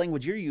 that's the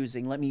language you're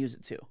using, let me use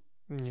it too.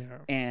 Yeah.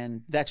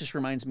 And that just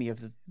reminds me of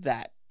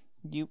that.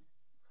 You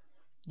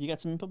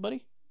got some input,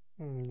 buddy?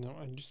 No,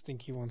 I just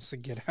think he wants to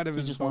get out of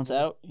his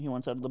bubble. He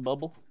wants out of the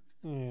bubble?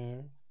 Yeah.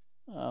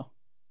 Oh,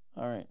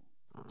 all right.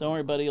 Don't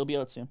worry, buddy. You'll be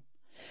out soon.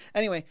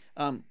 Anyway,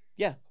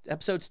 Yeah,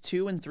 episodes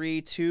 2 and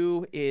 3.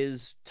 2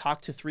 is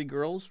talk to 3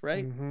 girls,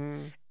 right? Mm-hmm.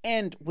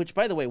 And which,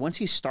 by the way, once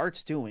he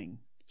starts doing,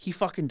 he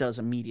fucking does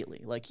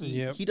immediately. Like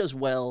he does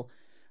well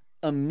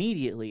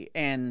immediately,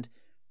 and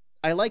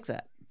I like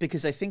that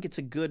because I think it's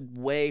a good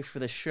way for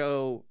the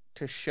show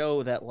to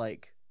show that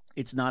like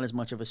it's not as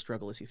much of a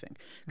struggle as you think,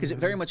 because it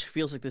very much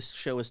feels like this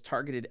show is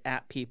targeted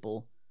at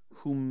people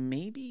who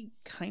maybe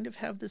kind of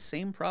have the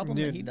same problem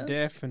that he does.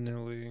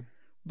 Definitely.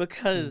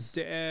 Because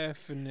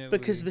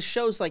the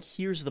show's like,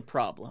 here's the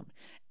problem.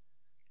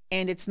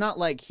 And it's not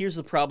like, here's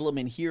the problem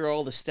and here are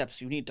all the steps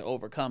you need to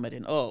overcome it.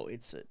 And, oh,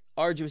 it's an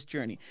arduous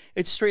journey.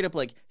 It's straight up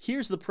like,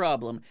 here's the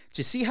problem. Do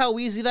you see how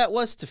easy that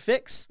was to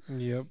fix?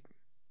 Yep.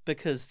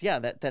 Because, yeah,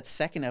 that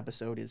second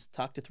episode is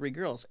talk to 3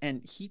 girls.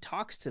 And he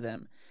talks to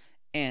them.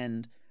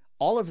 And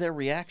all of their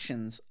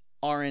reactions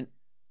aren't,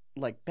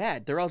 like,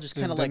 bad. They're all just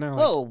kind of like,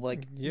 whoa,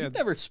 like, you've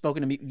never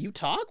spoken to me. You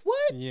talk?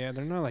 What? Yeah,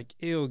 they're not like,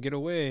 ew, get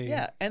away.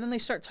 Yeah, and then they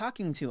start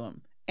talking to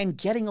him and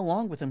getting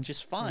along with him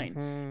just fine.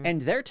 Mm-hmm.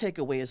 And their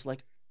takeaway is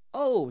like,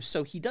 oh,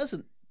 so he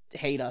doesn't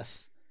hate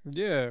us.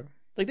 Yeah.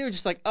 Like, they were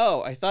just like,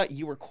 oh, I thought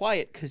you were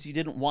quiet because you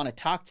didn't want to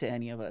talk to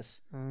any of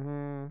us.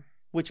 Mm-hmm.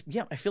 Which,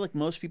 yeah, I feel like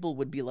most people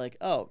would be like,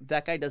 oh,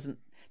 that guy doesn't...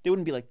 They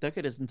wouldn't be like, that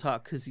guy doesn't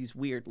talk because he's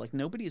weird. Like,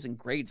 nobody is in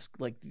grade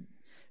school. Like,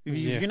 if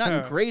you're not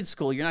in grade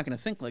school, you're not going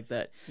to think like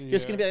that. You're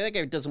just going to be like, that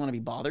guy doesn't want to be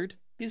bothered.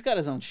 He's got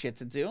his own shit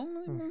to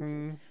do.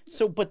 Mm-hmm.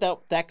 So, but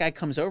that guy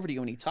comes over to you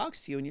and he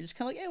talks to you and you're just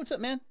kind of like, hey, what's up,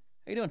 man?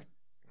 How you doing?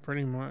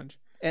 Pretty much.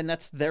 And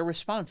that's their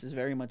response is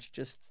very much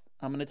just,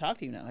 I'm going to talk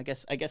to you now. I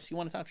guess you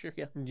want to talk? Sure,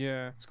 yeah.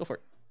 Yeah. Let's go for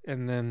it.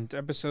 And then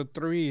episode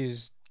 3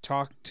 is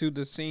talk to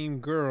the same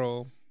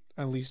girl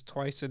at least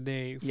twice a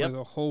day for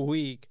the whole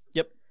week.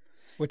 Yep.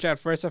 Which at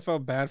first I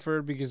felt bad for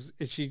her because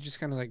she just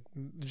kind of like,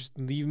 just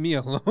leave me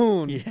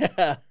alone.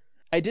 Yeah.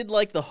 I did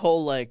like the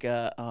whole like,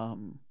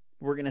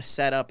 we're going to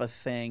set up a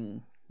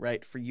thing,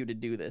 right, for you to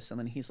do this. And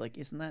then he's like,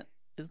 isn't that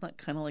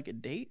kind of like a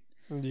date?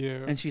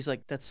 Yeah. And she's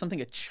like, that's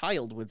something a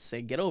child would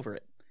say, get over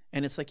it.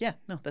 And it's like, yeah,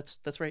 no,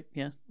 that's right.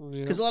 Yeah.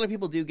 Because a lot of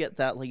people do get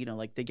that, like, you know,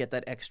 like they get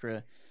that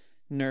extra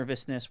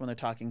nervousness when they're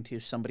talking to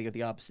somebody of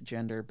the opposite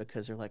gender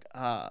because they're like,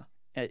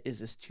 is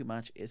this too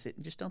much? Is it?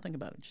 Just don't think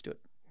about it. Just do it.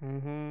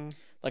 Mm-hmm.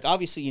 Like,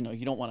 obviously, you know,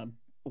 you don't want to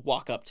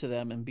walk up to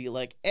them and be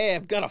like, hey,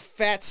 I've got a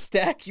fat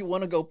stack. You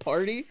want to go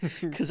party?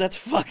 Because that's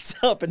fucked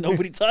up and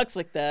nobody talks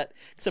like that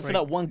except for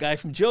that one guy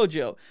from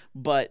JoJo.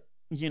 But,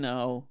 you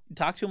know,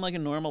 talk to him like a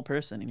normal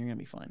person and you're going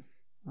to be fine.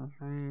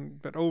 Mm-hmm.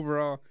 But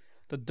overall,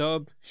 the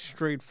dub,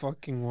 straight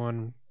fucking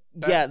one.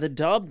 The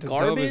dub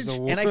garbage.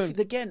 Dub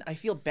and I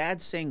feel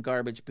bad saying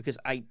garbage because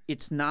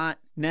it's not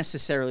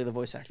necessarily the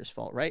voice actor's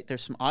fault, right?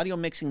 There's some audio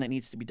mixing that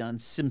needs to be done,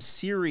 some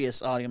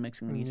serious audio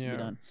mixing that needs to be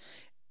done.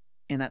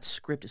 And that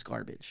script is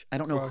garbage. I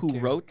don't know who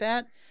wrote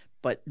that,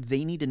 but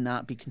they need to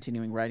not be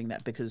continuing writing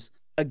that because,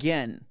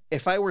 again,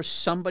 if I were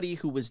somebody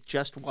who was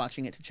just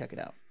watching it to check it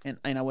out, and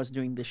I wasn't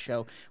doing this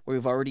show where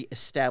we've already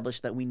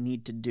established that we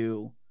need to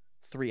do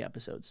 3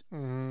 episodes,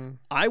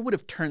 I would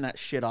have turned that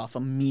shit off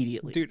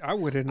immediately. Dude, I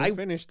wouldn't have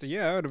finished it.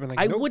 Yeah, I would have been like,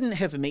 nope. I wouldn't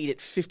have made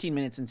it 15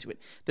 minutes into it.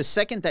 The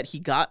second that he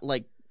got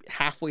like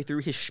halfway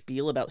through his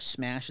spiel about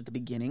Smash at the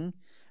beginning,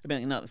 I'd be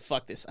like, no,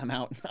 fuck this. I'm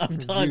out. I'm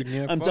done.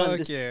 Dude, I'm done with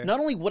this. Yeah. Not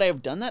only would I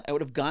have done that, I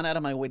would have gone out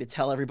of my way to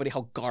tell everybody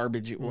how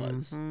garbage it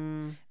was.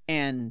 Mm-hmm.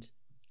 And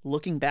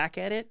looking back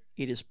at it,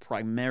 it is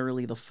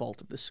primarily the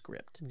fault of the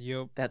script.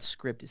 Yep. That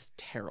script is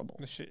terrible.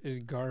 The shit is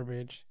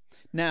garbage.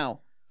 Now,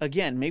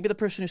 again, maybe the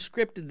person who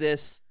scripted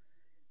this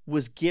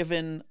was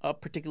given a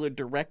particular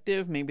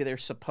directive. Maybe they're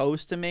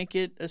supposed to make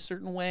it a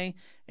certain way.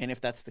 And if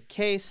that's the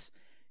case,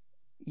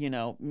 you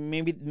know,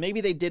 maybe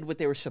they did what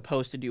they were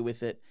supposed to do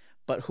with it.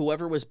 But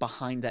whoever was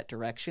behind that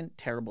direction,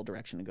 terrible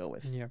direction to go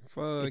with. Yeah,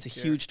 it's a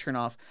huge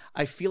turnoff.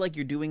 I feel like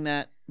you're doing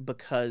that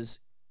because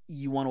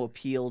you want to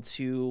appeal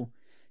to,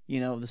 you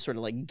know, the sort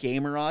of like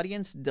gamer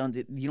audience. You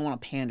don't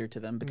want to pander to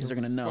them because they're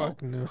gonna know.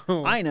 Fuck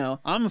no. I know.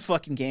 I'm a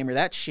fucking gamer.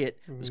 That shit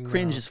was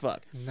cringe as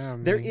fuck.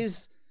 There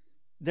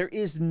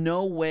is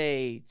no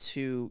way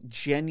to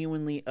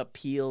genuinely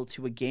appeal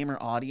to a gamer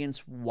audience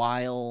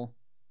while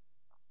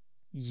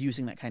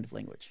using that kind of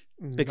language.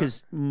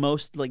 Because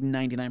most, like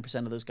 99%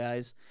 of those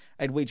guys,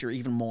 I'd wager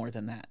even more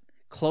than that,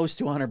 close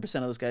to 100%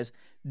 of those guys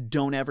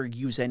don't ever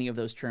use any of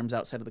those terms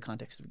outside of the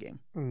context of a game.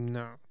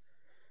 No.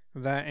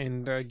 That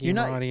and the game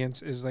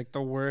audience is like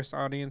the worst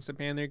audience to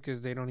pander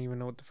because they don't even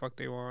know what the fuck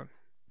they want.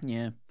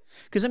 Yeah.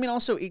 Because, I mean,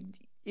 also,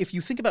 if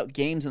you think about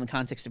games in the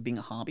context of being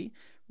a hobby,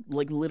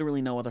 like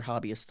literally no other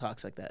hobbyist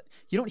talks like that.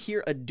 You don't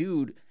hear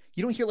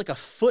like a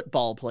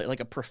football player,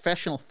 like a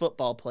professional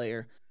football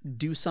player,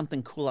 do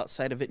something cool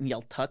outside of it and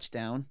yell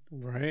touchdown.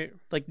 Right.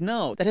 Like,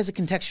 no, that has a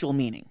contextual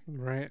meaning.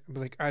 Right.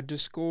 Like, I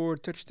just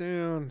scored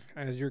touchdown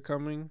as you're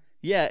coming.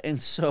 Yeah,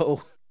 and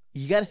so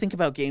you got to think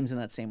about games in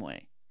that same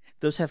way.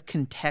 Those have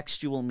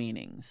contextual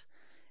meanings.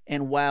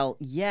 And while,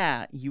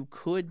 yeah, you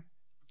could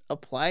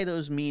apply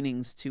those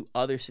meanings to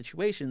other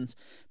situations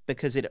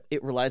because it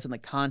relies on the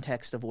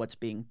context of what's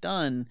being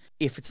done,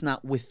 if it's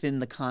not within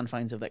the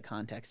confines of that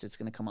context, it's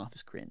going to come off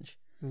as cringe.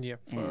 Yeah,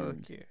 fuck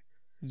yeah.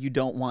 you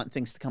don't want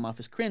things to come off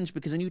as cringe,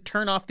 because then you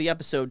turn off the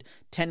episode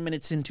 10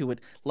 minutes into it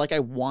like I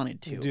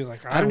wanted to. Dude,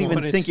 like, I don't even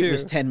wanted think to. it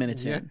was 10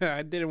 minutes in. Yeah,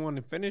 I didn't want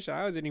to finish.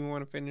 I didn't even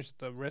want to finish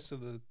the rest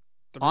of the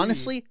 3.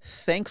 Honestly,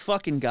 thank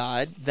fucking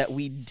God that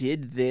we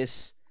did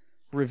this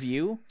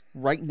review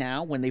right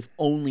now when they've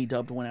only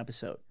dubbed 1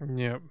 episode.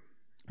 Yep.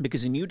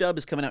 Because a new dub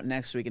is coming out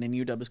next week and a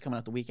new dub is coming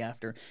out the week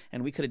after,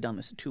 and we could have done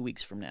this 2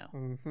 weeks from now.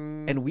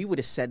 Mm-hmm. And we would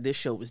have said this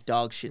show was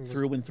dog shit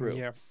through and through.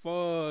 Yeah,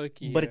 fuck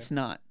yeah. But it's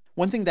not.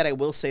 One thing that I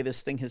will say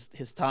this thing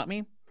has taught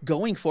me,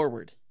 going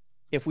forward,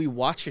 if we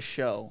watch a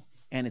show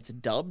and it's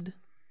dubbed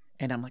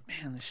and I'm like,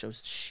 man, this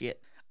show's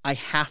shit, I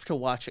have to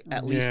watch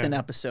at least an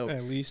episode,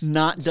 at least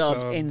not dubbed,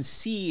 sub. and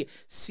see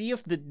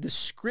if the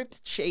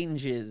script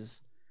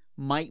changes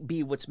might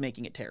be what's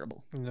making it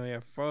terrible. No, yeah,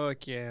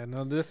 fuck yeah.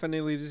 No,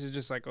 definitely this is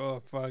just like,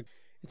 oh, fuck.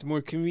 It's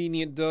more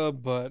convenient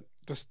dub, but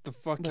just the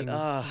fucking,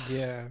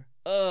 yeah.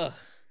 Ugh.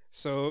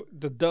 So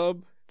the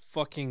dub,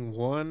 fucking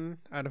 1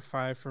 out of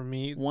 5 for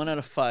me. 1 out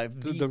of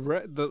 5.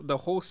 The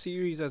whole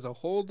series as a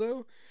whole,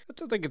 though,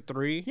 that's like a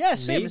 3. Yeah,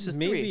 same. This is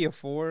 3. Maybe a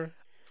 4.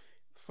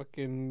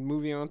 Fucking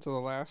moving on to the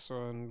last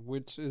one,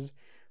 which is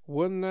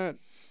one that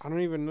I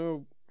don't even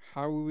know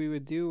how we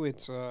would do.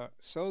 It's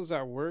Cells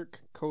at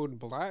Work, Code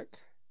Black.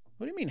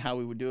 What do you mean how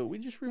we would do it? We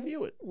just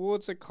review it.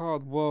 What's it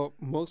called? Well,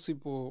 most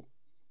people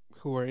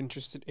who are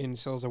interested in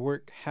Cells at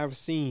Work have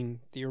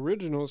seen the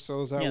original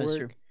Cells at Yeah, that's Work.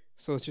 true.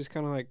 So it's just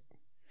kind of like,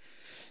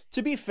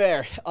 To be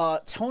fair,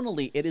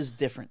 tonally it is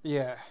different.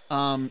 yeah.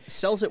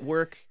 Cells at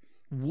Work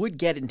would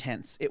get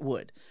intense. It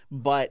would.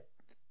 But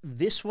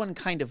this one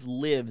kind of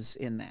lives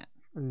in that.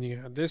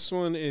 Yeah,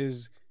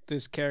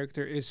 this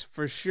character is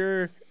for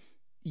sure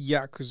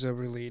Yakuza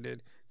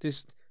related.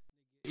 This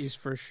is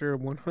for sure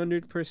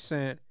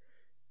 100%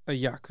 a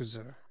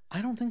Yakuza.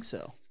 I don't think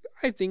so.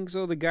 I think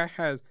so. The guy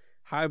has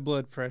high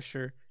blood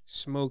pressure,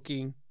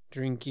 smoking,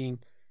 drinking.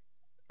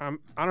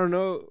 I don't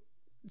know.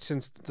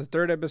 Since the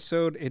 3rd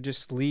episode, it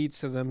just leads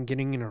to them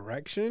getting an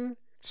erection.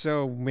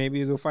 So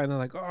maybe they'll find out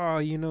like, oh,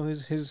 you know,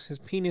 his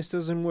penis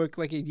doesn't work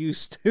like it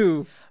used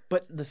to.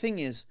 But the thing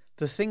is,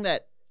 the thing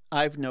that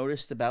I've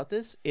noticed about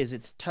this is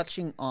it's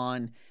touching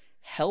on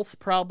health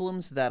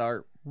problems that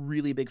are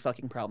really big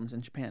fucking problems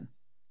in Japan.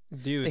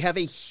 Dude, They have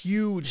a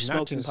huge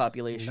smoking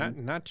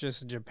population. Not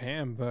just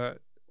Japan, but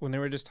when they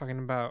were just talking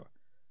about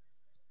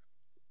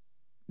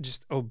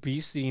just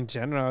obesity in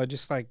general,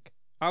 just like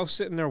I was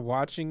sitting there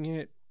watching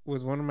it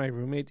with one of my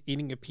roommates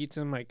eating a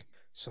pizza. I'm like,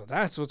 so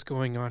that's what's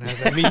going on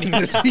as I'm eating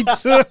this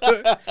pizza.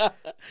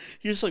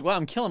 You're just like, wow,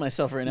 I'm killing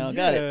myself right now.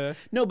 Got it.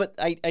 No, but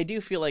I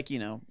do feel like,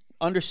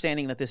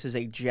 understanding that this is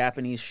a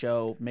Japanese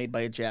show made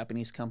by a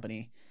Japanese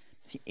company.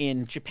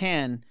 In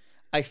Japan,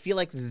 I feel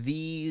like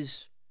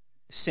these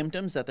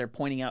symptoms that they're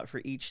pointing out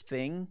for each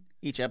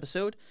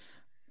episode,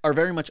 are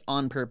very much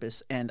on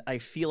purpose, and I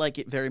feel like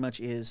it very much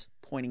is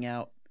pointing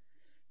out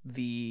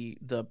the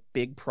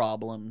big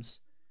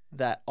problems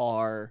that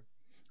are,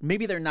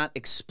 maybe they're not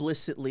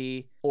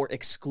explicitly or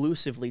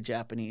exclusively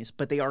Japanese,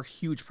 but they are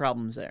huge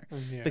problems there.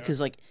 Yeah.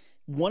 Because like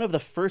one of the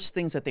first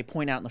things that they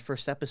point out in the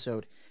first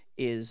episode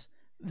is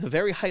the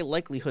very high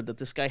likelihood that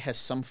this guy has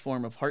some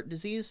form of heart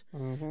disease,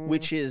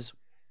 which is,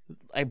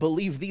 I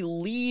believe, the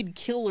lead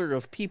killer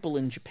of people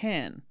in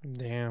Japan.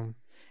 Damn.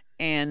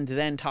 And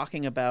then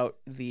talking about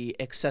the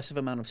excessive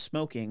amount of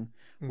smoking,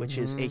 which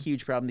is a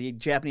huge problem. The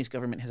Japanese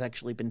government has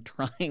actually been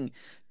trying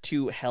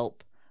to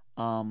help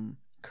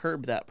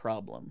curb that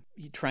problem,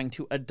 trying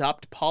to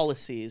adopt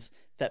policies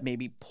that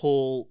maybe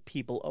pull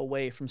people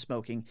away from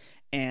smoking.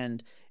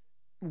 And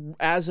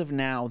as of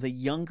now, the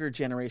younger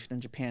generation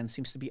in Japan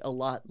seems to be a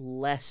lot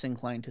less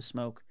inclined to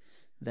smoke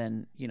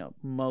than,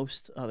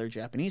 most other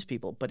Japanese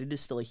people, but it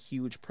is still a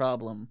huge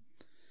problem.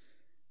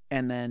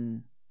 And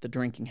then the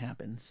drinking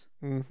happens,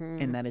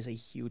 and that is a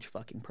huge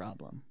fucking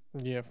problem.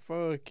 Yeah,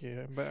 fuck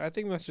yeah. But I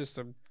think that's just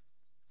a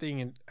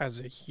thing as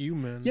a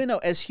human. Yeah, no,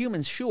 as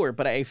humans, sure,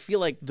 but I feel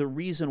like the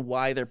reason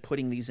why they're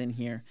putting these in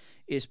here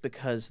is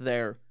because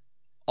they're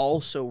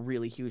also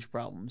really huge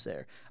problems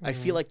there. I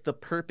feel like the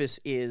purpose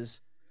is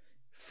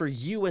for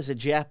you as a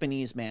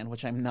Japanese man,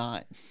 which I'm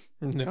not.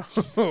 No.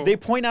 They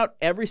point out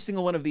every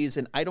single one of these,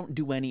 and I don't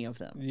do any of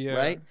them. Yeah.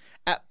 Right?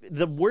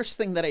 The worst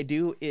thing that I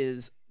do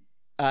is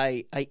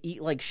I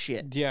eat like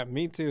shit. Yeah,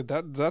 me too.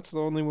 That's the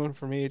only one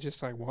for me. It's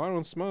just like, well, I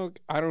don't smoke.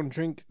 I don't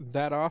drink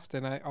that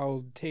often.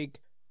 I'll take,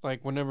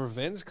 like, whenever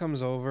Vince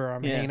comes over,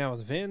 I'm hanging out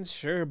with Vince,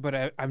 sure.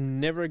 But I've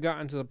never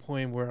gotten to the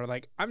point where,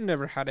 like, I've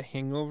never had a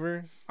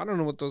hangover. I don't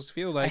know what those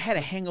feel like. I had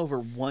a hangover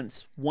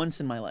once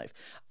in my life.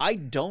 I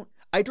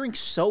drink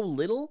so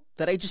little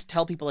that I just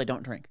tell people I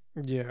don't drink.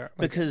 Yeah.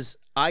 Because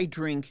I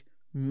drink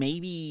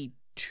maybe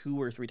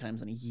 2 or 3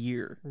 times in a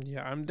year.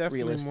 Yeah, I'm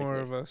definitely more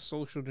of a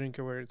social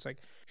drinker where it's like,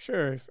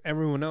 sure, if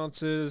everyone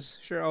else is,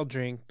 sure, I'll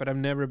drink. But I've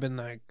never been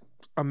like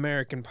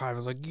American Pie,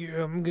 like,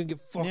 yeah, I'm going to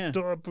get fucked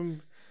up.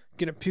 I'm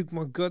going to puke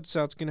my guts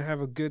out. It's going to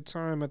have a good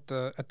time at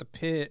the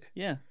pit.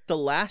 Yeah. The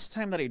last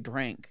time that I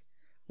drank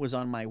was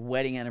on my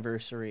wedding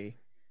anniversary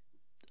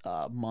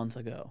a month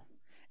ago.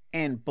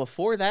 And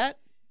before that,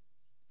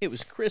 it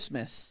was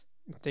Christmas.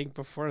 I think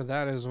before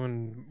that is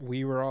when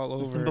we were all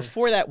over.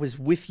 Before that was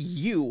with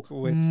you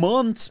With-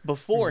 months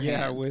beforehand.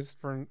 Yeah, with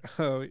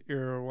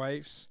your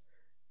wife's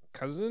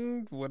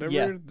cousin, whatever.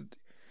 Yeah.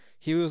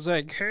 He was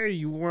like, "Hey,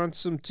 you want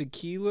some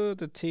tequila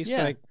that tastes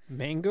Yeah. like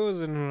mangoes?"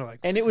 And we're like,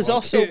 And it was "Fuck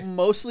also it."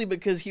 mostly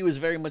because he was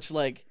very much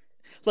like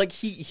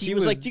he was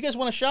was- like, "Do you guys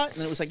want a shot?"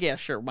 And it was like, "Yeah,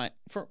 sure,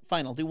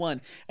 fine, I'll do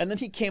one." And then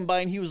he came by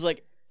and he was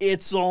like,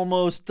 "It's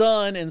almost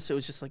done." And so it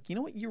was just like, you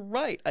know what, you're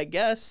right, I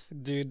guess.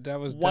 Dude, that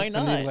was Why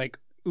definitely not? like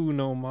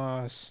Uno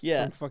Mas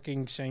Yeah. from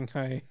fucking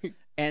Shanghai.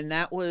 And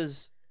that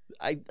was,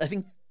 I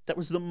think that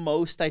was the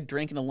most I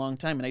drank in a long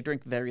time, and I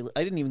drank I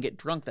didn't even get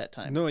drunk that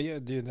time. No, yeah,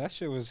 dude, that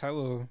shit was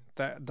hella.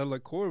 That the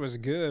liqueur was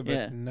good, but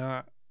Yeah.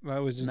 not. I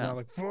was just No. not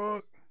like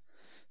fuck.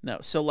 No,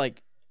 so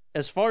like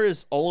as far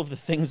as all of the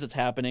things that's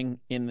happening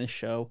in this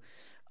show,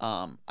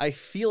 I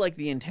feel like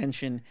the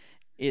intention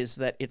is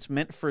that it's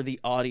meant for the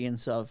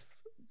audience of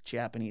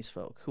Japanese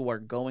folk who are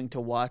going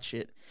to watch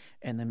it,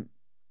 and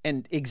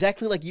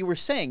exactly like you were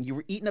saying, you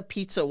were eating a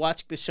pizza,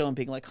 watching the show, and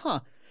being like,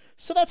 "Huh,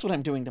 so that's what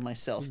I'm doing to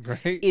myself."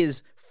 Right?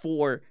 Is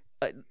for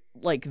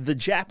like the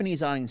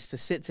Japanese audience to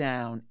sit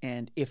down,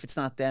 and if it's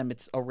not them,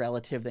 it's a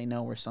relative they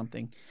know or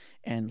something,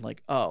 and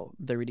like, oh,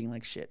 they're eating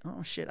like shit.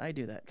 Oh shit, I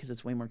do that because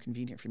it's way more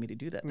convenient for me to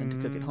do that than to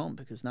cook at home,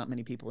 because not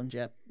many people in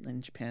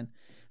Japan,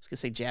 I was gonna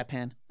say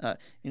Japan,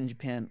 in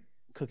Japan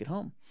cook at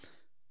home.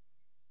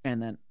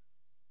 And then,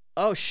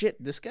 oh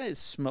shit, this guy is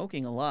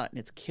smoking a lot and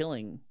it's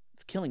killing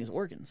his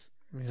organs.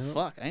 Yep.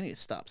 Fuck, I need to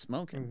stop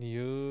smoking.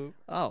 Yup.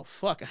 Oh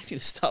fuck, I need to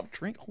stop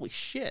drinking.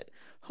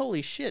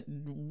 Holy shit,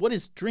 what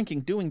is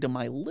drinking doing to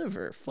my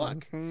liver?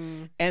 Fuck.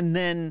 Mhm. And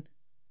then,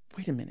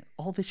 wait a minute,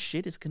 all this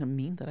shit is gonna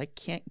mean that I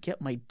can't get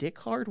my dick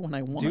hard when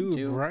I want Dude,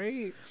 to.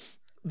 right?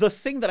 The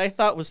thing that I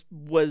thought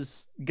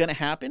was gonna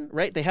happen,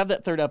 right? They have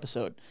that third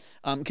episode,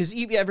 because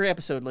every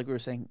episode, like we were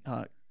saying,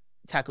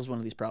 tackles one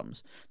of these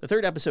problems. The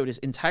third episode is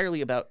entirely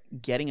about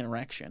getting an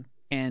erection,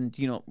 and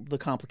the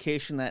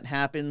complication that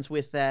happens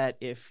with that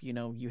if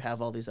you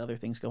have all these other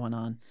things going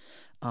on.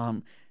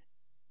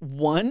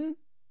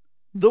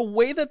 The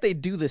way that they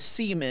do the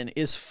semen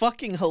is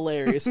fucking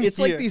hilarious. It's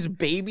like Yeah. these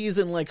babies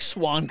in like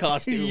swan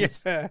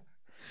costumes. Yeah.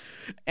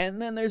 And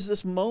then there's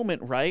this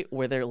moment, right,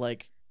 where they're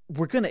like,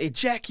 we're going to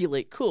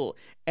ejaculate, cool.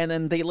 And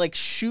then they like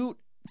shoot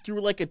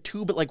through like a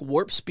tube at like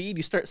warp speed.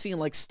 You start seeing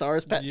like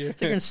stars.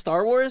 It's like in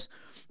Star Wars.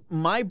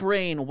 My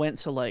brain went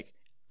to like,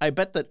 I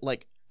bet that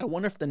like, I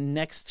wonder if the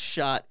next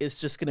shot is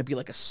just going to be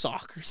like a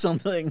sock or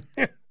something.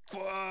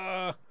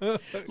 Fuck.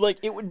 Like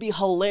it would be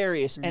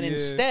hilarious. And Yeah.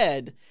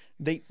 instead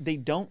they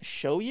don't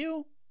show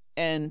you.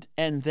 And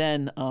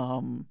then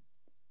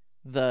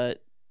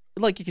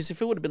because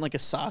if it would have been like a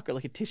sock or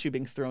like a tissue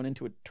being thrown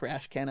into a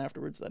trash can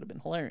afterwards, that'd have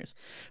been hilarious.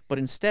 But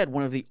instead,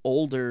 one of the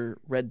older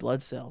red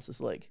blood cells is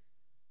like,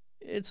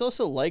 it's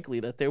also likely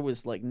that there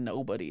was like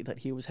nobody that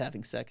he was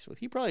having sex with.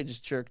 He probably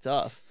just jerked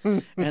off.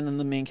 And then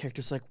the main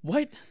character's like,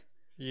 what?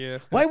 Yeah.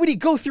 Why would he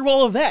go through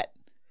all of that?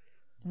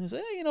 And he's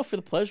like, for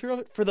the pleasure of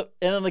it. And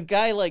then the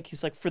guy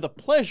he's like, for the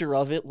pleasure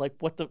of it, like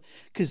what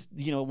because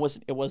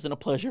it wasn't a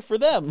pleasure for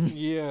them.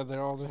 Yeah, they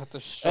all have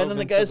to show. And then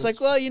the guy's like,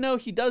 well,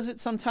 he does it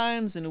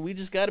sometimes, and we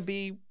just got to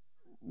be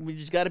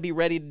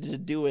ready to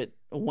do it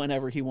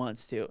whenever he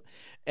wants to.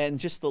 And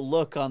just the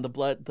look on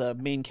the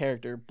main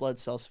character, Blood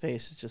Cell's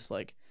face is just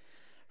like,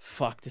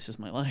 fuck, this is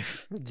my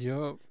life.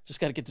 Yup. Just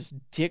got to get this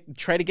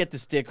try to get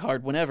this dick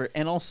hard whenever.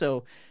 And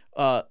also,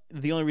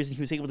 the only reason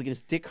he was able to get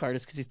his dick hard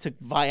is because he took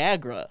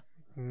Viagra.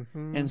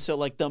 Mm-hmm. And so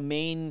like the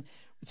main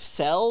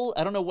cell,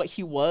 I don't know what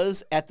he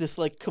was at this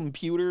like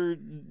computer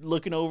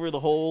looking over the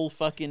whole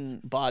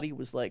fucking body,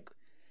 was like,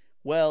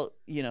 well,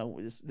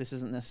 this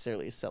isn't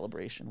necessarily a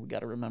celebration. We got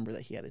to remember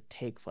that he had to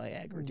take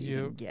Viagra to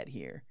even get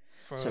here.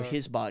 So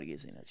his body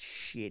is in a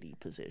shitty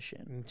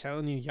position. I'm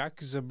telling you,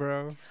 Yakuza,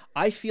 bro.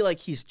 I feel like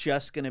he's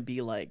just going to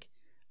be like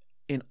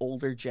an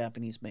older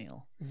Japanese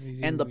male.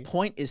 And the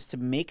point is to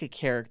make a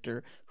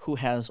character who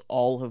has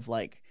all of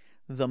like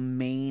the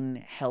main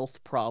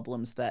health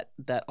problems that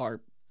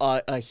are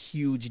a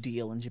huge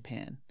deal in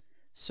Japan.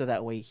 So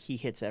that way he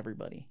hits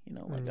everybody,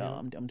 oh,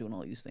 I'm doing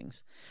all these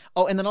things.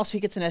 Oh, and then also he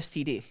gets an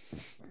STD.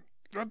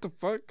 What the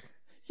fuck?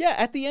 Yeah,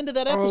 at the end of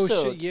that episode.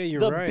 Oh, shit. Yeah,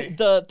 you're right.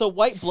 The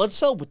white blood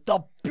cell with the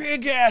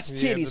big ass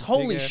titties. the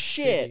Holy big-ass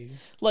shit. titties.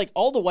 Like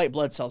all the white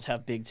blood cells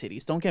have big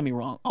titties. Don't get me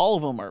wrong. All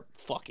of them are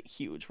fucking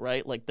huge,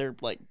 right? Like they're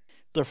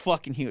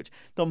fucking huge.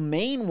 The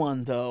main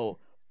one though,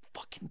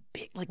 fucking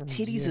big, like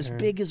titties as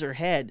big as her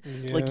head.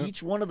 Like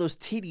each one of those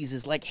titties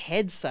is like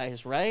head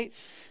size, right?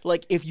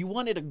 Like if you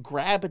wanted to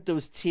grab at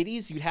those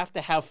titties, you'd have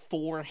to have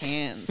 4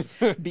 hands.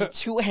 Be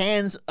 2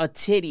 hands a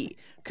titty,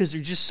 because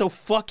they're just so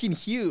fucking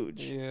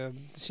huge. Yeah.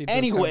 She does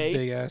Anyway, have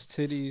big ass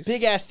titties.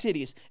 Big ass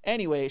titties.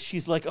 Anyway,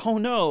 she's like, oh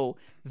no,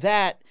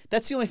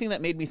 that's the only thing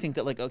that made me think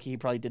that like, okay, he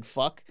probably did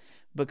fuck.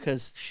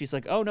 Because she's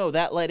like, oh no,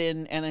 that let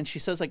in, and then she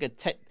says like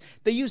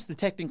they use the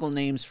technical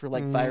names for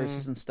like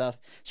viruses and stuff.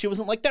 She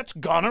wasn't like, that's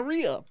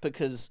gonorrhea,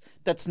 because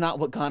that's not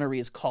what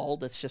gonorrhea is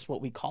called. That's just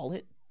what we call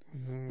it.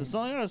 It's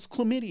not, it's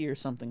chlamydia or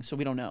something, so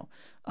we don't know.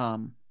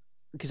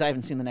 because I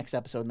haven't seen the next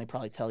episode, and they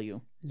probably tell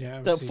you.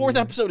 Yeah. The fourth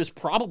episode is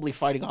probably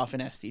fighting off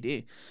an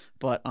STD,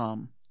 but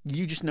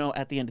you just know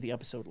at the end of the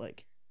episode,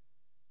 like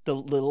the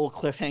little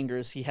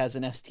cliffhangers, he has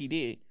an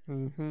STD,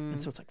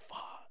 and so it's like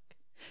fuck.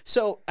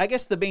 So I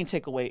guess the main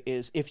takeaway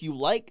is if you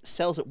like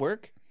Cells at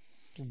Work,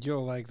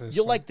 you'll like this.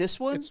 You'll like this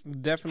one. It's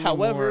definitely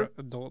However, more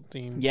adult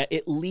themed. Yeah,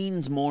 it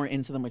leans more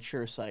into the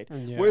mature side.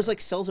 Yeah. Whereas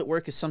like Cells at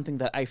Work is something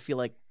that I feel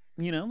like,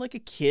 you know, like a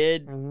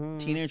kid,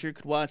 teenager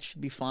could watch,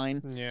 should be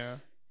fine. Yeah.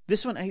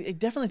 This one, I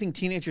definitely think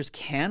teenagers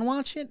can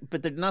watch it,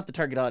 but they're not the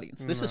target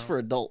audience. This is for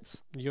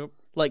adults. Yep.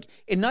 Like,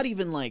 and not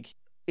even like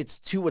it's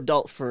too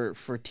adult for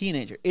a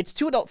teenager. It's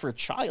too adult for a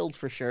child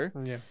for sure.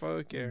 Yeah,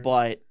 fuck yeah.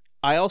 But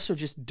I also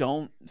just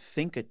don't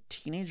think a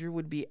teenager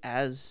would be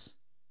as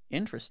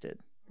interested.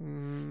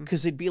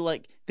 Because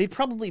they'd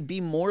probably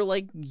be more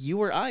like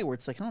you or I, where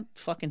it's like, I don't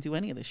fucking do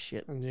any of this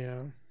shit.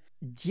 Yeah.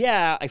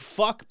 Yeah, I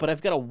fuck, but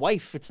I've got a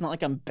wife. It's not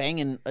like I'm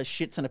banging a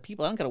shit ton of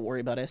people. I don't got to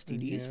worry about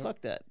STDs. Yeah. Fuck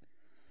that.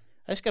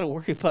 I just got to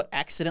worry about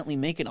accidentally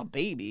making a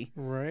baby.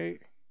 Right.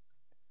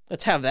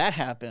 Let's have that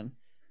happen.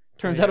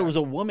 Turns out it was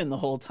a woman the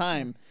whole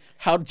time.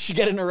 How did she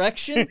get an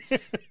erection?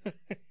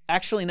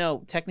 Actually,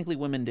 no. Technically,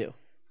 women do.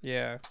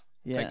 Yeah.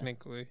 Yeah.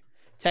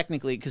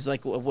 Technically, because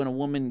like when a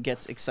woman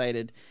gets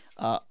excited,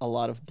 a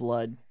lot of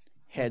blood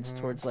heads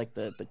towards like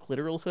the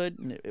clitoral hood,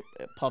 and it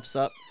puffs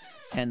up,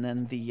 and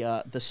then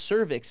the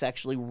cervix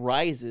actually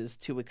rises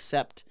to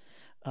accept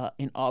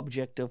an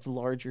object of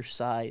larger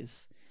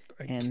size,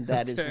 and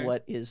that is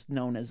what is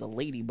known as a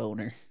lady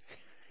boner.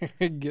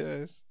 I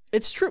guess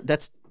it's true.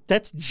 That's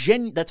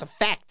a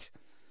fact.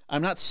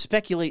 I'm not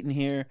speculating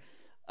here.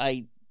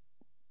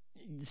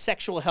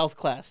 Sexual health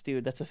class,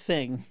 dude. That's a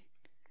thing.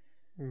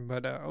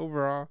 But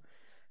overall,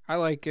 I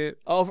like it.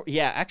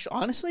 Yeah, actually,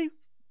 honestly,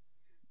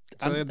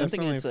 So I'm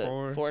thinking it's a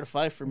 4. 4 out of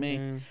 5 for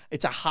me.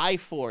 It's a high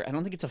 4. I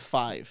don't think it's a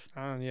 5.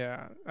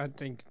 Yeah, I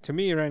think to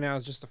me right now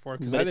it's just a 4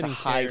 because But I it's didn't a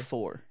high care.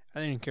 4. I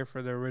didn't care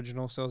for the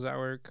original Cells at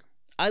Work.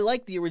 I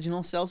like the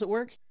original Cells at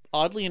Work.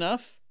 Oddly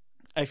enough,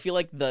 I feel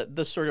like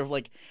the sort of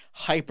like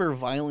hyper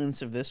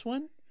violence of this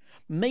one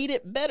made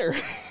it better.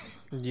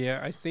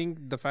 Yeah, I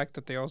think the fact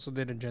that they also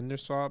did a gender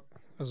swap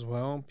as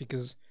well,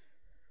 because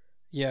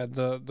yeah,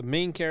 the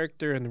main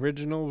character in the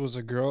original was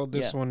a girl.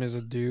 This one is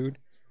a dude.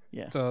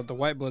 Yeah. The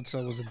white blood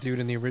cell was a dude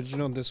in the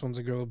original. This one's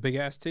a girl with big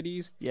ass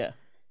titties. Yeah.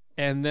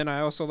 And then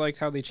I also liked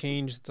how they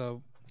changed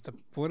the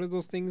what are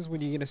those things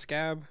when you get a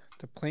scab?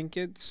 The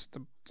plankets,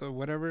 the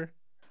whatever.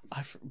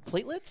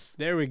 Platelets?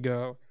 There we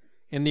go.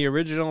 In the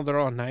original, they're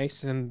all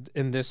nice, and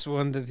in this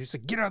one, he's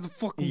like, "Get out of the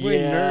fucking way,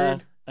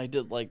 nerd." I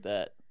did like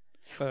that.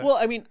 But, Well,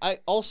 I mean, I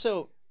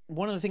also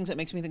one of the things that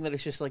makes me think that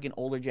it's just like an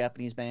older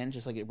Japanese band,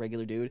 just like a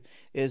regular dude,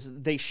 is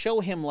they show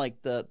him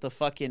like the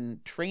fucking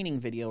training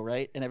video,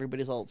 right? And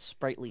everybody's all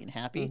sprightly and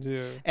happy.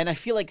 yeah, And I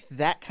feel like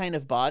that kind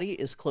of body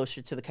is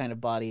closer to the kind of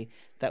body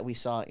that we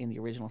saw in the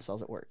original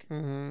Cells at Work.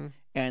 mm-hmm.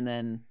 And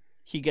then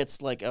he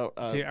gets like a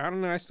I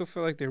don't know. I still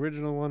feel like the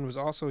original one was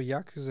also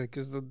Yakuza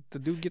because the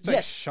dude gets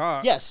like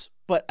shot. Yes,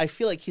 but I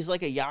feel like he's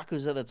like a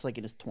Yakuza that's like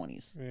in his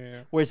 20s.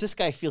 Yeah. Whereas this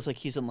guy feels like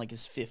he's in like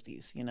his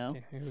 50s, you know?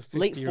 Yeah, he was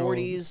Late 50-year-old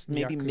 40s,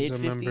 maybe Yakuza mid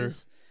 50s. member.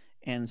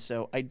 And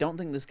so I don't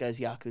think this guy's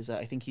Yakuza.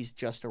 I think he's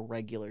just a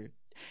regular.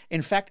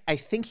 In fact, I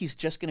think he's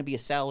just going to be a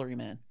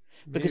salaryman.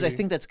 Because I Maybe.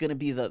 think that's going to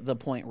be the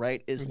point,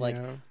 right? Is like,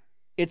 Yeah.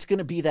 it's going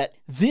to be that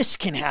this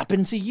can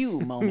happen to you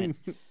moment.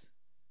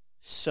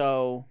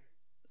 So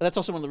that's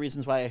also one of the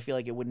reasons why I feel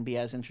like it wouldn't be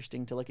as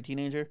interesting to like a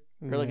teenager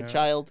or like a Yeah.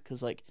 child.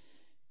 Because like,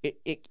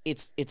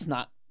 it's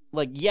not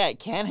like, yeah, it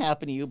can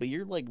happen to you, but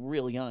you're like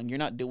real young. You're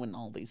not doing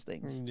all these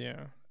things.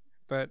 Yeah,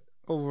 but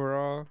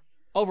overall,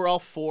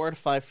 4 out of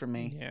 5 for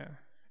me. yeah,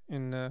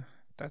 and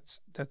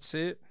that's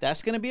it.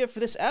 That's going to be it for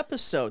this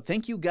episode.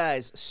 Thank you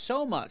guys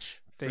so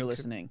much for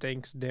listening.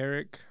 Thanks,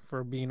 Derek,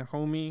 for being a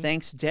homie.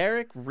 Thanks,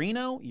 Derek.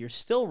 Reno, you're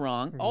still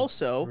wrong.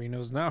 Also,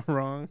 Reno's not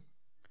wrong.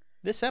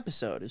 this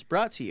episode is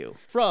brought to you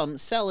from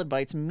Salad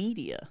Bites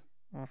Media.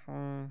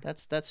 Uh-huh.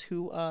 That's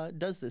who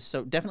does this.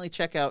 So definitely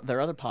check out their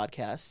other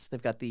podcasts.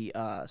 They've got the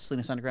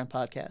Salinas Underground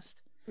podcast.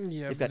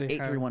 Yeah, They've got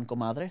 831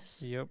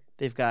 Comadres. Yep,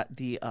 They've got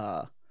the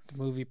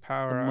movie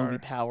Power Hour. Movie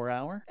Power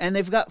Hour. And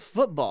they've got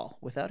football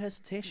without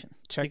hesitation.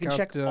 You can out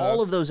check the-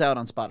 all of those out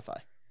on Spotify.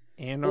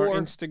 and our or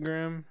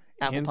Instagram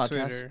Apple and Podcasts.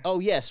 Twitter. Oh,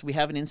 yes. We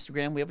have an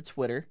Instagram. We have a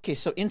Twitter. Okay,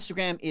 so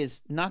Instagram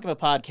is Nakama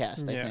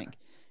Podcast, I Yeah. think.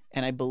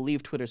 And I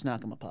believe Twitter's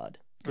Nakama Pod.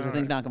 Because I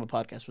think Nakama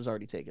Podcast was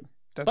already taken.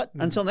 But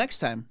until next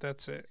time,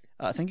 That's it.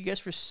 thank you guys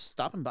for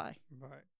stopping by. Bye.